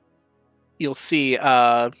 You'll see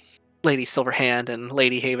Lady Silverhand and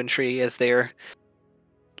Lady Haventree as they're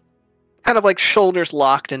kind of like shoulders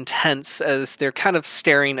locked and tense as they're kind of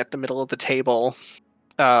staring at the middle of the table.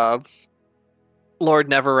 Lord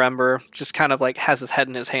Neverember just kind of like has his head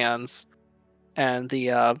in his hands, and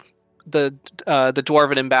the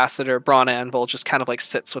dwarven ambassador Braun Anvil just kind of like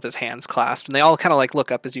sits with his hands clasped, and they all kind of like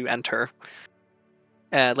look up as you enter.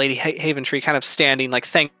 Lady Haventree kind of standing like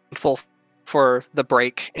thankful for the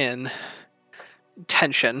break in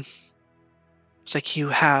tension. It's like, you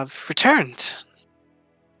have returned.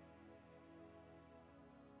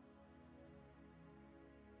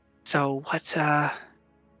 So what, oh,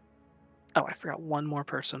 I forgot one more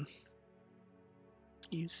person.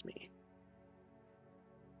 Excuse me.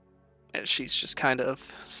 And she's just kind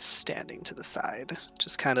of standing to the side,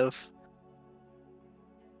 just kind of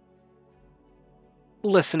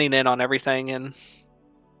listening in on everything, and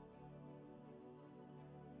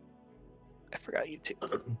I forgot you too.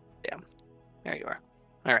 Damn. There you are.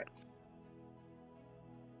 Alright.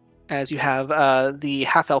 As you have the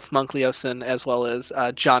half-elf monk Leosin as well as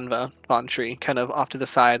Janva Vontree kind of off to the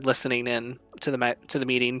side listening in to the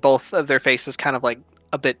meeting. Both of their faces kind of like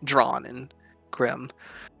a bit drawn and grim.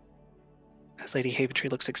 As Lady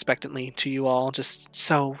Haventree looks expectantly to you all, just,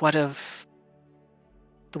 so what of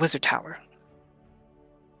the Wizard Tower?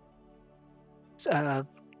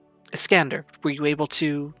 Iskander, were you able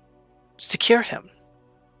to secure him?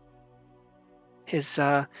 His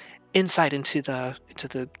insight into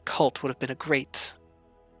the cult would have been a great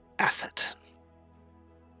asset.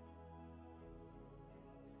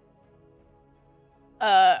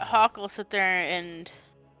 Hawk will sit there and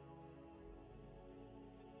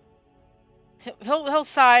he'll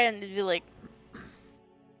sigh and be like,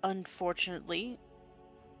 unfortunately,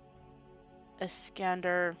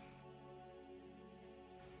 Iskander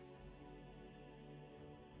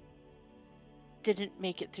didn't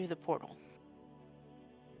make it through the portal.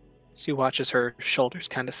 So you watch as her shoulders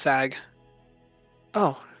kind of sag.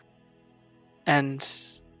 Oh. And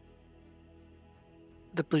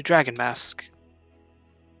the Blue Dragon Mask.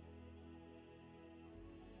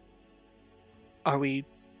 Are we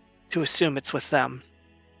to assume it's with them?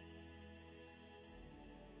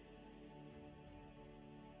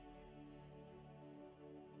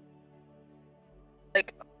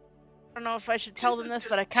 Like, I don't know if I should tell them this,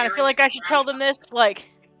 but I kind of feel like I should tell them this. Like,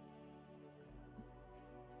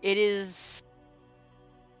 it is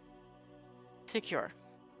secure.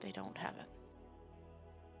 They don't have it.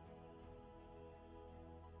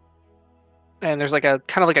 And there's like a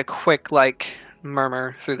kind of like a quick like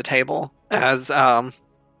murmur through the table as Braun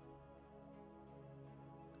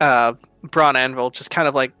Anvil just kind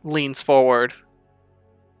of like leans forward.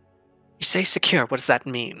 You say secure, what does that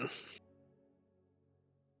mean?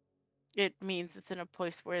 It means it's in a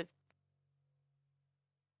place where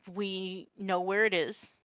we know where it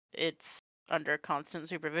is. It's under constant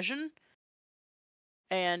supervision.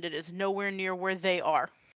 And it is nowhere near where they are.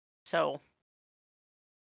 So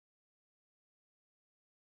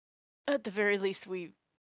At the very least, we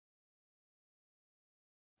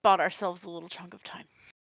bought ourselves a little chunk of time.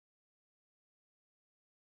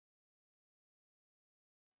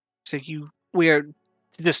 So we are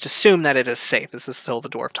to just assume that it is safe. This is still the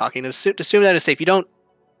dwarf talking. To assume that it's safe. You don't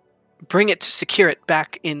bring it to secure it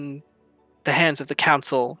back in the hands of the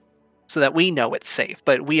council so that we know it's safe,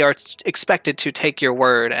 but we are expected to take your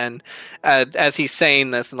word. And as he's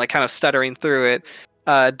saying this and like kind of stuttering through it,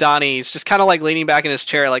 Donnie's just kind of like leaning back in his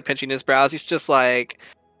chair, like pinching his brows. He's just like,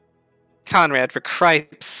 Conrad, for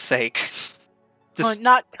Christ's sake. Just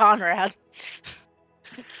Not Conrad.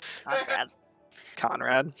 Conrad.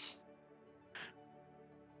 Conrad.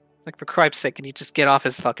 Like, for Christ's sake, can you just get off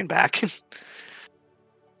his fucking back?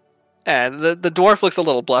 And the dwarf looks a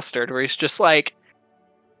little blustered, where he's just like,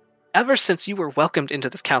 ever since you were welcomed into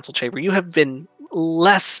this council chamber, you have been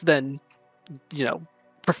less than,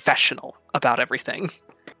 professional about everything.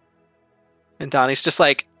 And Donnie's just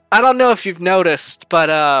like, I don't know if you've noticed,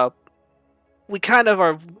 but we kind of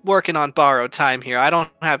are working on borrowed time here. I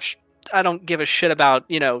don't give a shit about,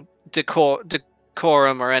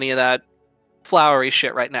 decorum or any of that flowery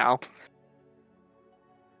shit right now.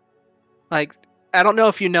 Like, I don't know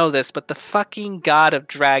if you know this, but the fucking god of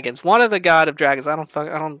dragons, one of the god of dragons, I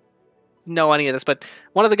don't know any of this, but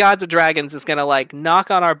one of the gods of dragons is gonna like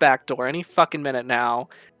knock on our back door any fucking minute now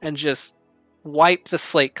and just wipe the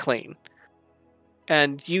slate clean.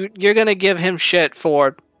 And you're gonna give him shit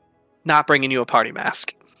for not bringing you a party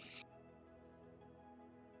mask.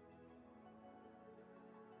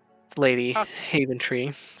 Lady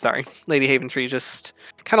Haventree just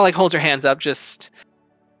kind of like holds her hands up, just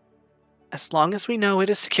as long as we know it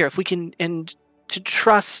is secure, if we can, and to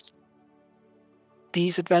trust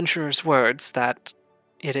these adventurers' words that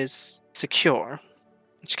it is secure.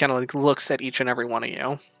 She kind of like looks at each and every one of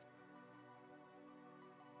you.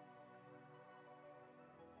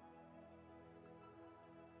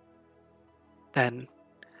 Then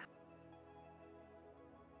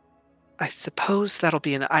I suppose that'll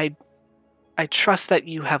be I trust that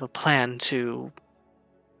you have a plan to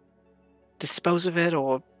dispose of it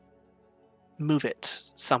or move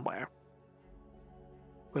it somewhere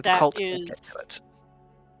where the That cult can't get is to it.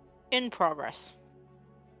 in progress.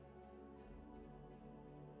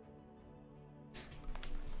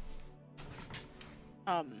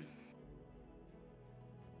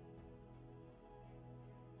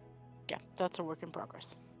 Yeah, that's a work in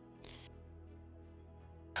progress.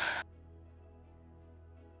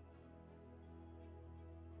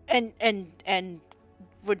 And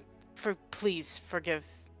would please forgive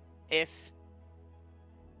if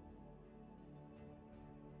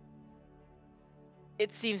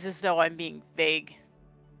it seems as though I'm being vague.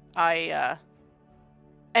 And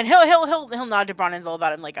he'll nod to Bronenville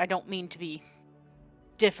about it. I'm like, I don't mean to be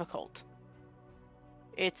difficult.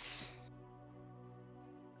 It's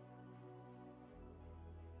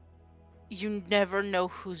you never know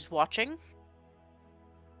who's watching.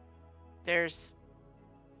 There's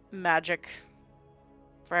magic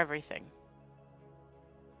for everything.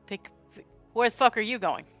 Where the fuck are you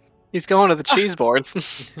going? He's going to the cheese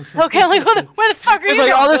boards. Okay, like where the fuck are It's you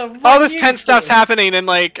like going? all this tense stuff's happening, and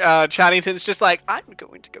like Chaddington's just like, I'm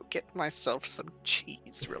going to go get myself some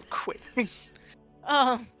cheese real quick.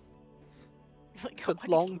 Like, A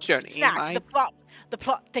long journey. Snack. The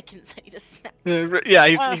plot thickens. I need a snack. Yeah,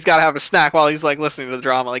 he's got to have a snack while he's like listening to the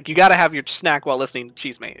drama. Like, you got to have your snack while listening to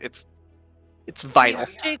Cheese Mate. It's vital.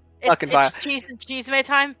 Fucking vital. It's cheese and cheese mate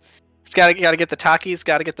time. It's gotta get the Takis,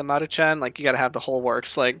 gotta get the Maruchan. Like, you gotta have the whole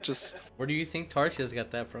works. Like, just. Where do you think Tarsia's got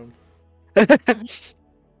that from?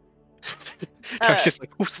 Tarsia's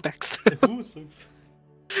like, who's next?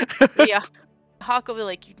 Yeah, Hawk will be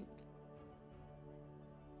like,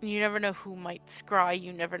 you never know who might scry.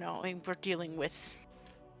 You never know. I mean, we're dealing with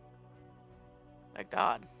a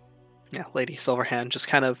god. Yeah, Lady Silverhand just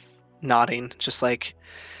kind of nodding, just like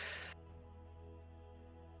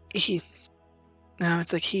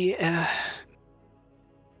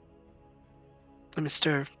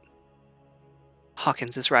Mr.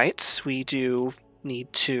 Hawkins is right. We do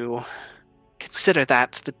need to consider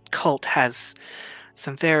that the cult has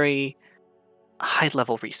some very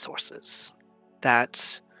high-level resources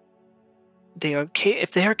that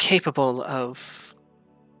if they are capable of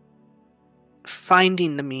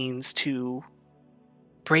finding the means to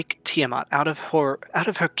break Tiamat out of her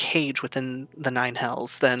cage within the Nine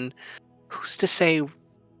Hells, then who's to say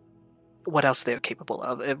what else they're capable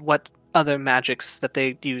of? What other magics that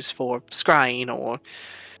they use for scrying or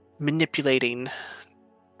manipulating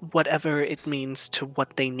whatever it means to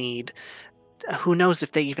what they need. Who knows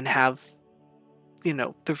if they even have,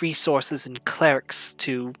 the resources and clerics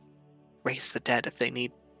to raise the dead if they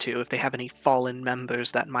need to, if they have any fallen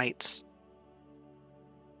members that might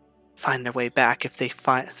find their way back if they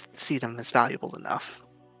see them as valuable enough.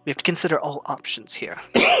 We have to consider all options here.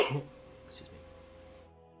 Excuse me.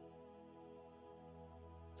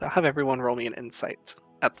 So I'll have everyone roll me an insight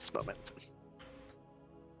at this moment.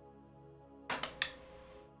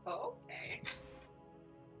 Okay.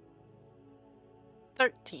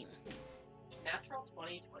 13. Natural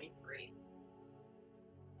 2023.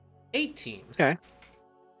 18. Okay.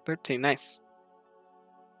 13, nice.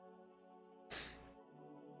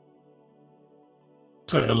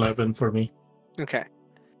 So 11 for me. Okay.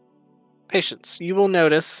 Patience. You will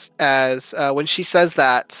notice as when she says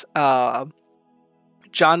that,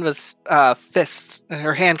 Janva's fist,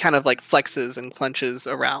 her hand kind of like flexes and clenches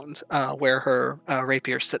around where her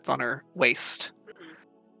rapier sits on her waist.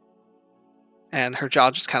 And her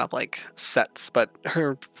jaw just kind of like sets, but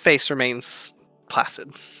her face remains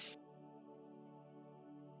placid.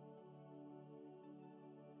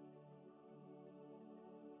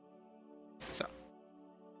 So,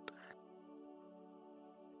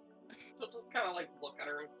 She'll just kind of like look at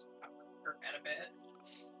her and just cock her head a bit.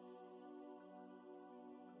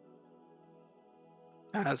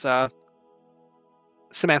 as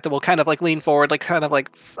Samantha will kind of like lean forward, like kind of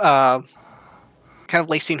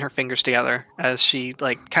lacing her fingers together as she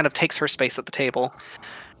like kind of takes her space at the table.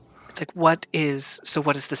 It's like, what is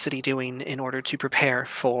the city doing in order to prepare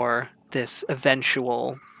for this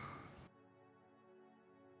eventual,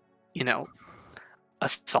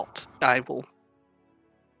 assault? I will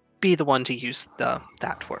be the one to use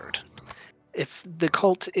that word. If the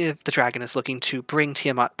dragon is looking to bring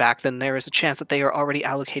Tiamat back, then there is a chance that they are already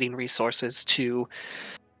allocating resources to,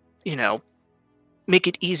 make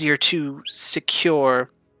it easier to secure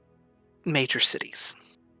major cities.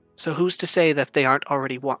 So who's to say that they aren't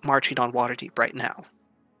already marching on Waterdeep right now?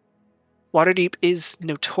 Waterdeep is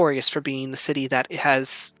notorious for being the city that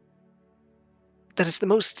is the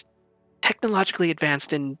most technologically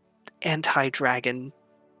advanced in anti-dragon,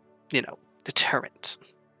 deterrent.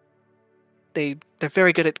 They're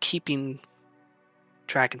very good at keeping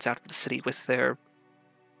dragons out of the city with their,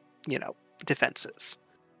 defenses.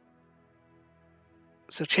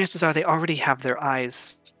 So chances are they already have their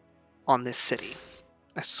eyes on this city.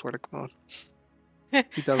 I swear to God.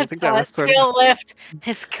 He doesn't think that was sort of... tail lift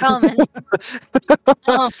is coming.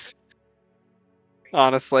 Oh,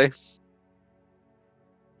 Honestly.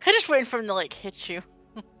 I'm just waiting for him to like hit you.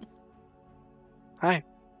 Hi.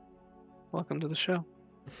 Welcome to the show.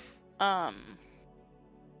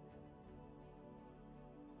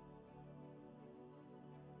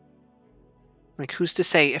 Like, who's to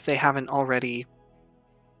say if they haven't already,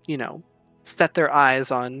 set their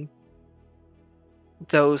eyes on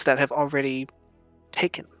those that have already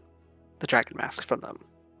taken the dragon mask from them,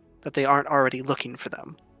 that they aren't already looking for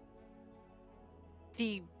them.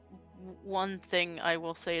 The one thing I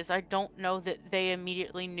will say is I don't know that they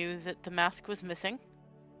immediately knew that the mask was missing.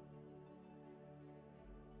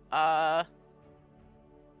 And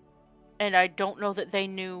I don't know that they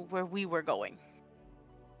knew where we were going.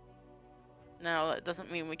 Now, that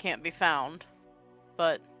doesn't mean we can't be found,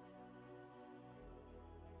 but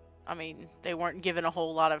I mean, they weren't given a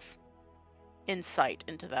whole lot of insight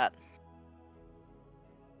into that.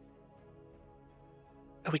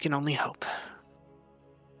 We can only hope.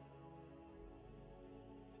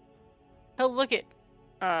 He'll look at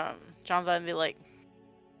John and be like,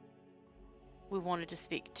 we wanted to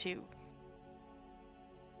speak to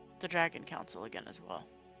the Dragon Council again as well.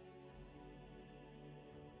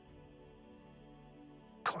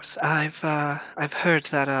 Of course, I've heard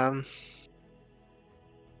that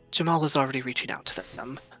Jamal is already reaching out to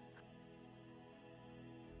them.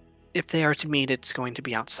 If they are to meet, it's going to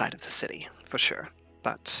be outside of the city, for sure.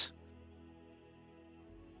 But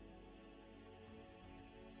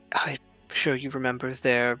I'm sure you remember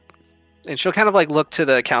their... And she'll kind of like look to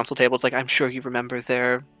the council table. It's like, I'm sure you remember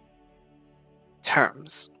their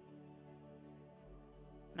terms.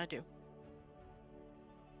 I do.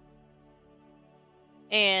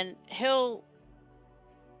 And he'll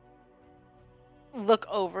look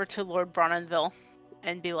over to Lord Bronnenville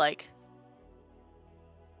and be like,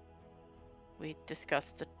 we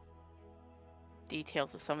discussed the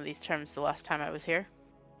details of some of these terms the last time I was here.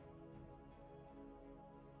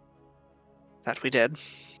 That we did.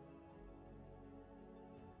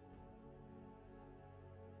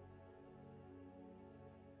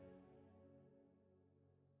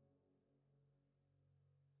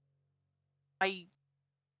 I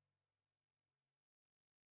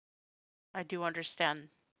do understand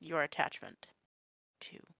your attachment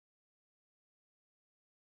to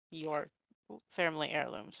your family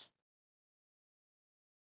heirlooms.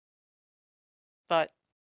 but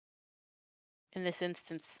in this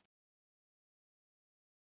instance,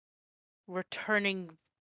 returning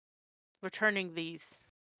these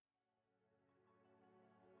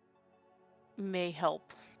may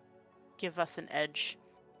help give us an edge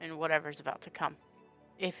in whatever's about to come,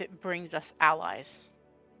 if it brings us allies.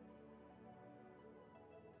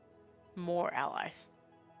 More allies.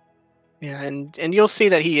 Yeah, and you'll see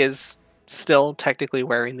that he is still technically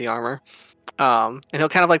wearing the armor. And he'll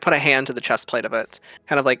kind of like put a hand to the chest plate of it,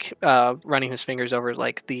 kind of like running his fingers over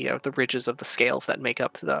like the ridges of the scales that make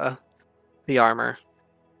up the armor.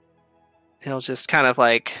 He'll just kind of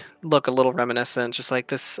like look a little reminiscent, just like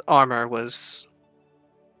this armor was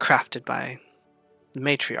crafted by the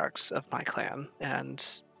matriarchs of my clan, and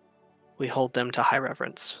we hold them to high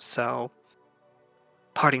reverence. So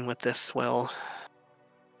parting with this will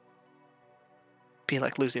be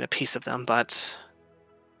like losing a piece of them, but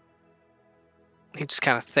he just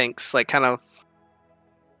kind of thinks, like, kind of.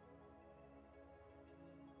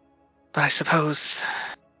 But I suppose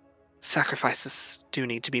sacrifices do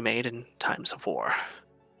need to be made in times of war.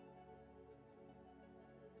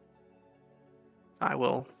 I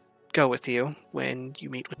will go with you when you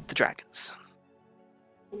meet with the dragons.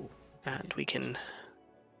 Ooh. And we can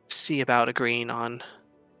see about agreeing on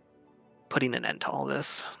putting an end to all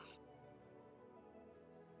this.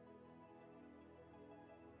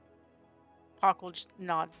 Hawk will just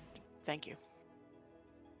nod. Thank you.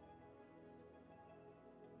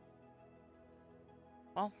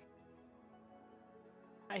 Well,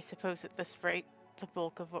 I suppose at this rate, the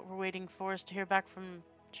bulk of what we're waiting for is to hear back from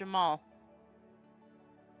Jamal.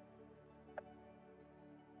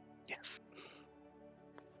 Yes.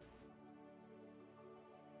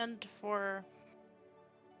 And for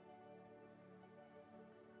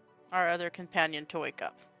our other companion to wake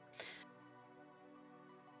up.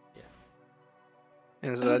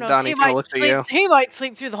 As Who knows? Donnie kind of looks at you. He might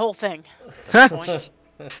sleep through the whole thing. At this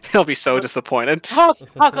point. He'll be so disappointed. Hawk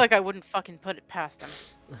like I wouldn't fucking put it past him.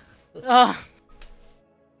 Ugh.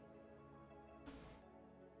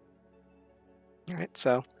 Alright,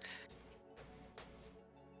 so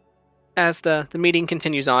as the meeting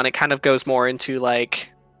continues on, it kind of goes more into like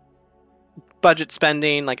budget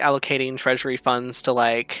spending, like allocating treasury funds to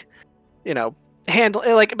like, handle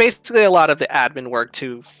like basically a lot of the admin work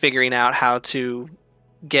to figuring out how to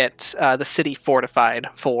get the city fortified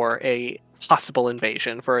for a possible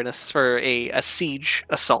invasion, for a siege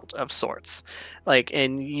assault of sorts. Like,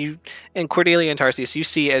 and Cordelia and Tarsius, you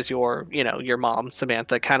see as your mom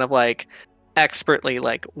Samantha kind of like expertly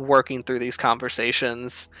like working through these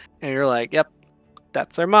conversations, and you're like, yep,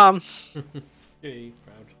 that's our mom. Yay,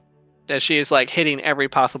 proud. That she is like hitting every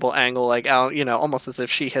possible angle, like out, almost as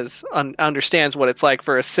if she has understands what it's like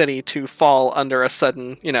for a city to fall under a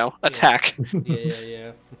sudden, attack.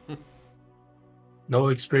 Yeah. No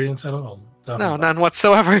experience at all. No, none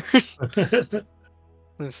whatsoever.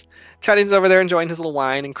 Chading's over there enjoying his little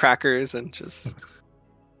wine and crackers, and just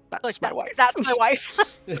that's Like, my wife. That's my wife.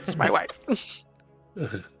 That's my wife.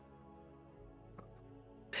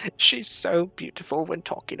 She's so beautiful when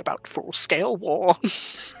talking about full-scale war.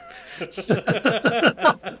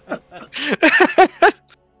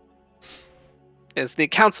 As the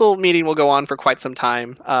council meeting will go on for quite some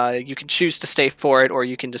time, you can choose to stay for it, or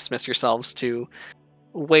you can dismiss yourselves to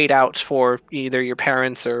wait out for either your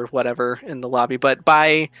parents or whatever in the lobby. But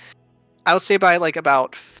I would say by like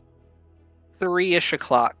about 3-ish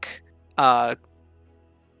o'clock,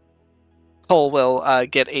 Cole will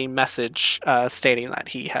get a message stating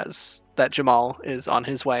that Jamal is on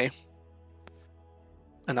his way,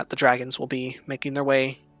 and that the dragons will be making their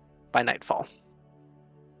way by nightfall.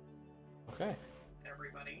 Okay.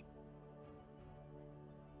 Everybody.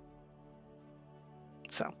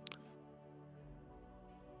 So,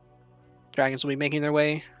 dragons will be making their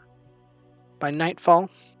way by nightfall,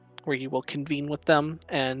 where you will convene with them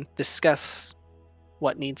and discuss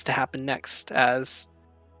what needs to happen next, as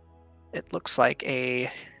it looks like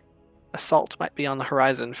a assault might be on the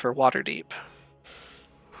horizon for Waterdeep.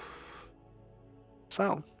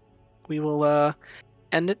 So, we will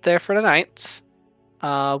end it there for tonight.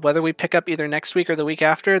 Whether we pick up either next week or the week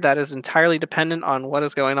after, that is entirely dependent on what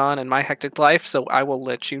is going on in my hectic life, so I will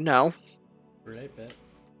let you know. Right, bet.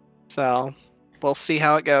 So, we'll see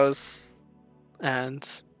how it goes, and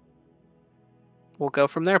we'll go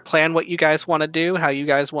from there. Plan what you guys want to do, how you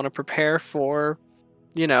guys want to prepare for,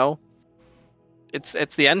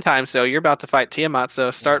 it's the end time, so you're about to fight Tiamat,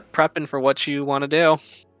 so start prepping for what you want to do.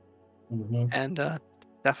 Mm-hmm. And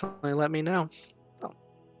definitely let me know. So,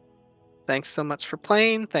 thanks so much for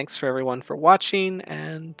playing. Thanks for everyone for watching,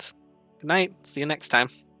 and good night. See you next time.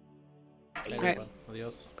 Hey, Right. everyone.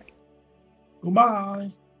 Adios.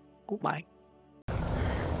 Goodbye. Goodbye.